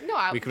Tube. No,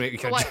 I can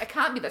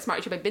can't be that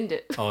smart tube. I binned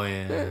it. Oh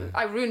yeah.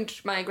 I ruined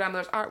my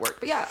grandmother's artwork,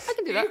 but yeah, I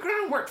can do that. Your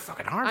gran worked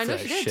fucking hard I for know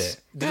that she did.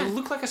 shit. Did it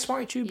look like a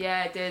Smarty Tube?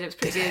 Yeah, it did. It was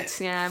pretty Did good.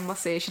 it? Yeah, I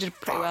must say she did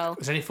pretty well.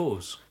 Was there any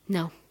photos?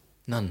 No,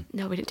 None.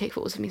 we didn't take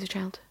photos of me as a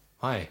child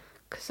Why?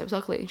 because I was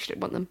ugly and she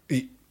didn't want them.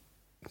 Your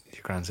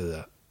gran said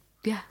that.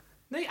 Yeah.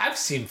 No, I've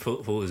seen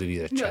photos of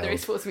you as a child. No, there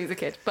is photos of me as a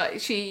kid, but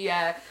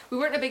we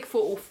weren't a big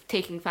photo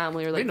taking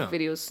family or like Really not?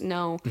 videos.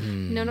 No,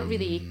 no, not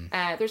really.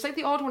 There's like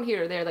the odd one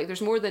here or there. Like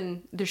there's more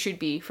than there should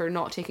be for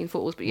not taking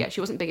photos, but yeah,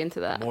 she wasn't big into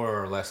that.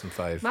 More or less than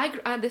 5.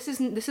 This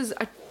is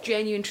a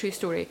genuine true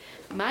story.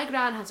 My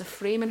gran has a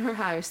frame in her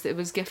house that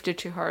was gifted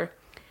to her,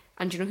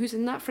 and do you know who's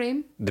in that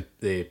frame?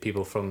 The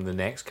people from the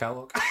next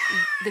catalogue.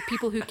 The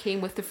people who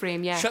came with the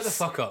frame. Yes. Shut the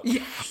fuck up.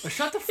 Yeah.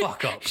 Shut the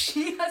fuck up.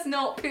 She has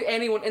not put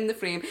anyone in the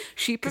frame.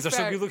 She Because prefers.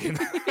 they're so good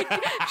looking.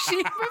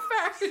 She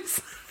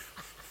prefers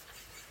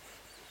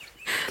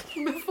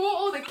the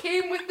photo that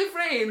came with the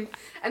frame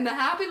and the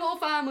happy little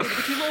family,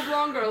 the 2 little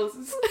blonde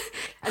girls,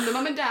 and the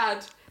mum and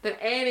dad than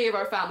any of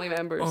our family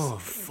members. Oh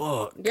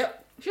fuck.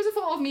 Yep. She has a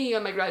photo of me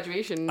on my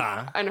graduation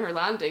and her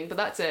landing, but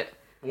that's it.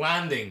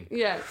 Landing.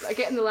 Yeah, I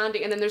get in the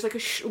landing, and then there's like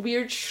a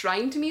weird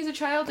shrine to me as a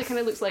child. It kind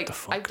of looks like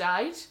I've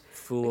died.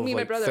 Full Like of me and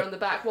my like brother on the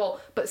back wall.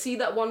 But see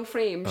that one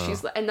frame,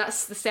 she's and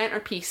that's the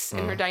centerpiece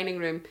in her dining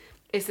room.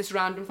 Is this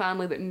random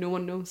family that no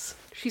one knows?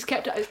 She's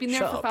kept it. It's been there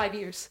Shut for up. 5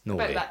 years. No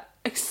about way. that.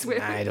 I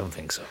swear. I don't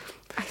think so.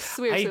 I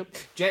swear.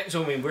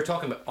 So I mean, we're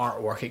talking about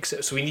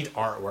artwork, so we need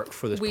artwork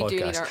for this podcast. We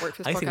do need artwork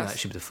for this I think podcast. that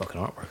should be the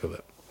fucking artwork of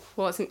it.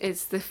 Well,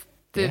 it's the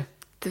Yeah.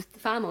 the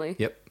family.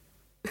 Yep.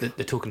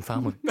 The token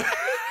family. Hey,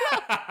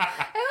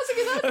 that's a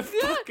good one.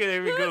 Yeah. Fucking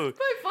there we go. That's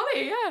quite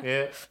funny. Yeah.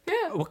 Yeah.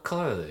 Yeah. What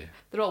colour are they?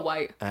 They're all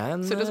white,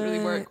 And so it doesn't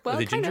really work. Well, are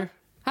they kinda. ginger?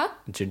 Huh?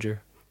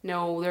 Ginger.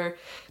 No,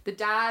 the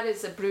dad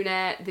is a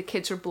brunette, the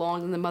kids are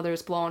blonde, and the mother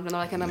is blonde, and they're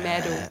like in a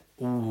meadow,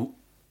 Ooh,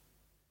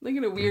 like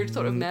in a weird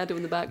sort of meadow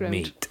in the background.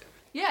 mate.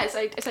 Yeah,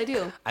 it's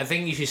ideal. I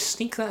think you should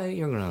sneak that out of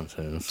your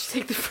grandsons.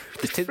 Take the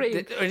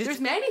frame. There's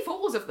many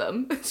photos of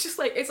them. It's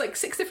like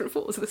 6 different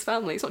photos of this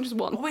family. It's not just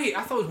one. Oh wait,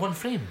 I thought it was one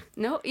frame.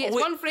 No, yeah, it's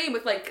wait. one frame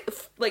with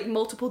like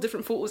multiple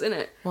different photos in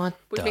it. What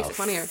Which the makes it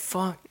funnier.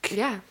 fuck?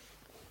 Yeah.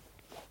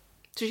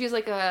 So she has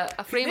like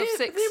a frame of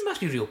 6. They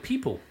must be real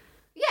people.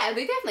 Yeah,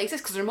 they definitely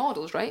exist because they're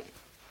models, right?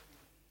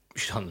 We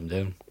should hunt them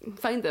down.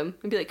 Find them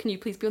and be like, can you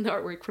please be on the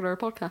artwork for our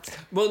podcast?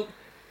 Well,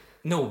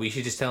 no, we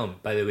should just tell them,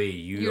 by the way,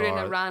 You're are...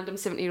 in a random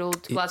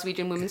 70-year-old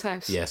Glaswegian woman's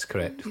house. Yes,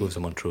 correct. Who lives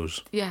in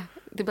Montrose. Yeah.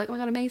 They'd be like, oh my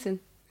god, amazing.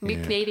 Be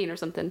Yeah. Canadian or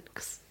something.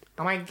 'Cause-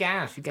 Oh my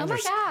gosh, you guys Oh my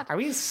God. Are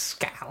we in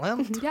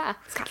Scotland? yeah,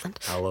 Scotland.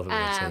 I love it when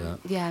they say that.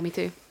 Yeah, me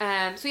too.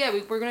 So yeah,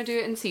 we're going to do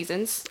it in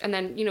seasons. And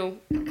then,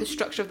 the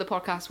structure of the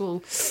podcast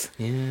will...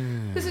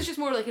 Yeah. This is just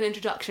more like an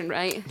introduction,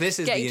 right? This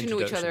is Getting the to know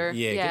each introduction. other.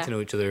 Yeah, get to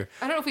know each other.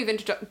 I don't know if we've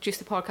introduced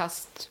the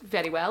podcast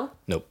very well.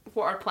 Nope.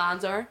 What our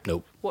plans are.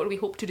 Nope. What do we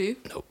hope to do.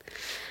 Nope.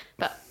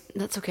 But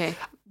that's okay.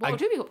 What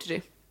do we hope to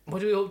do?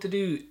 What do we hope to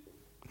do?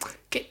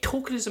 Get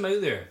tokenism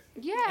out there.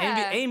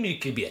 Yeah. Anybody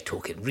could be a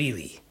token,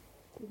 really.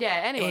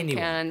 Yeah, anyone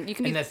can. You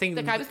can be... And I think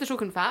I was the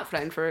token fat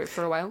friend for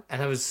a while.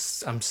 And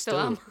I'm still...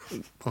 am.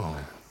 Oh.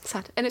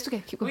 Sad. And it's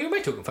okay. Keep Well, going. you're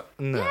my token fat...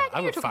 No, Yeah,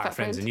 I've you're got a token fat fat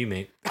friends friend. than you,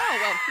 mate.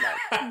 Oh,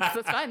 well, no.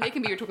 That's fine. They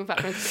can be your token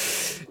fat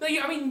friends. No,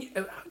 I mean,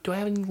 do I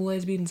have any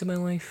lesbians in my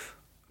life?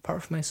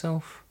 Apart from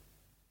myself?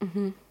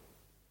 Mm-hmm.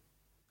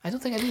 I don't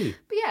think I do.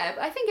 But yeah,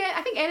 I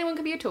think anyone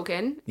can be a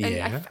token. Yeah.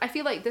 And I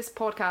feel like this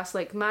podcast,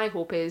 like my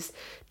hope is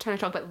trying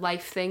to talk about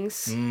life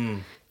things,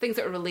 things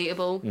that are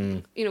relatable.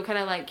 Kind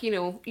of like,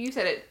 you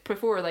said it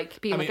before, like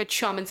being like a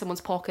chum in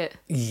someone's pocket.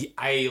 Yeah,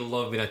 I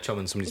love being a chum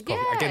in somebody's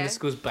pocket. Yeah. Again, this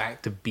goes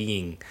back to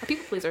being A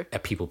people pleaser. a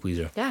people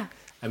pleaser. Yeah.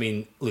 I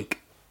mean, look,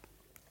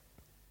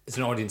 there's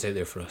an audience out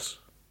there for us.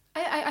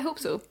 I hope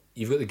so.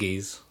 You've got the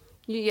gays.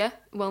 Yeah.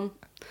 Well,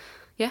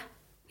 yeah.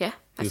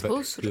 I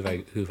suppose. Who have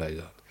I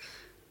got?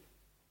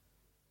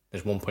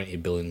 There's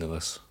 1.8 billion of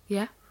us.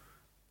 Yeah.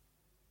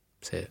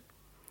 Say it.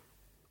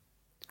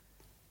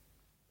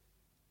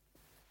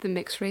 The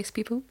mixed race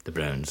people. The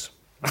Browns.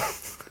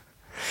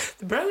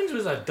 The Browns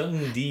was a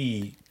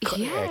Dundee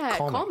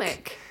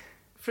comic.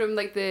 From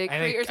like the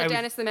creators of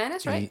Dennis the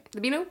Menace, right?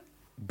 The Beano?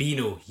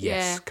 Beano,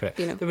 yes, Yeah, correct.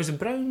 Beano. There was the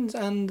Browns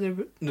and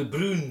the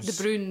Bruins.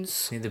 The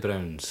Bruins. Yeah, the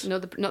Browns.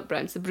 No, not the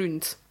Browns, the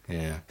Bruins.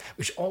 Yeah.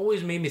 Which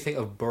always made me think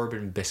of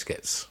bourbon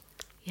biscuits.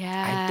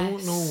 Yeah. I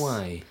don't know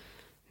why.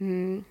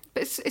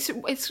 But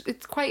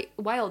it's quite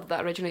wild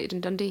that originated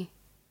in Dundee.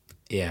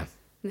 Yeah.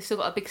 They still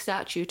got a big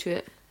statue to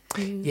it.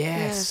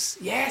 Yes,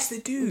 yes, they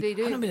do. They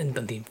do. I haven't been in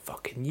Dundee in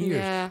fucking years.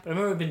 Yeah. But I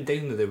remember being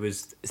down there. There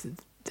was, is it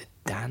the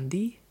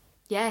Dandy?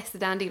 Yes, the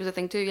dandy was a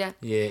thing too, yeah.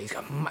 Yeah, he's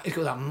got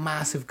that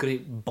massive,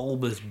 great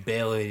bulbous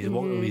belly. He's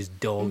walking with his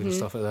dog and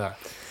stuff like that.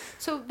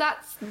 So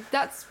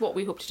that's what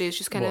we hope to do, is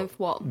just kind of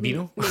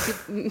Beano?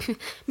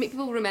 make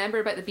people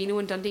remember about the Beano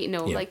in Dundee.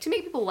 No, Yeah. like to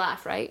make people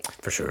laugh, right?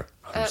 For sure.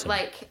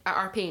 Like at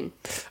our pain.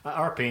 At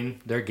our pain,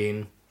 their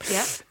gain.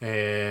 Yeah.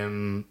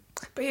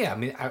 But yeah, I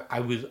mean, I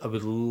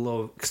would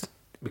love. 'Cause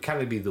we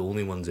can't be the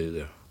only ones out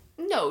there.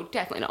 No,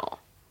 definitely not.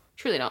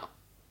 Surely not.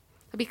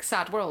 It'd be a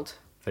sad world.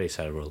 Very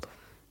sad world.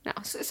 No,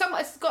 so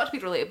it's got to be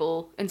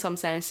relatable in some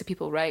sense to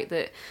people, right?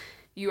 That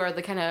you are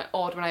the kind of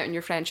odd one out in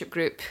your friendship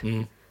group.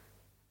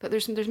 But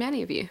there's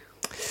many of you.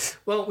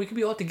 Well, we could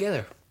be all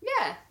together.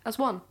 Yeah, as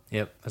one.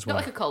 Yep, as Not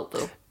one. like a cult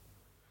though.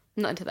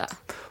 I'm not into that.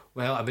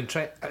 Well, I've been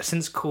trying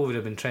since COVID.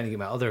 I've been trying to get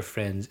my other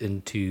friends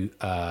into.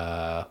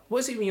 What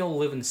is it when you all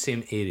live in the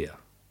same area?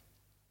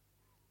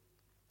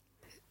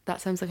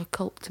 That sounds like a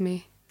cult to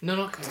me.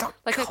 No, it's not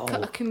Like cult.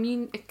 a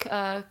commune.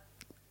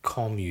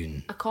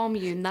 Commune. A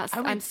commune.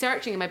 I'm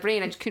searching in my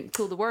brain. I just couldn't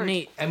pull the word.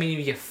 Mate, I mean,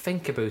 if you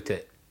think about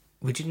it,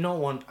 would you not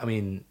want? I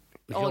mean,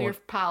 would you All not your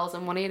want- pals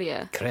in one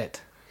area.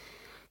 correct.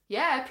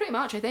 Yeah, pretty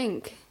much. I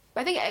think.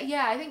 But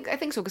I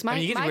think so because my, I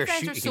mean, you get to my wear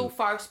friends shoe- are you so can-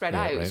 far spread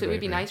Yeah, out, right, so it would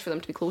right, be right. nice for them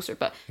to be closer,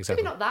 but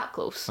Exactly. maybe not that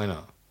close. Why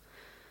not?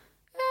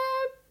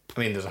 I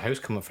mean, there's a house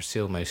coming up for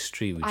sale in my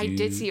street. Would I you?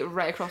 did see it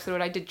right across the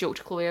road. I did joke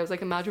to Chloe. I was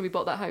like, imagine we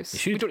bought that house. You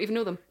should. We don't even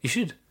know them. You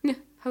should. Yeah,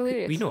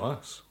 hilarious. We know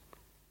us.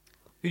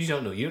 Who do you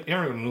not know? You're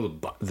never going to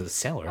know the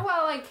seller.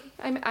 Well, like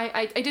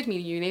I did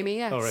meet you, Amy.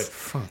 Yes. Oh, right.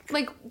 Fuck.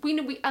 Like we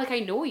like I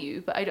know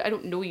you, but I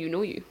don't know you.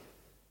 Know you.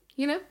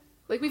 You know,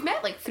 like we've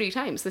met like 3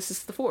 times. This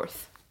is the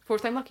fourth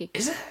time lucky.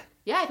 Is it?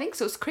 Yeah, I think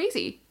so. It's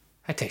crazy.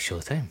 I text you all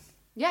the time.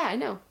 Yeah, I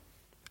know.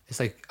 It's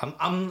like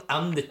I'm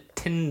the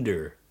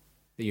Tinder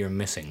that you're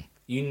missing.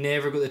 You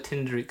never got the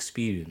Tinder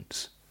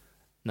experience.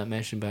 Not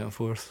mentioned back and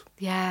forth.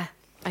 Yeah,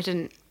 I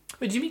didn't.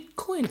 Wait, did you meet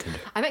Chloe on Tinder?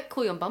 I met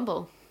Chloe on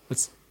Bumble.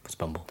 What's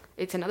Bumble?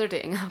 It's another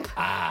dating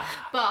app.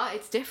 But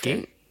it's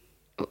different.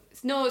 Gay?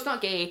 No, it's not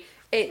gay.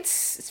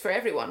 It's for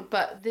everyone.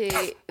 But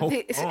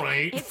it's, all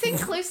right. it's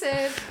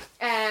inclusive.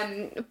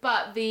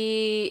 But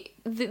the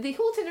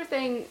whole Tinder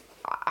thing.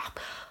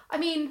 I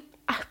mean,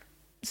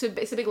 so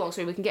it's a big long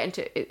story. We can get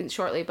into it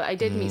shortly. But I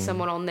did meet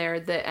someone on there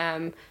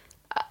that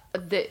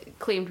that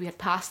claimed we had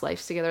past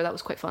lives together. That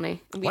was quite funny.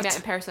 We What? met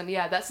in person.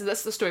 Yeah, that's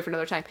the story for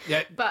another time.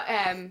 Yeah. But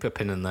Put a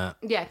pin in that.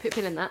 yeah, put a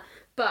pin in that.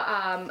 But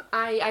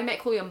I met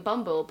Chloe on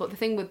Bumble, but the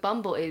thing with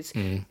Bumble is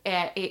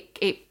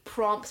it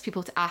prompts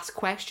people to ask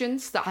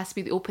questions. That has to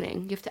be the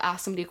opening. You have to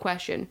ask somebody a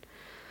question.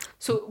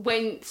 So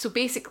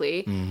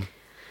basically,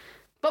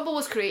 Bumble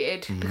was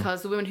created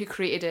because the woman who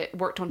created it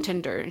worked on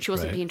Tinder and she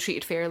wasn't Right. being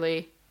treated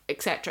fairly,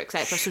 etc.,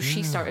 etc. So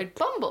she started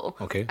Bumble.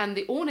 Okay. And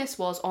the onus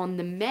was on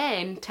the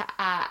men to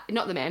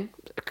not the men.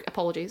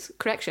 Apologies,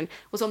 correction.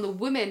 Was on the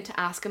woman to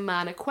ask a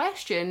man a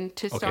question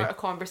to start Okay. a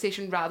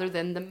conversation rather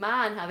than the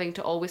man having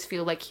to always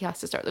feel like he has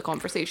to start the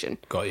conversation.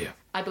 Got you.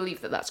 I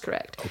believe that that's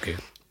correct. Okay.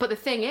 But the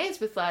thing is,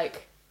 with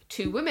like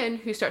 2 women,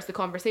 who starts the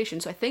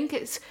conversation? So I think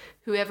it's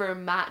whoever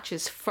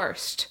matches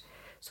first.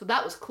 So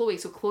that was Chloe.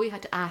 So Chloe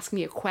had to ask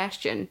me a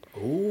question.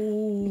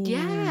 Oh.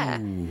 Yeah.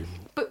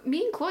 But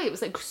me and Chloe, it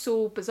was like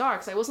so bizarre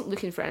because I wasn't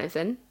looking for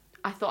anything.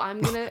 I thought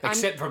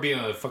Except for being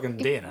on a fucking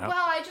date now.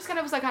 well, I just kind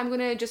of was like, I'm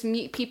going to just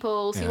meet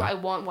people, see Yeah. what I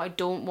want, what I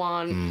don't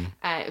want.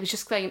 It was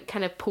just like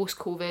kind of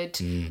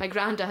post-COVID. My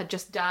granddad had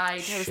just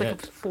died. I was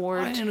like Shit.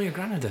 bored. I didn't know your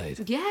granddad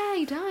died. Yeah,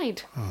 he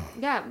died.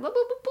 Yeah, we'll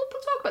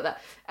talk about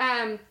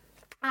that.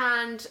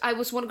 And I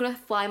was going to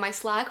fly my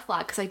slag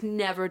flag because I'd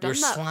never done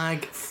Your that.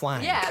 slag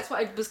flag. Yeah, that's what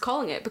I was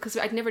calling it because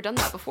I'd never done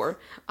that before.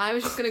 I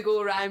was just going to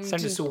go around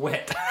Sounded so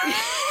wet.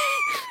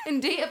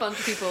 and date a bunch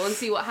of people and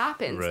see what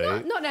happens.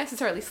 Right. Not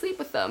necessarily sleep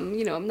with them.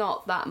 You know, I'm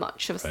not that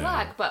much of a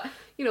slag, but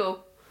you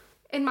know,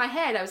 in my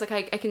head, I was like,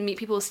 I can meet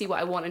people, see what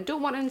I want and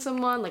don't want in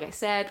someone. Like I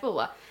said, blah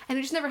blah, and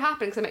it just never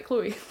happened because I met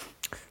Chloe.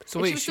 So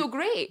And wait, she was so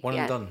great. One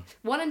and done.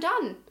 One and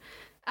done.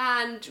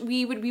 And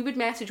we would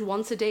message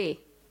once a day.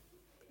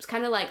 It was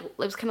kind of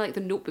like the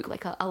Notebook,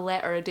 like a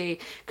letter a day,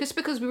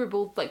 because we were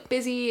both like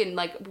busy and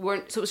like we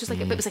weren't. So it was just like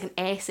it was like an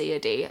essay a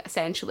day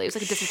essentially. It was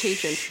like a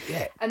dissertation.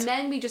 Shit. And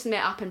then we just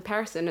met up in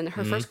person, and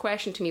her first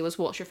question to me was,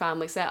 "What's your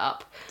family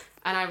setup?"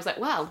 And I was like,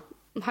 "Well,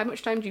 how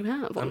much time do you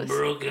have on I'm this?"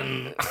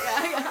 broken.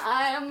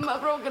 I am a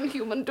broken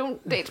human.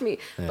 Don't date me.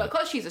 But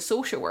because she's a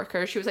social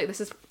worker, she was like,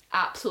 "This is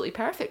absolutely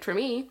perfect for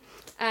me."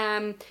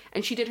 And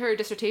she did her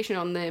dissertation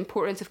on the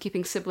importance of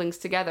keeping siblings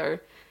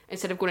together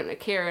instead of going into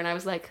care. And I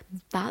was like,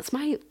 "That's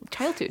my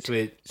childhood. So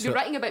wait, You're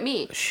writing about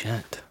me."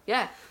 Shit.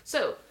 Yeah.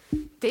 So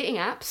dating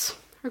apps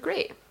are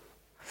great.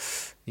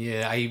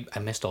 Yeah, I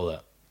missed all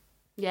that.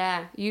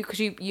 Yeah, because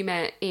you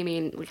met Amy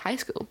in like high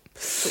school.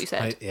 That's what you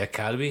said. The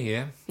academy,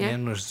 yeah. Yeah.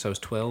 Yeah, since I was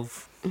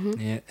 12.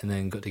 Yeah, and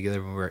then got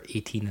together when we were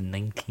 18 and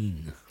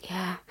 19.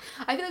 Yeah,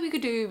 I feel like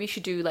we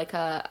should do like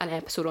an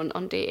episode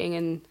on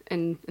dating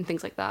and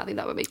things like that. I think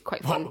that would be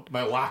quite fun. What,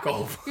 my lack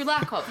of? Your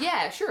lack of,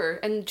 yeah, sure,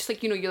 and just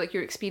like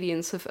your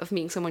experience of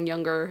meeting someone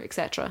younger,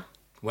 etc.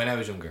 When I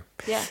was younger.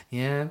 Yeah.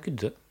 Yeah, I could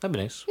do it. That'd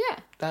be nice. Yeah.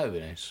 That would be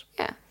nice.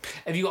 Yeah.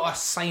 Have you got a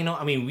sign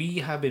off? I mean, we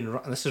have been.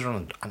 This is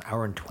around an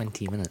hour and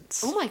 20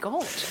 minutes. Oh my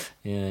god.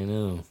 Yeah, I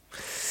know.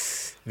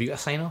 Have you got a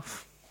sign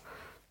off?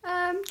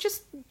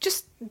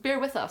 Just bear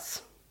with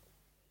us.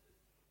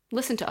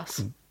 Listen to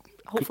us.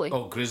 Hopefully.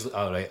 Oh, grizzly.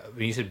 Oh, right.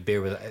 When you said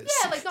bear with us.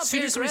 Yeah, like not as soon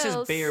Bear as somebody says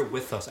Grylls. bear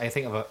with us, I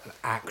think of an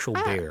actual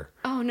bear.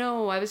 Oh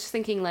no, I was just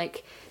thinking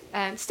like,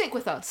 stick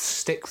with us.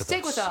 Stick with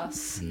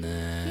us. Nice.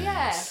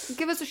 Nice. Yeah,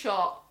 give us a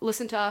shot.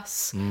 Listen to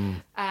us.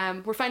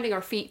 We're finding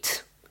our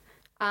feet,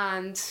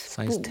 and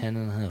Size 10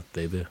 and a half,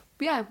 baby.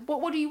 yeah.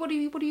 What do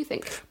you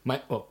think?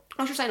 What's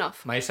your sign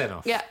off? My sign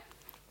off. Yeah.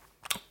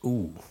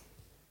 Ooh.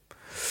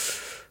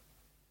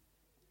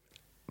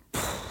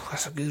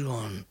 That's a good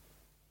one.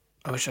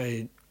 I wish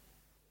I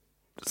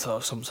thought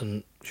of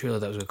something. Surely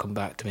that was going to come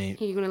back to me.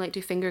 You're gonna like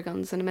do finger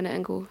guns in a minute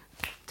and go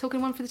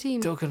token one for the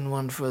team. Token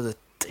one for the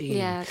team.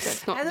 Yeah,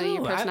 that's not I don't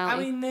your know.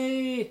 personality. I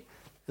mean,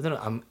 I don't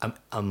know.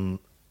 I'm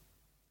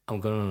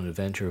going on an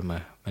adventure with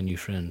my new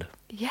friend.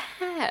 Yeah,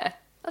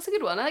 that's a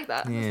good one. I like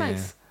that. That's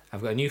nice.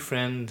 I've got a new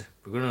friend.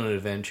 We're going on an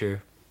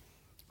adventure.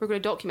 We're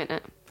gonna document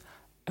it.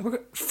 And we're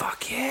going.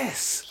 Fuck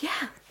yes.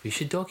 Yeah. We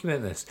should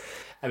document this.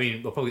 I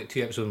mean, we'll probably get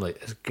 2 episodes like,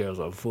 this girl's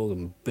a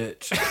fucking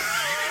bitch.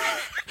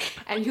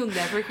 And you'll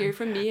never hear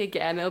from me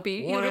again. It'll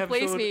be, you'll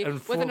replace me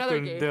with another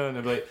game. Done.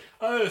 I'm like,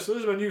 oh, so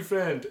this is my new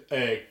friend,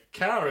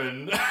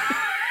 Karen.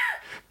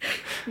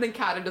 And then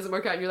Karen doesn't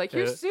work out and you're like,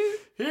 here's Sue.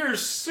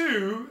 Here's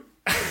Sue.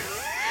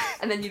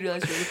 And then you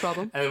realise you're the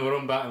problem. And then we're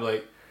on back and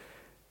like,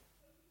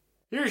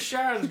 here's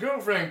Sharon's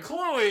girlfriend,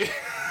 Chloe.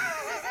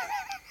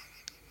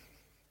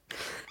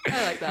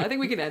 I like that. I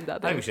think we can end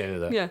that. I think we should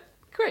end that. Yeah.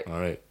 Great.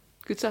 All right.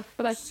 Good stuff.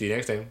 Bye-bye. See you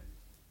next time.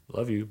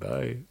 Love you.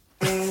 Bye.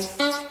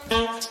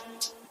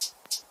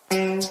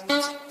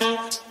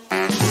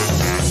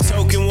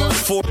 Token one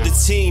for the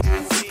team.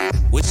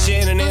 With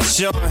Shannon and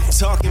Sean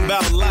talking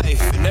about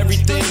life and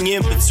everything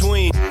in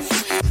between.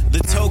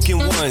 The token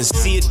ones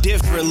see it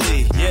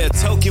differently. Yeah,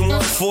 token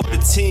one for the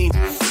team.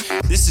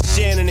 This is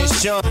Shannon and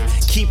Sean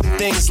keeping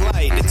things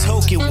light. The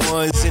token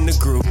ones in the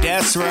group.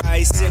 That's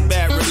right. Sit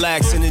back,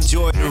 relax, and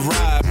enjoy the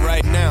ride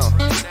right now.